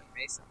game with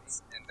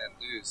Masons and then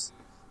lose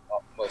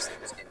most of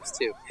those games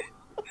too.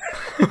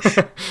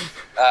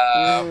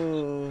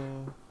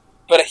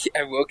 But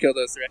I will kill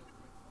those Thresher.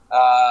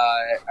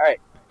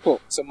 Alright, cool.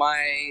 So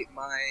my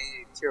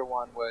tier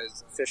 1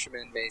 was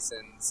Fishermen,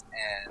 Masons,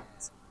 and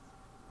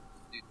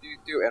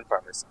and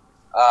Farmers.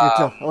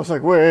 I was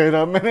like, wait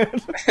a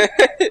minute.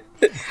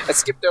 I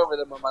skipped over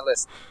them on my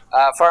list.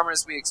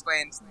 Farmers, we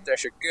explained.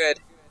 Thresher good.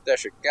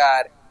 Thresher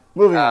god.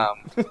 Moving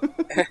on.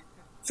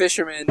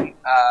 Fisherman,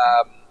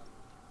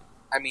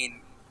 I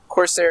mean,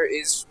 Corsair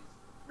is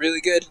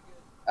really good.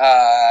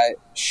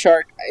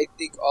 Shark, I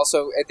think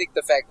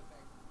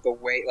the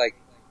way, like,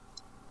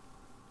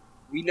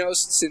 we know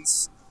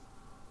since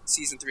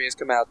Season 3 has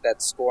come out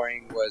that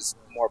scoring was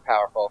more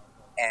powerful,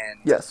 and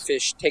Yes.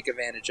 Fish take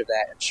advantage of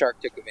that, and Shark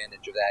took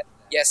advantage of that.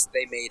 Yes,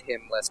 they made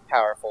him less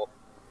powerful,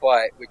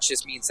 but which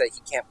just means that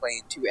he can't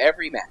play into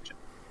every matchup,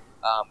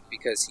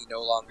 because he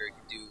no longer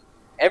can do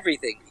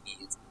everything he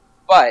needs.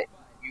 But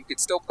you could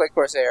still play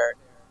Corsair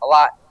a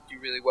lot, do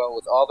really well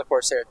with all the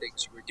Corsair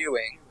things you were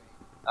doing,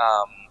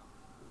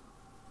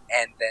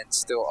 and then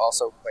still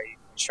also play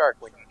Shark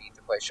when you need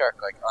to play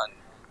Shark, like on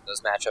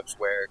those matchups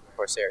where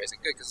Corsair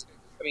isn't good. Because,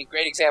 I mean,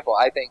 great example,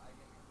 I think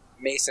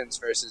Masons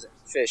versus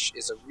Fish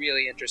is a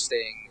really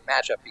interesting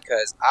matchup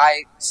because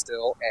I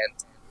still,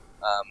 and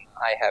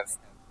I have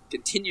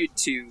continued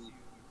to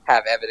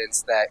have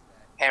evidence that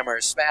Hammer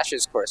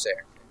smashes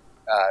Corsair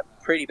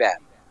pretty bad.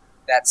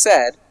 That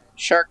said,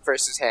 Shark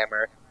versus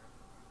Hammer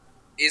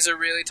is a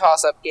really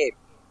toss-up game.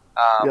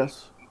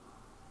 Yes.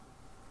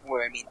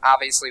 Well, I mean,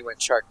 obviously when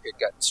Shark could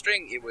gut the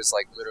string, it was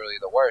like literally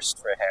the worst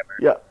for Hammer.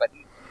 Yeah. But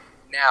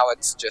now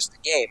it's just a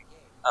game,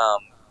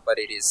 but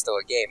it is still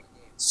a game.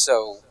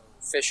 So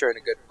Fish are in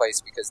a good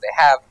place because they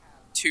have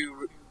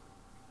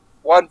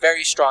one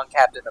very strong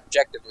captain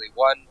objectively,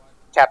 one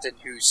captain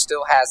who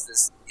still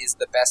is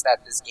the best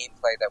at this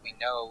gameplay that we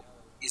know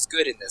is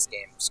good in this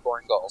game,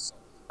 scoring goals.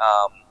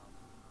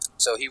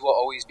 So he will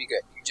always be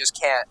good. You just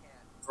can't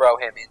throw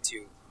him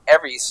into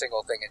every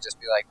single thing and just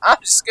be like, I'm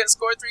just going to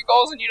score 3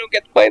 goals and you don't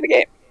get to play the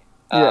game.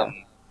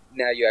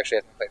 Now you actually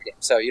have to play the game.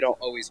 So you don't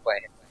always play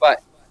him.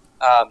 But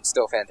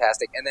still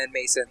fantastic. And then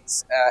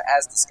Masons,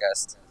 as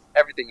discussed,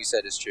 everything you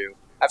said is true.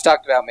 I've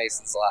talked about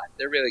Masons a lot.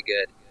 They're really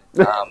good.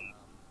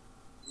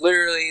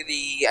 Literally,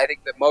 I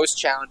think the most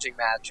challenging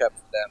matchup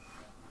for them,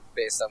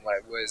 based on what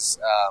it was,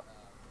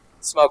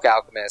 Smoke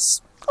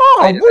Alchemist.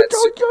 Oh,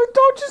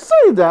 don't you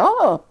say that,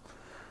 huh?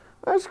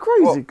 That's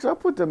crazy, because I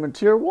put them in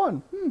tier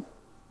 1.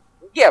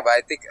 Yeah, but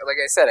I think, like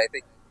I said,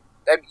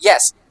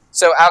 yes.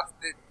 So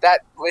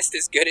that list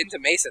is good into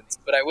Masons,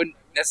 but I wouldn't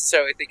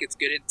necessarily think it's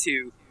good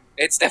into.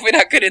 It's definitely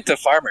not good into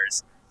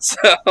Farmers. So,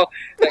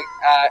 like,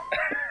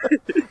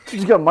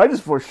 You got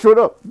 -4. Shut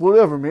up.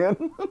 Whatever,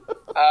 man.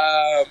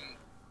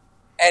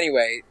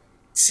 Anyway,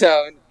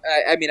 so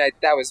I mean,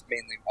 that was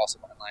mainly also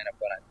my lineup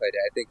when I played it.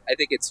 I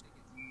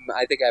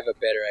think I have a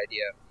better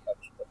idea of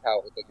how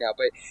it would look now.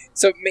 But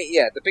so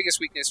yeah, the biggest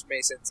weakness for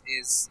Masons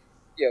is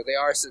they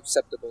are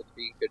susceptible to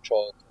being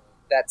controlled.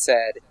 That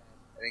said,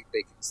 I think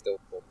they can still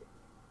pull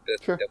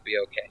it. Sure. They'll be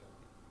okay.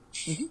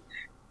 Mm-hmm.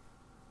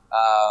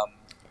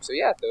 So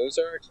yeah, those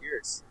are our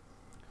tiers.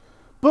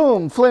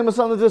 Boom! Flame us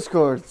on the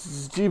Discord. This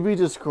is GB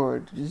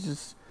Discord. You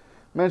just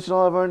mention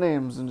all of our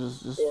names and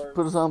just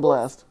put us on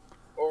blast.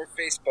 Or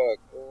Facebook,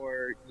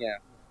 or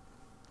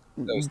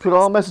those Put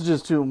all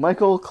messages to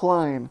Michael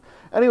Klein.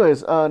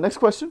 Anyways, next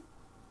question.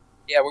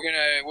 Yeah, we're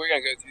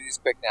gonna go through these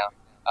quick now.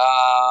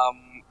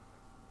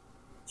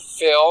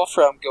 Phil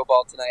from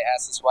Guildball Tonight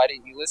asked us, why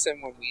didn't you listen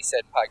when we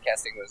said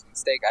podcasting was a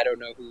mistake? I don't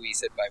know who he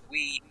said by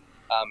we.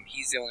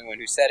 He's the only one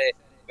who said it.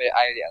 But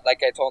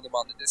like I told him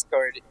on the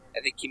Discord, I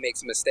think he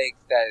makes a mistake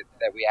that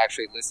we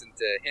actually listened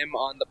to him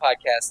on the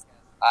podcast.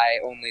 I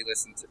only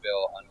listened to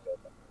Bill on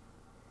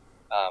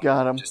Guildball.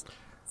 Got him. Just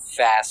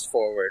fast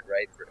forward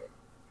right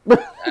through.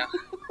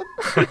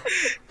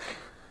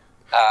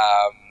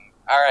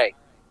 All right.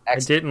 I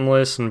didn't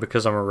listen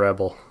because I'm a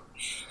rebel.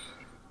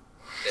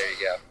 There you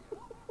go.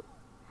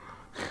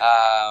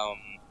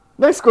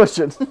 Next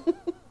question.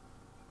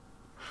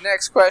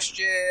 Next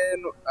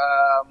question.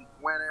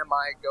 When am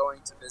I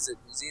going to visit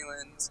New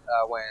Zealand?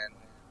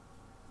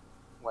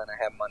 When I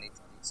have money to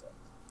do so.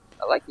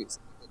 I like New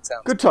Zealand. It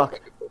sounds good talk.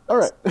 like a cool All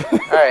right.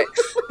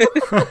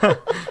 All right.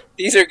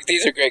 These are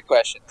great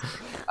questions.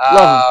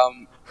 Love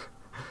 'em.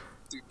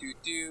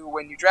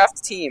 When you draft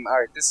a team. All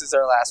right. This is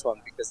our last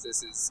one because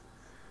this is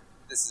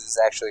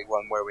actually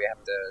one where we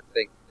have to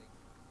think.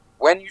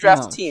 When you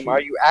draft a team, are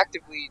you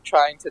actively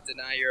trying to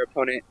deny your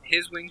opponent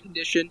his win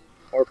condition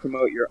or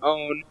promote your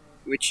own,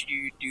 which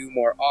you do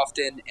more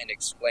often, and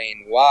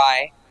explain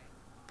why?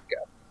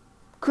 Go.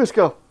 Chris,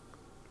 go.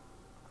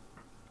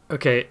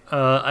 Okay,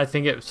 I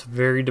think it's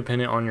very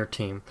dependent on your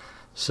team.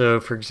 So,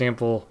 for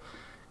example,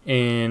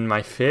 in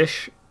my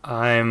fish,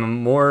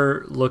 I'm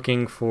more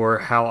looking for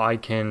how I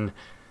can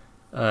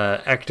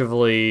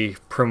actively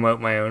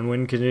promote my own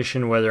win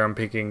condition, whether I'm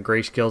picking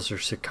Grayscales or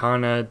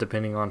Sakana,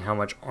 depending on how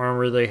much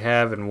armor they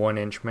have and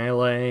 1-inch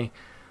melee,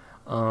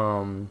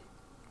 and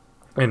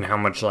how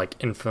much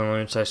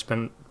influence I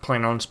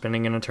plan on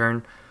spending in a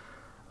turn.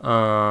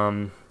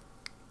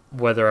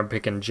 Whether I'm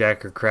picking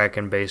Jack or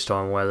Kraken based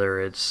on whether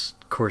it's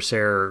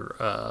Corsair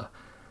or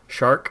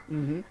Shark.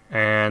 Mm-hmm.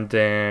 And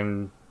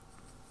then,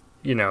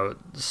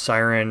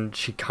 Siren,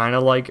 she kind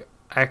of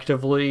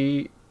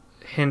actively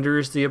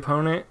hinders the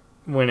opponent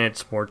when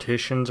it's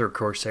Morticians or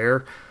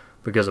Corsair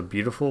because of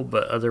Beautiful,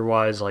 but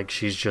otherwise,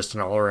 she's just an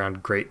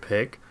all-around great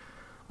pick.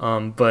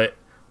 But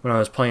when I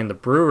was playing the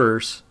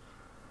Brewers,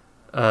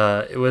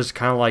 it was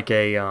kind of like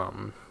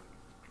you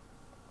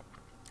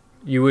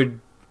would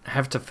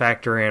have to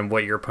factor in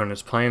what your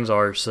opponent's plans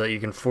are so that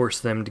you can force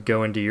them to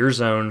go into your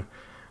zone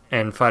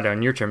and fight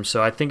on your terms.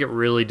 So I think it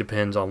really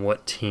depends on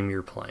what team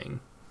you're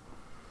playing.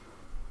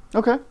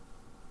 Okay.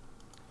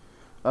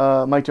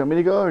 Mike, do you want me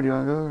to go, or do you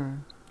want to go? Or?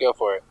 Go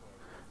for it.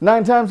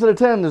 9 times out of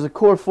 10, there's a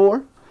core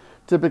 4.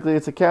 Typically,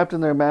 it's a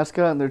captain, their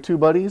mascot, and their 2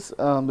 buddies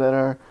that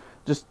are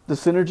just the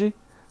synergy.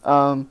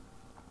 And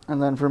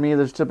then for me,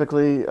 there's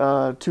typically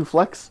 2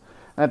 flex.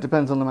 That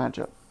depends on the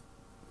matchup.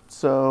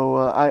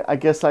 So I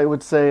guess I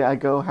would say I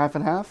go half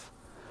and half.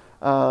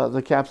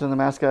 The captain and the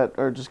mascot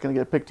are just going to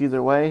get picked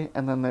either way.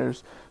 And then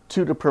there's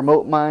 2 to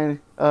promote my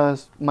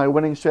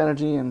winning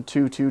strategy and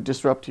 2 to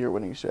disrupt your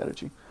winning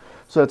strategy.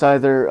 So it's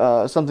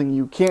either something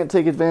you can't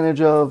take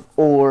advantage of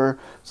or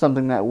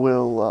something that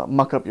will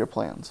muck up your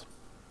plans.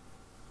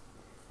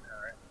 All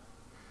right.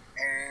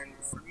 And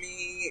for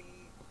me,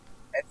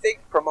 I think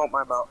promote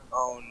my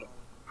own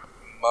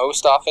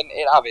most often.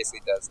 It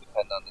obviously does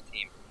depend on the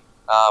team.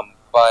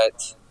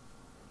 But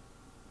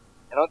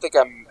I don't think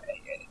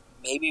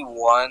maybe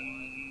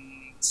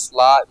one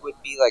slot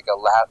would be a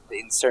lap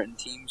in certain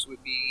teams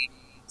would be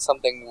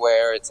something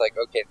where it's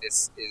okay,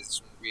 this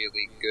is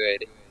really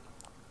good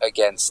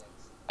against.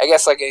 I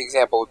guess an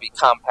example would be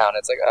Compound.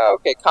 It's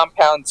okay,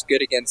 Compound's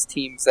good against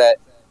teams that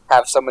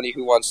have somebody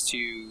who wants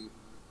to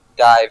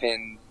dive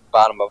in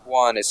bottom of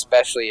 1,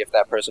 especially if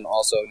that person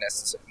also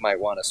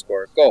might want to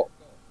score a goal.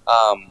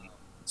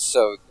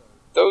 So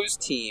those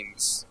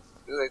teams,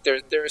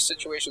 there are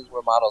situations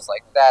where models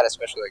like that,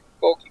 especially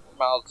goalkeeper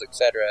models,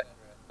 etc.,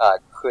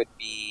 could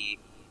be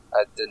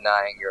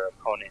denying your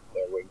opponent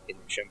their win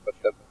condition. But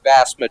the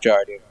vast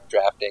majority of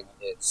drafting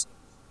is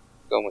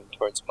going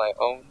towards my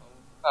own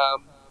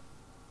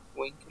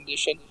win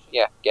condition.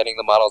 Yeah, getting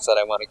the models that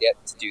I want to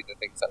get to do the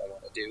things that I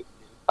want to do.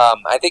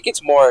 I think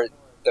it's more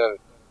the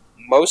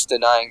most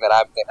denying that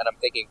I'm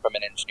thinking from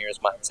an engineer's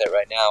mindset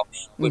right now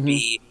would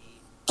be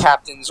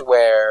captains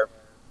where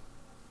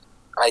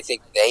I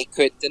think they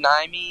could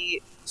deny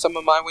me some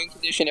of my win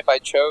condition if I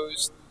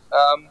chose,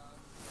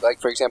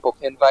 for example,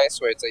 Pinvice,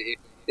 where it's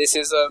this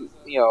is a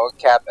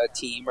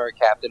team or a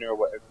captain or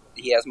whatever.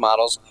 He has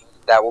models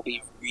that will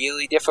be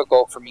really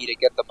difficult for me to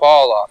get the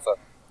ball off of.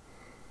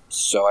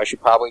 So I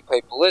should probably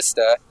play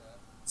Ballista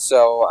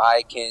so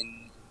I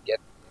can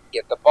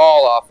get the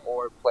ball off,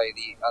 or play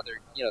the other,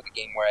 the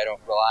game where I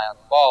don't rely on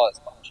the ball as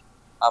much.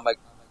 A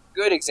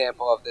good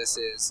example of this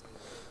is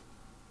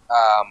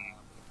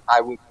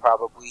I would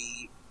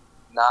probably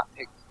not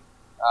pick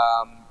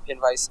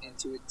Pinvice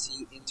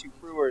into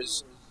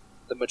Brewers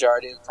the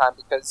majority of the time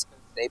because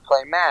they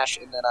play MASH,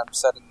 and then I'm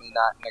suddenly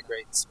not in a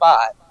great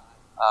spot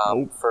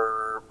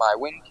for my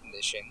win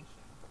condition.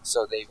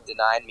 So they've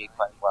denied me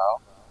quite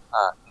well.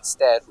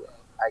 Instead,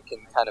 I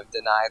can kind of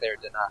deny their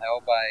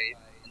denial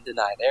and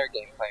deny their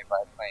gameplay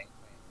by playing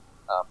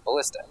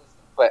Ballista.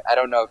 But I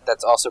don't know if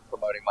that's also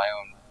promoting my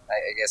own.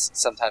 I guess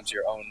sometimes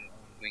your own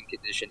win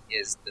condition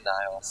is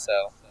denial.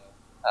 So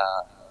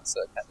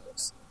it kind of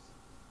goes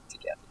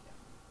together.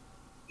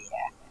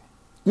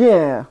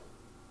 Yeah.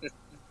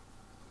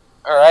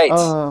 All right.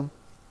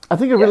 I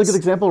think a really Yes. good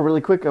example,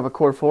 really quick, of a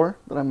Core 4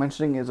 that I'm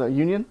mentioning is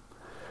Union.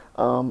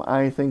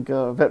 I think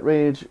Vet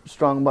Rage,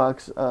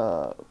 Strongbox,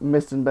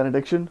 Mist, and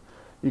Benediction,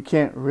 you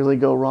can't really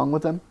go wrong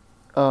with them.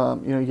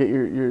 You get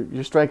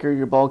your striker,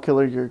 your ball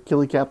killer, your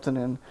killie captain,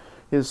 and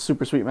his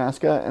super sweet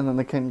mascot, and then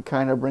they can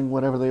kind of bring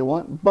whatever they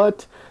want.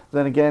 But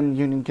then again,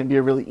 Union can be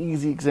a really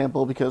easy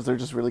example because they're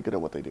just really good at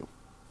what they do.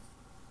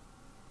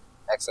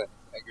 Excellent.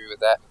 I agree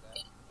with that.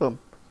 Boom.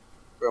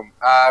 Boom.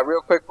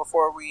 Real quick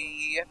before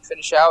we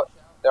finish out,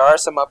 there are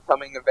some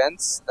upcoming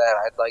events that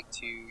I'd like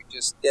to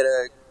just get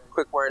a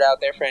quick word out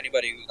there for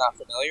anybody who's not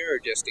familiar, or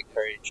just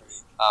encourage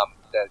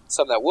that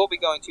some that we'll be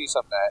going to,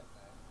 some that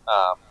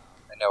I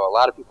know a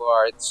lot of people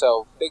are.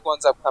 So big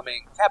ones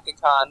upcoming: Captain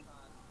Con,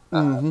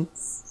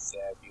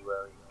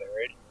 February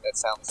 3rd. That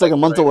sounds It's like a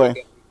month away.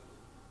 weekend.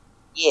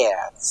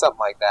 Yeah, something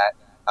like that.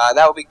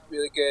 That will be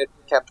really good.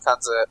 Captain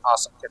Con's an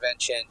awesome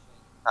convention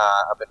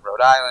up in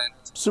Rhode Island.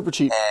 Super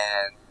cheap.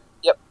 And,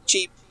 yep,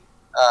 cheap.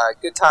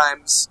 Good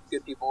times.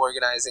 Good people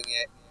organizing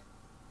it.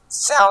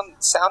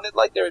 Sounded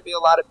like there would be a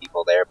lot of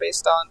people there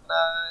based on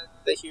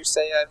the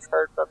hearsay I've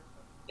heard from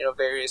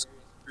various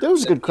groups. There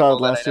was a good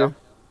crowd last year.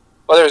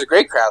 Well, there was a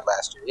great crowd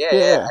last year.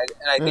 Yeah.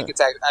 I think Yeah.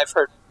 it's. I've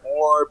heard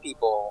more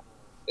people,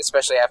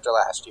 especially after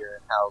last year,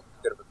 and how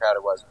good of a crowd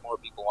it was. More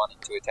people wanting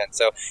to attend,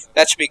 so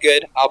that should be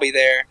good. I'll be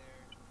there.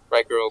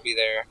 Riker will be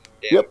there.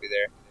 Dan Yep. will be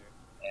there.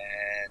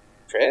 And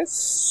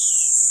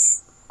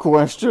Chris.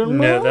 Question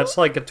No, mark? that's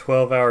like a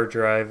 12-hour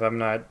drive. I'm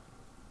not.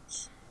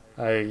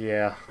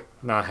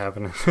 Not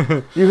having it.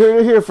 You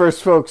heard it here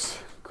first, folks.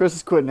 Chris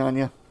is quitting on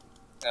you.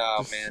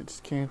 Oh man.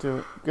 Just can't do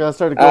it. Gotta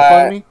start a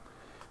GoFundMe?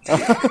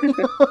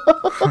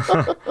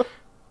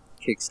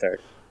 Kickstart.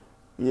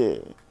 Yeah.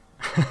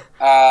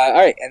 All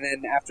right, and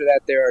then after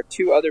that, there are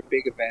two other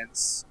big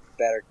events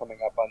that are coming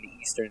up on the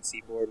Eastern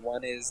Seaboard.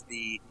 One is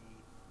the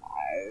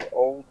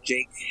Old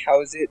Jake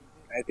How's It?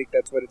 I think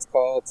that's what it's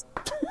called.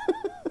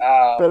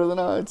 Better than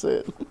I'd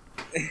say it.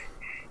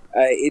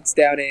 It's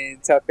down in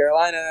South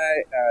Carolina.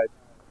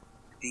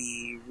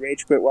 The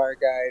Rage Quit Wire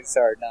guys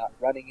are not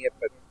running it,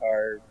 but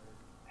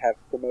have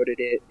promoted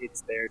it. It's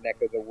their neck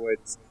of the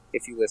woods.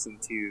 If you listen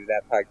to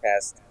that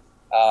podcast,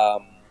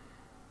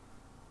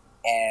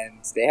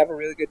 and they have a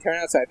really good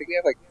turnout. So I think they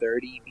have like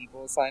 30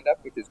 people signed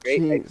up, which is great.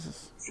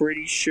 Jesus. I'm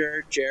pretty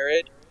sure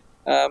Jared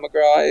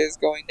McGraw is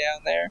going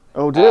down there.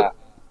 Oh, did it?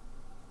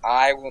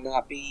 I will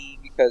not be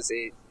because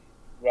it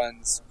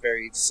runs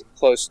very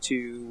close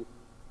to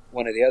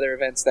one of the other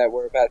events that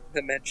we're about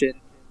to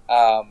mention.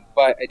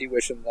 But I do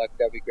wish them luck.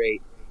 That'd be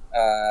great.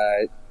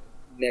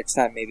 Next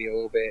time, maybe a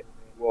little bit.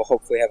 We'll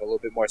hopefully have a little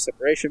bit more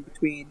separation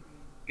between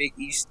big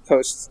East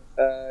Coast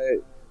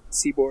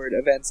seaboard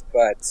events.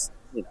 But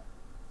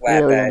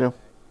glad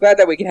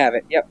that we can have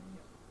it. Yep.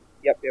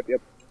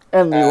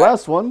 And the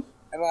last one.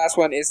 And the last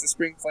one is the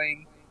Spring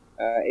Fling,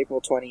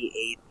 April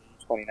 28th,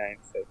 29th,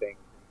 I think,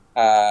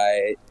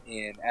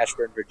 in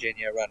Ashburn,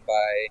 Virginia, run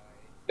by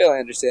Bill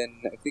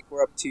Anderson. I think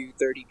we're up to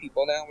 30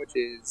 people now, which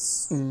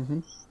is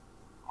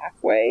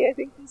halfway, I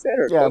think he said,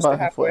 or close about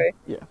to halfway.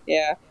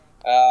 Yeah.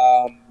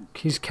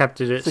 He's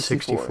kept it at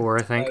 64,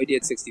 I think. Oh, he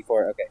did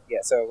 64. Okay, yeah,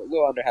 so a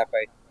little under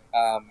halfway.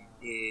 And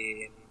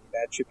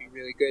that should be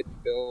really good.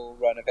 Bill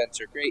run events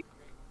are great.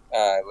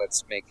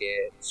 Let's make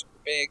it super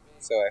big.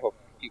 So I hope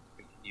people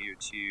continue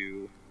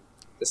to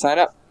sign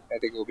up. I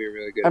think it will be a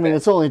really good event.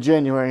 It's only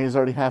January. He's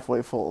already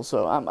halfway full,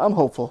 so I'm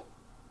hopeful.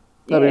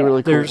 That'd be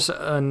really cool. There's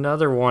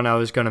another one I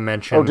was going to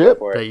mention Oh, did?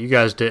 that you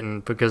guys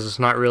didn't because it's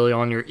not really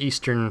on your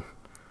Eastern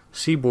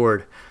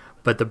Seaboard,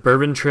 but the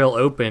Bourbon Trail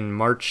Open,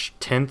 March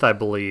 10th, I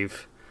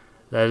believe.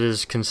 That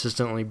has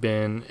consistently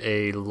been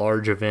a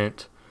large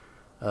event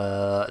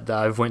that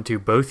I've went to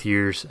both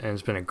years, and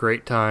it's been a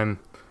great time.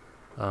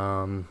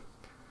 I'm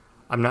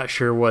not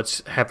sure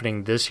what's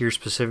happening this year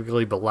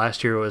specifically, but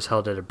last year it was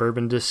held at a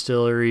bourbon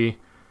distillery,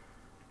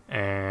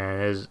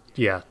 and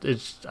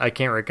I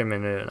can't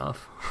recommend it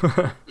enough.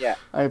 Yeah,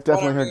 I've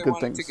definitely heard really good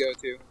wanted things. to go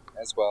to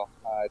as well.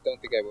 I don't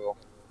think I will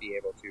be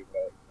able to,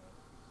 but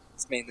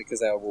it's mainly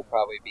because I will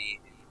probably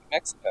be in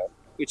Mexico,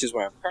 which is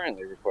where I'm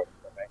currently recording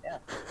from right now,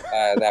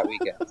 that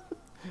weekend.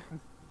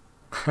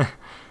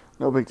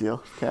 No big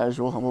deal.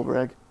 Casual, humble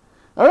brag.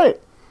 All right.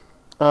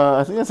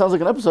 I think that sounds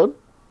like an episode.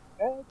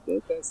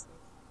 It does.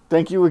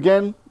 Thank you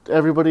again to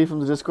everybody from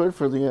the Discord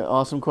for the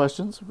awesome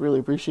questions. Really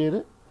appreciate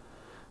it.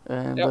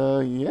 And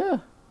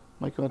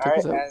Mike, you want to take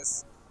us out?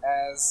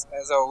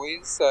 As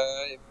always,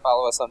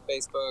 follow us on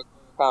Facebook,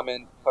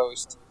 comment,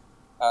 post,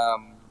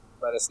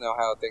 let us know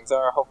how things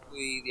are.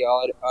 Hopefully the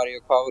audio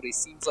quality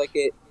seems like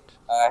it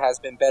has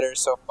been better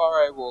so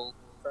far. I will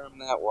confirm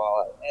that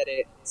while I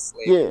edit,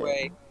 slave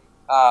away.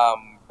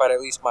 But at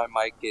least my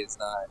mic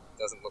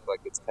doesn't look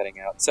like it's cutting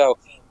out. So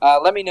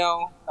let me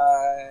know,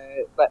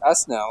 let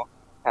us know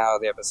how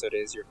the episode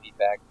is, your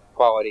feedback,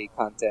 quality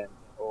content,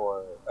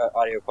 or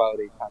audio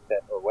quality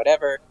content, or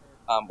whatever,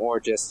 or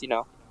just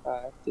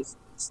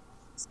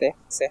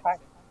say hi.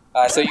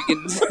 So you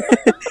can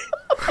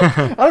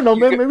I don't know,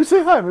 man. Maybe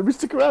say hi. Maybe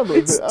stick around a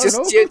little bit. I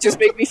don't know. Just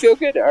make me feel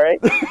good, all right?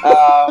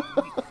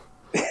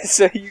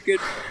 So you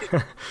could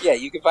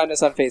find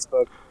us on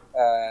Facebook,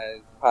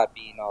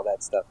 Podbean, all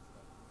that stuff.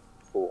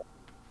 Cool.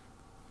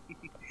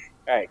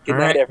 All right. Good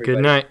night, everybody.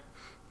 Good night.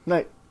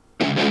 Night.